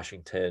at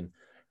Washington.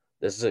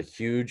 This is a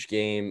huge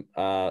game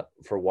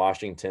for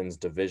Washington's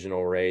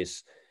divisional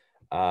race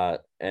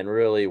and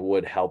really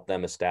would help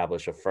them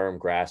establish a firm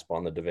grasp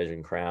on the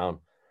division crown.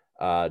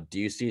 Do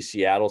you see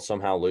Seattle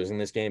somehow losing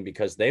this game?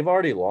 Because they've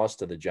already lost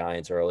to the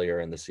Giants earlier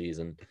in the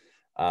season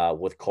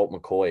with Colt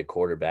McCoy at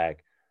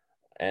quarterback,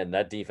 and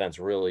that defense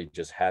really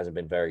just hasn't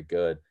been very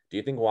good. Do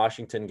you think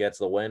Washington gets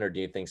the win, or do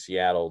you think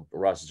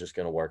Russ is just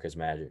going to work his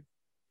magic?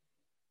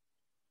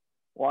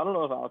 Well, I don't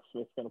know if Alex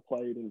Smith's going to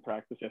play. He didn't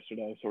practice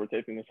yesterday, so we're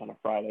taping this on a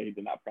Friday. He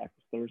did not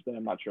practice Thursday.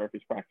 I'm not sure if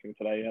he's practicing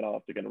today yet. I'll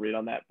have to get a read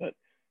on that, but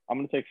I'm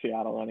going to take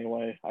Seattle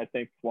anyway. I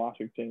think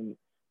Washington,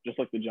 just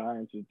like the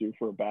Giants, is due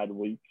for a bad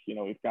week.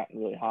 We've gotten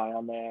really high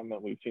on them,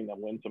 and we've seen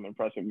them win some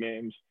impressive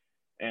games.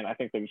 And I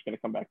think they're just going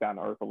to come back down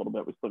to earth a little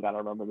bit. We still got to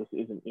remember this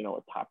isn't, a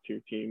top-tier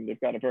team. They've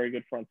got a very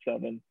good front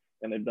seven,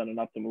 and they've done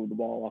enough to move the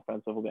ball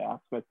offensively.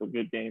 Alex Smith's a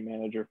good game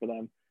manager for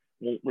them.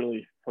 Won't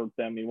really hurt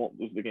them. He won't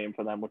lose the game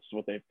for them, which is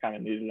what they've kind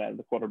of needed out of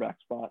the quarterback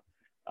spot.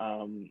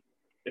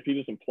 If he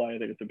doesn't play, I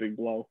think it's a big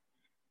blow.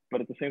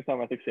 But at the same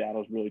time, I think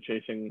Seattle's really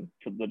chasing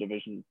for the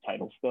division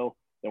title still.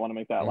 They want to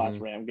make that last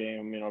Ram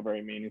game,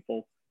 very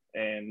meaningful.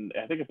 And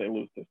I think if they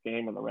lose this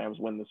game and the Rams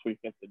win this week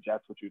against the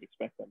Jets, which you'd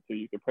expect them to,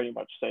 you could pretty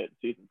much say the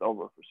season's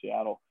over for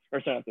Seattle. Or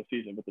sorry, not the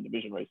season, but the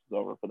division race is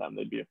over for them.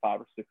 They'd be a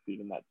 5 or 6 seed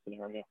in that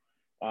scenario.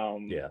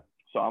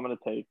 So I'm gonna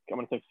take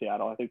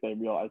Seattle. I think they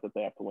realize that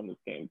they have to win this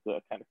game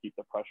to kind of keep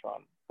the pressure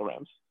on the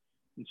Rams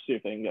and see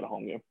if they can get a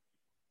home game.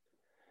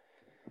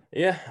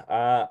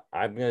 Yeah,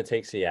 I'm gonna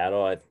take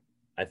Seattle.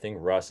 I think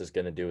Russ is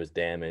gonna do his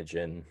damage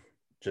and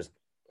just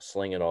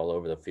sling it all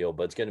over the field,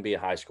 but it's gonna be a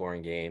high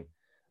scoring game.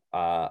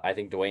 I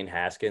think Dwayne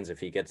Haskins, if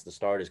he gets the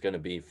start, is going to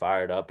be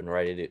fired up and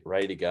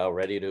ready to go,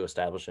 ready to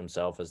establish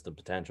himself as the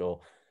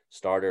potential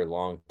starter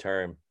long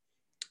term.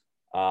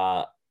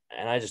 And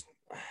I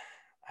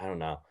don't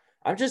know.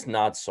 I'm just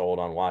not sold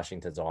on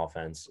Washington's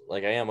offense.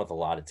 Like I am with a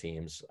lot of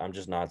teams. I'm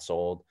just not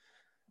sold.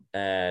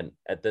 And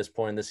at this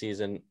point in the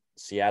season,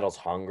 Seattle's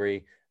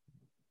hungry.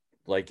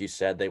 Like you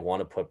said, they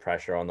want to put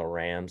pressure on the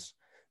Rams.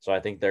 So I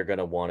think they're going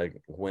to want to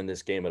win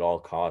this game at all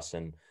costs.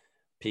 And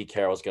Pete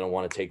Carroll's going to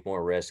want to take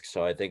more risks.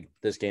 So I think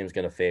this game's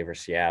going to favor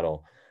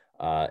Seattle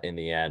in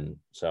the end.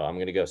 So I'm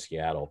going to go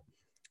Seattle.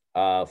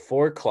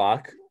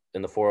 4:00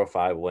 in the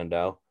 4:05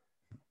 window.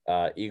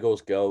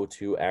 Eagles go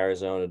to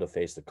Arizona to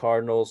face the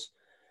Cardinals.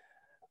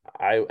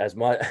 As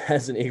much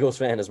as an Eagles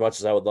fan, as much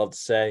as I would love to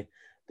say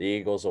the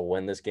Eagles will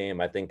win this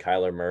game, I think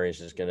Kyler Murray is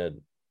just going to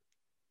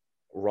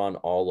run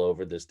all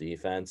over this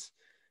defense.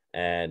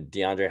 And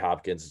DeAndre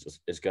Hopkins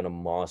is going to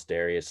moss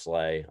Darius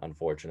Slay,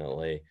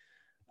 unfortunately.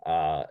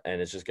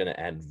 And it's just going to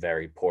end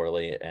very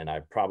poorly. And I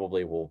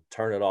probably will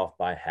turn it off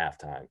by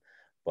halftime.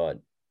 But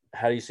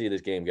how do you see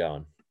this game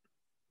going?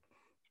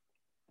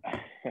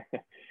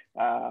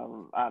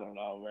 I don't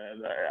know,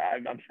 man.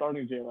 I'm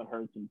starting Jalen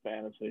Hurts in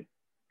fantasy.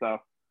 So.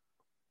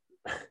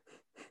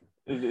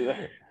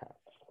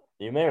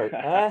 You may.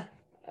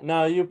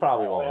 No, you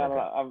probably won't.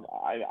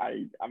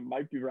 I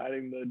might be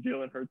riding the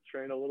Jalen Hurts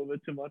train a little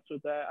bit too much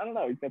with that. I don't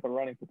know. He's got the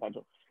running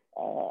potential.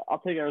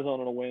 I'll take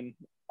Arizona to win.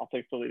 I'll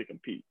take Philly to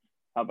compete.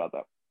 How about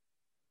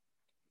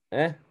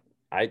that?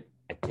 I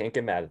can't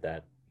get mad at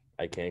that.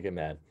 I can't get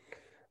mad.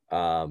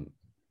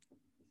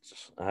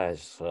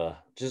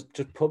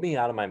 Just put me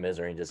out of my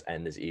misery and just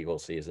end this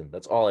Eagles season.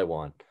 That's all I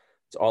want.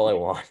 That's all I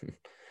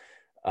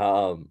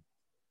want.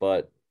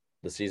 But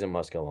the season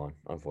must go on,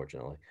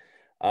 unfortunately.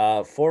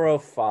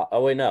 4:05.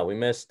 Oh wait, no, we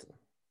missed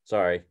a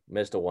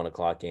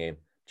 1:00 game.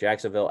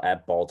 Jacksonville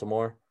at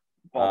Baltimore.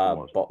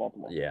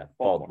 Baltimore. Yeah,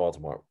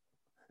 Baltimore.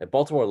 If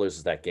Baltimore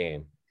loses that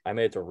game, I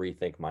may have to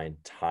rethink my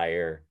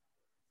entire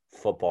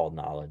football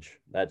knowledge.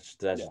 That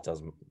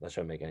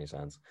shouldn't make any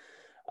sense.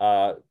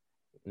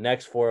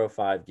 Next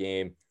 4:05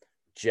 game,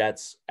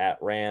 Jets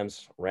at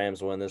Rams.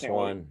 Rams win this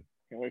one.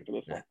 Can't wait for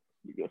this one.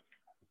 Be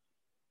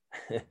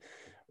good.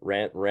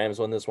 Rams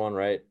won this one,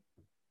 right?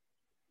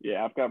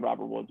 Yeah, I've got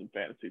Robert Woods in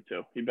fantasy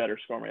too. He better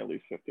score me at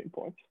least 15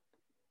 points.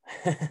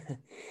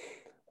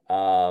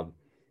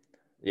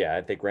 Yeah,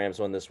 I think Rams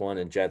won this one,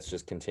 and Jets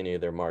just continue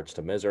their march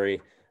to misery,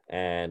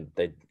 and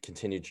they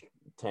continue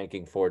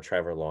tanking for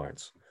Trevor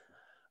Lawrence.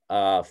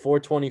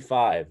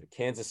 4:25,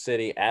 Kansas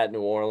City at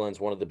New Orleans,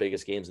 one of the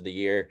biggest games of the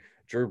year.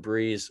 Drew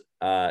Brees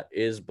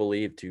is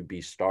believed to be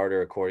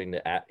starter, according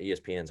to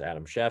ESPN's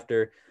Adam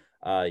Schefter.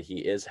 He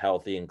is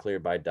healthy and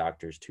cleared by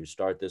doctors to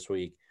start this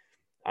week.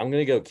 I'm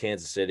going to go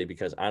Kansas City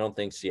because I don't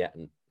think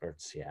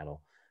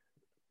Seattle.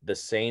 The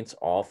Saints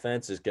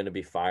offense is going to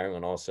be firing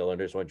on all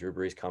cylinders when Drew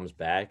Brees comes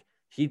back.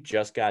 He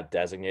just got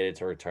designated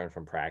to return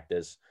from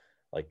practice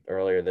like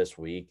earlier this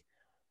week.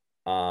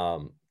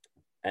 And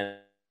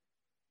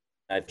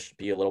I should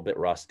be a little bit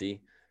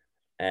rusty.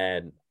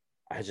 And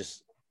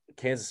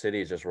Kansas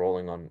City is just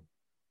rolling on,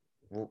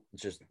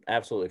 just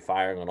absolutely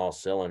firing on all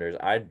cylinders.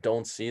 I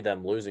don't see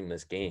them losing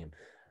this game.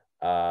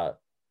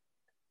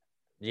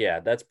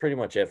 Yeah, that's pretty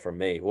much it for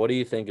me. What do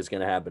you think is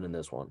going to happen in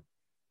this one?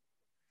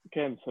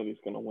 Kansas City's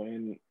going to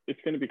win. It's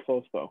going to be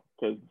close, though,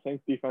 because the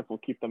Saints defense will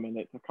keep them in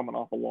it. They're coming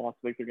off a loss.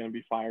 I think they're going to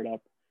be fired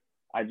up.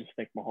 I just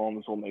think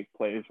Mahomes will make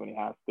plays when he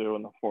has to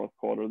in the fourth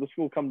quarter. This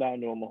will come down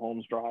to a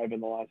Mahomes drive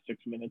in the last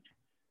 6 minutes,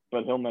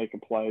 but he'll make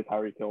a play.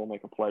 Tyreek Hill will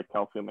make a play.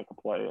 Kelsey will make a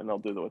play, and they'll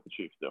do what the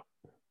Chiefs do.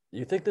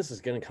 You think this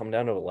is going to come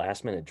down to a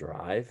last-minute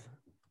drive?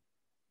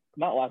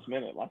 Not last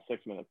minute, last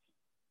 6 minutes.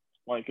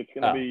 Like, it's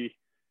going to be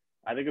 –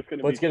 I think it's going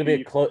to be. But it's going to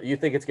be a close. You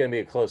think it's going to be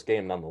a close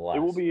game nonetheless?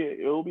 It will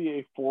be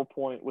a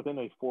 4-point within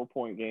a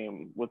 4-point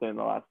game within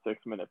the last 6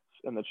 minutes,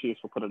 and the Chiefs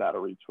will put it out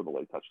of reach for the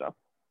late touchdown.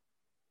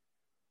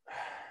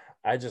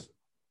 I just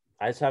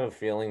have a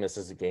feeling this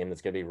is a game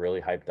that's going to be really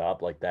hyped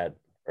up, like that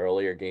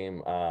earlier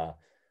game, that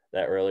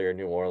earlier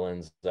New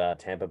Orleans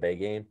Tampa Bay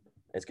game.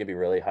 It's going to be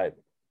really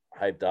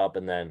hyped up,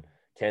 and then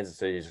Kansas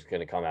City is just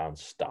going to come out and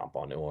stomp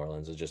on New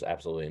Orleans and just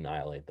absolutely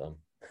annihilate them,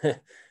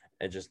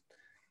 and just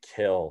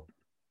kill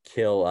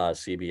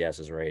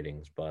CBS's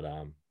ratings. But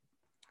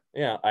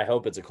yeah, I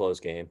hope it's a close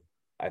game.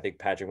 I think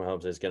Patrick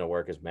Mahomes is going to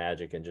work his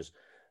magic and just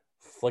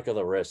flick of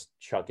the wrist,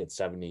 chuck it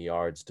 70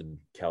 yards to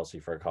Kelsey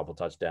for a couple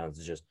touchdowns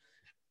to just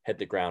hit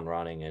the ground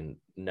running and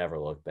never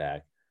look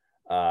back.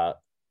 But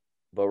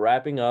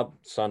wrapping up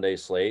Sunday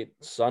slate,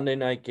 Sunday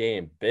night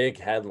game, big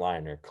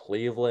headliner,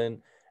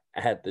 Cleveland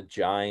at the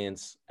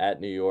Giants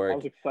at New York. I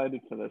was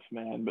excited for this,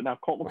 man, but now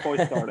Colt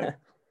McCoy starting.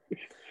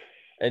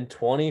 In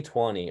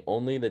 2020,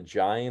 only the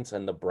Giants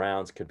and the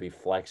Browns could be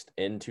flexed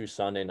into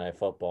Sunday Night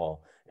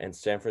Football, and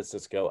San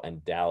Francisco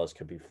and Dallas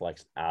could be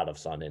flexed out of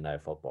Sunday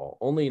Night Football.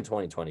 Only in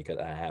 2020 could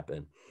that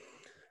happen.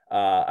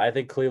 I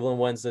think Cleveland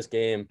wins this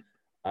game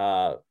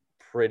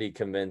pretty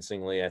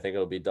convincingly. I think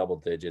it'll be double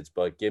digits,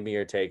 but give me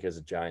your take as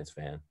a Giants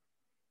fan.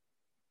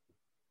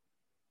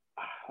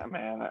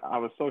 Man, I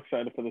was so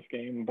excited for this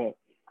game, but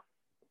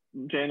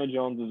Daniel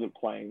Jones isn't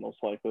playing most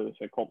likely. They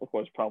say Colt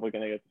McCoy is probably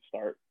going to get the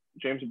start.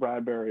 James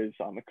Bradbury is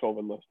on the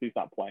COVID list. He's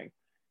not playing.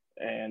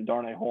 And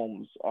Darnay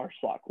Holmes, our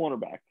slot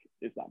cornerback,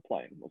 is not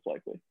playing, most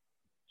likely.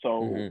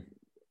 So,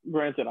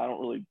 Granted, I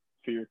don't really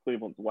fear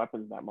Cleveland's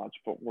weapons that much,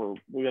 but we're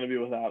going to be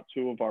without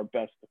two of our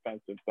best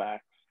defensive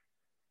backs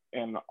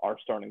and our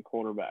starting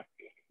quarterback.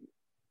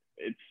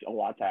 It's a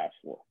lot to ask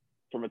for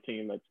from a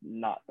team that's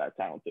not that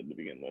talented to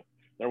begin with.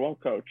 They're well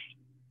coached,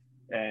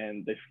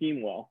 and they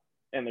scheme well,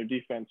 and their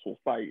defense will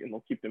fight and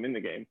they'll keep them in the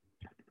game.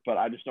 But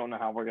I just don't know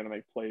how we're going to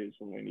make plays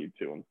when we need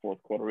to in the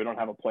fourth quarter. We don't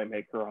have a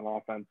playmaker on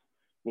offense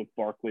with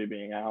Barkley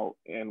being out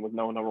and with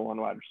no number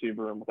one wide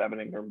receiver and with Evan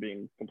Ingram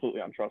being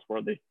completely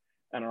untrustworthy.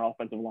 And our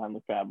offensive line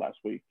looked bad last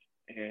week.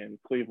 And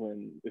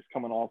Cleveland is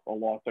coming off a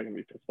loss. They're going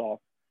to be pissed off.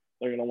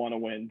 They're going to want to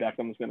win.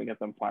 Beckham's going to get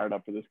them fired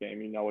up for this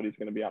game. You know what? He's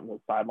going to be out on the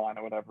sideline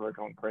or whatever,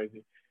 going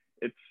crazy.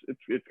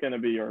 It's going to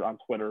be, or on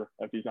Twitter,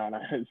 if he's not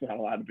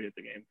allowed to be at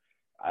the game.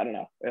 I don't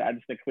know. I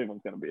just think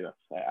Cleveland's going to beat us.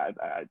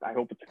 I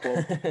hope it's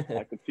close.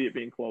 I could see it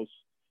being close,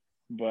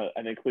 but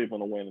I think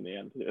Cleveland will win in the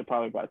end.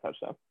 Probably by a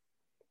touchdown.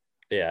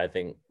 Yeah, I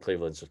think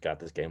Cleveland's just got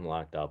this game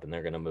locked up, and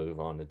they're going to move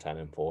on to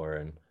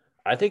 10-4. And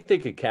I think they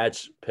could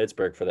catch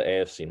Pittsburgh for the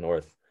AFC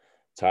North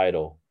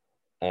title,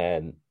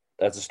 and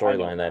that's a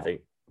storyline that I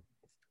think.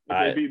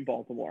 If they beat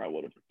Baltimore, I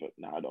would have, but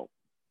no, I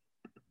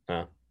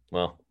don't.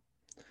 Well,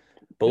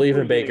 believe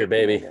in Baker,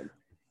 baby.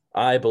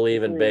 I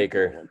believe in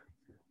Baker.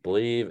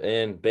 Believe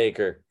in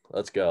Baker.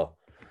 Let's go.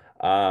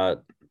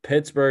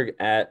 Pittsburgh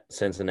at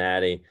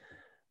Cincinnati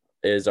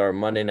is our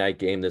Monday night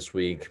game this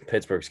week.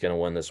 Pittsburgh's going to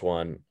win this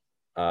one.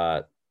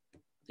 The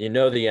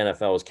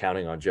NFL is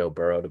counting on Joe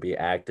Burrow to be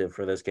active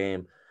for this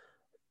game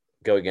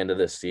going into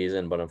this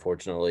season, but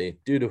unfortunately,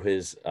 due to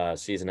his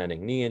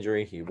season-ending knee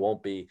injury, he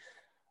won't be.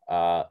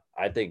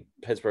 I think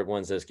Pittsburgh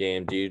wins this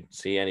game. Do you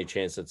see any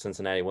chance that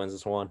Cincinnati wins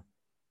this one?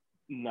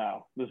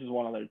 No, this is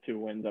one of their 2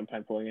 wins I'm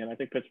penciling in. I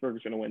think Pittsburgh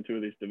is going to win 2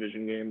 of these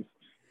division games.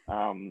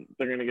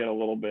 They're going to get a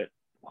little bit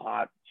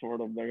hot,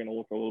 sort of. They're going to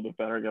look a little bit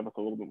better, give us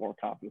a little bit more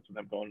confidence in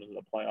them going into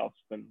the playoffs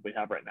than we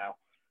have right now.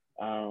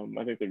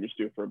 I think they're just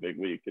due for a big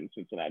week, and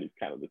Cincinnati's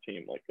kind of the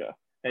team. Like,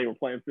 hey, we're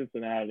playing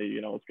Cincinnati.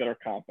 Let's get our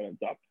confidence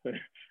up.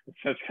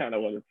 That's kind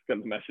of what the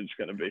message is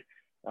going to be.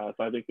 So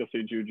I think you'll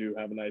see Juju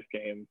have a nice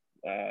game,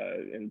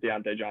 and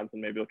Deontay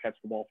Johnson maybe will catch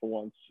the ball for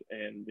once,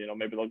 and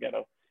maybe they'll get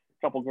a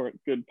couple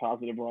good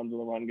positive runs in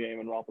the run game,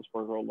 and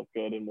Roethlisberger will look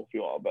good, and we'll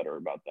feel all better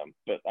about them.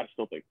 But I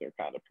still think they're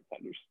kind of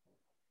pretenders.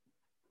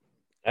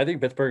 I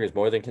think Pittsburgh is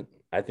more than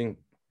 – I think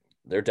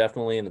they're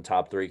definitely in the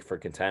top 3 for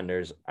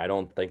contenders. I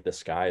don't think the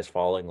sky is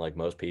falling like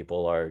most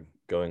people are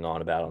going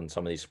on about on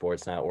some of these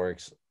sports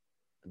networks.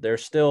 They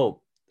still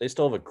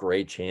have a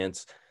great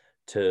chance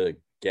to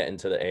get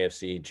into the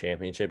AFC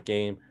Championship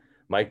game.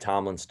 Mike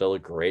Tomlin's still a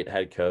great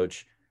head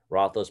coach.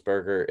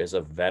 Roethlisberger is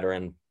a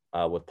veteran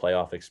with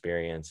playoff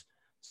experience.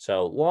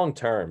 So long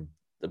term,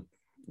 the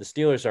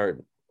Steelers are,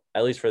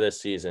 at least for this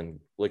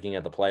season, looking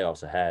at the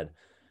playoffs ahead,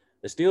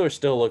 the Steelers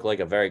still look like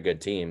a very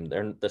good team.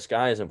 The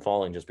sky isn't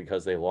falling just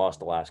because they lost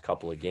the last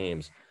couple of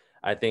games.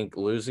 I think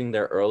losing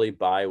their early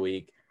bye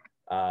week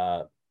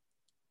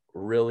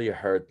really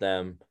hurt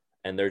them,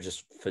 and they're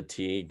just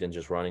fatigued and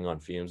just running on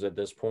fumes at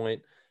this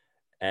point.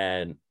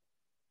 And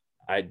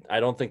I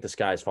don't think the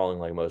sky is falling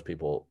like most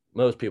people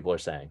are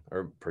saying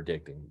or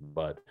predicting.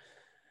 But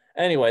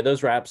anyway,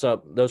 those wrap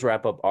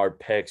up our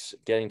picks.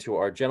 Getting to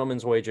our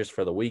gentlemen's wagers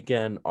for the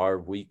weekend, our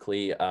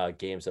weekly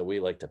games that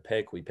we like to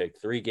pick. We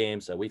picked 3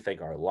 games that we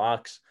think are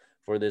locks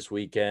for this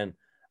weekend.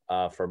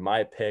 For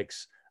my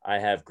picks, I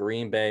have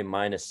Green Bay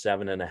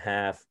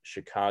 -7.5,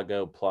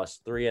 Chicago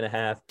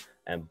 +3.5,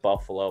 and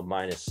Buffalo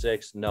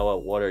 -6. Noah,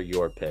 what are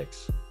your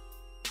picks?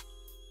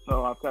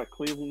 So I've got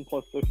Cleveland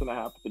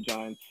 +6.5 with the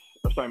Giants.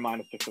 -6.5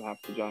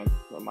 with the Giants.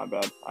 Oh, my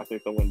bad. I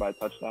think they'll win by a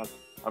touchdown.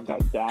 I've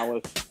got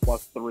Dallas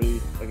 +3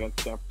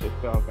 against San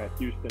Francisco. I've got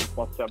Houston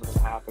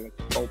 +7.5 against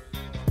the Colts.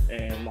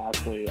 And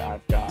lastly,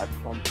 I've got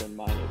Clemson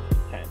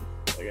 -10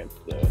 against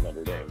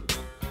Notre Dame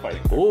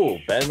fighting. Ooh,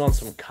 betting on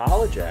some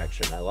college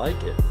action. I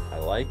like it. I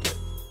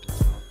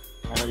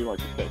know you like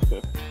to pick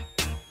too.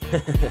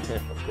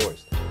 Of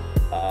course.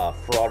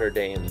 Frauder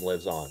Dame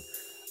lives on.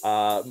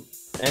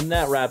 And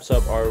that wraps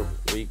up our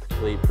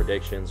weekly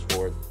predictions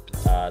for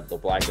the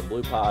Black and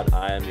Blue Pod.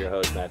 I am your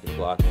host, Matthew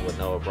McLaughlin, with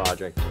Noah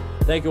Broderick.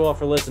 Thank you all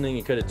for listening.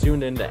 You could have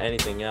tuned into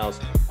anything else.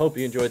 Hope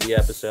you enjoyed the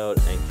episode,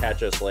 and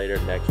catch us later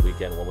next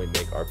weekend when we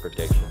make our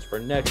predictions for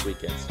next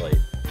weekend's slate.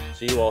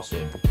 See you all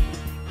soon.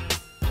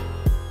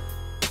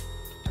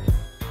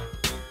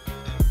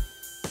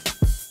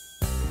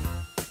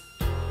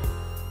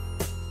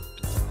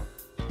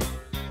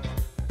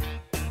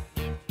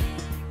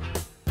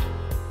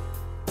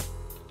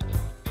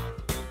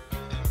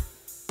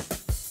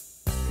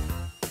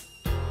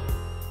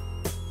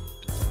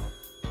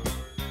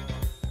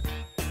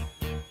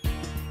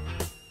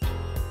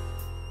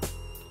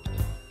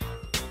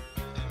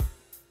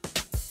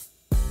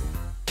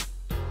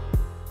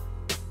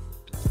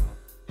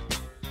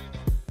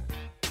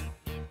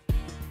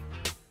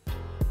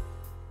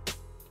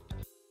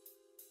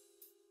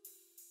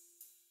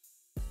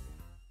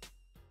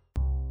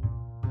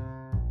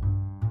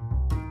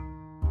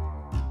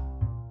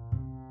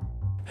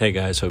 Hey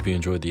guys, hope you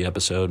enjoyed the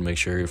episode. Make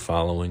sure you're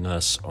following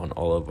us on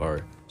all of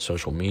our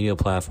social media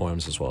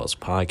platforms as well as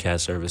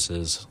podcast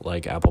services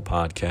like Apple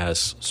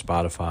Podcasts,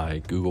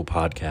 Spotify, Google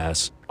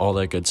Podcasts, all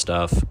that good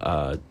stuff.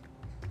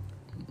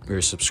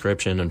 Your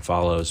subscription and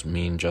follows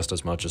mean just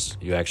as much as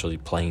you actually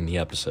playing the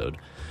episode.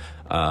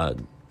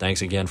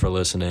 Thanks again for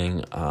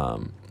listening.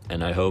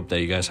 And I hope that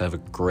you guys have a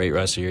great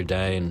rest of your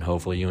day, and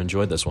hopefully you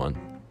enjoyed this one.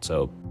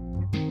 So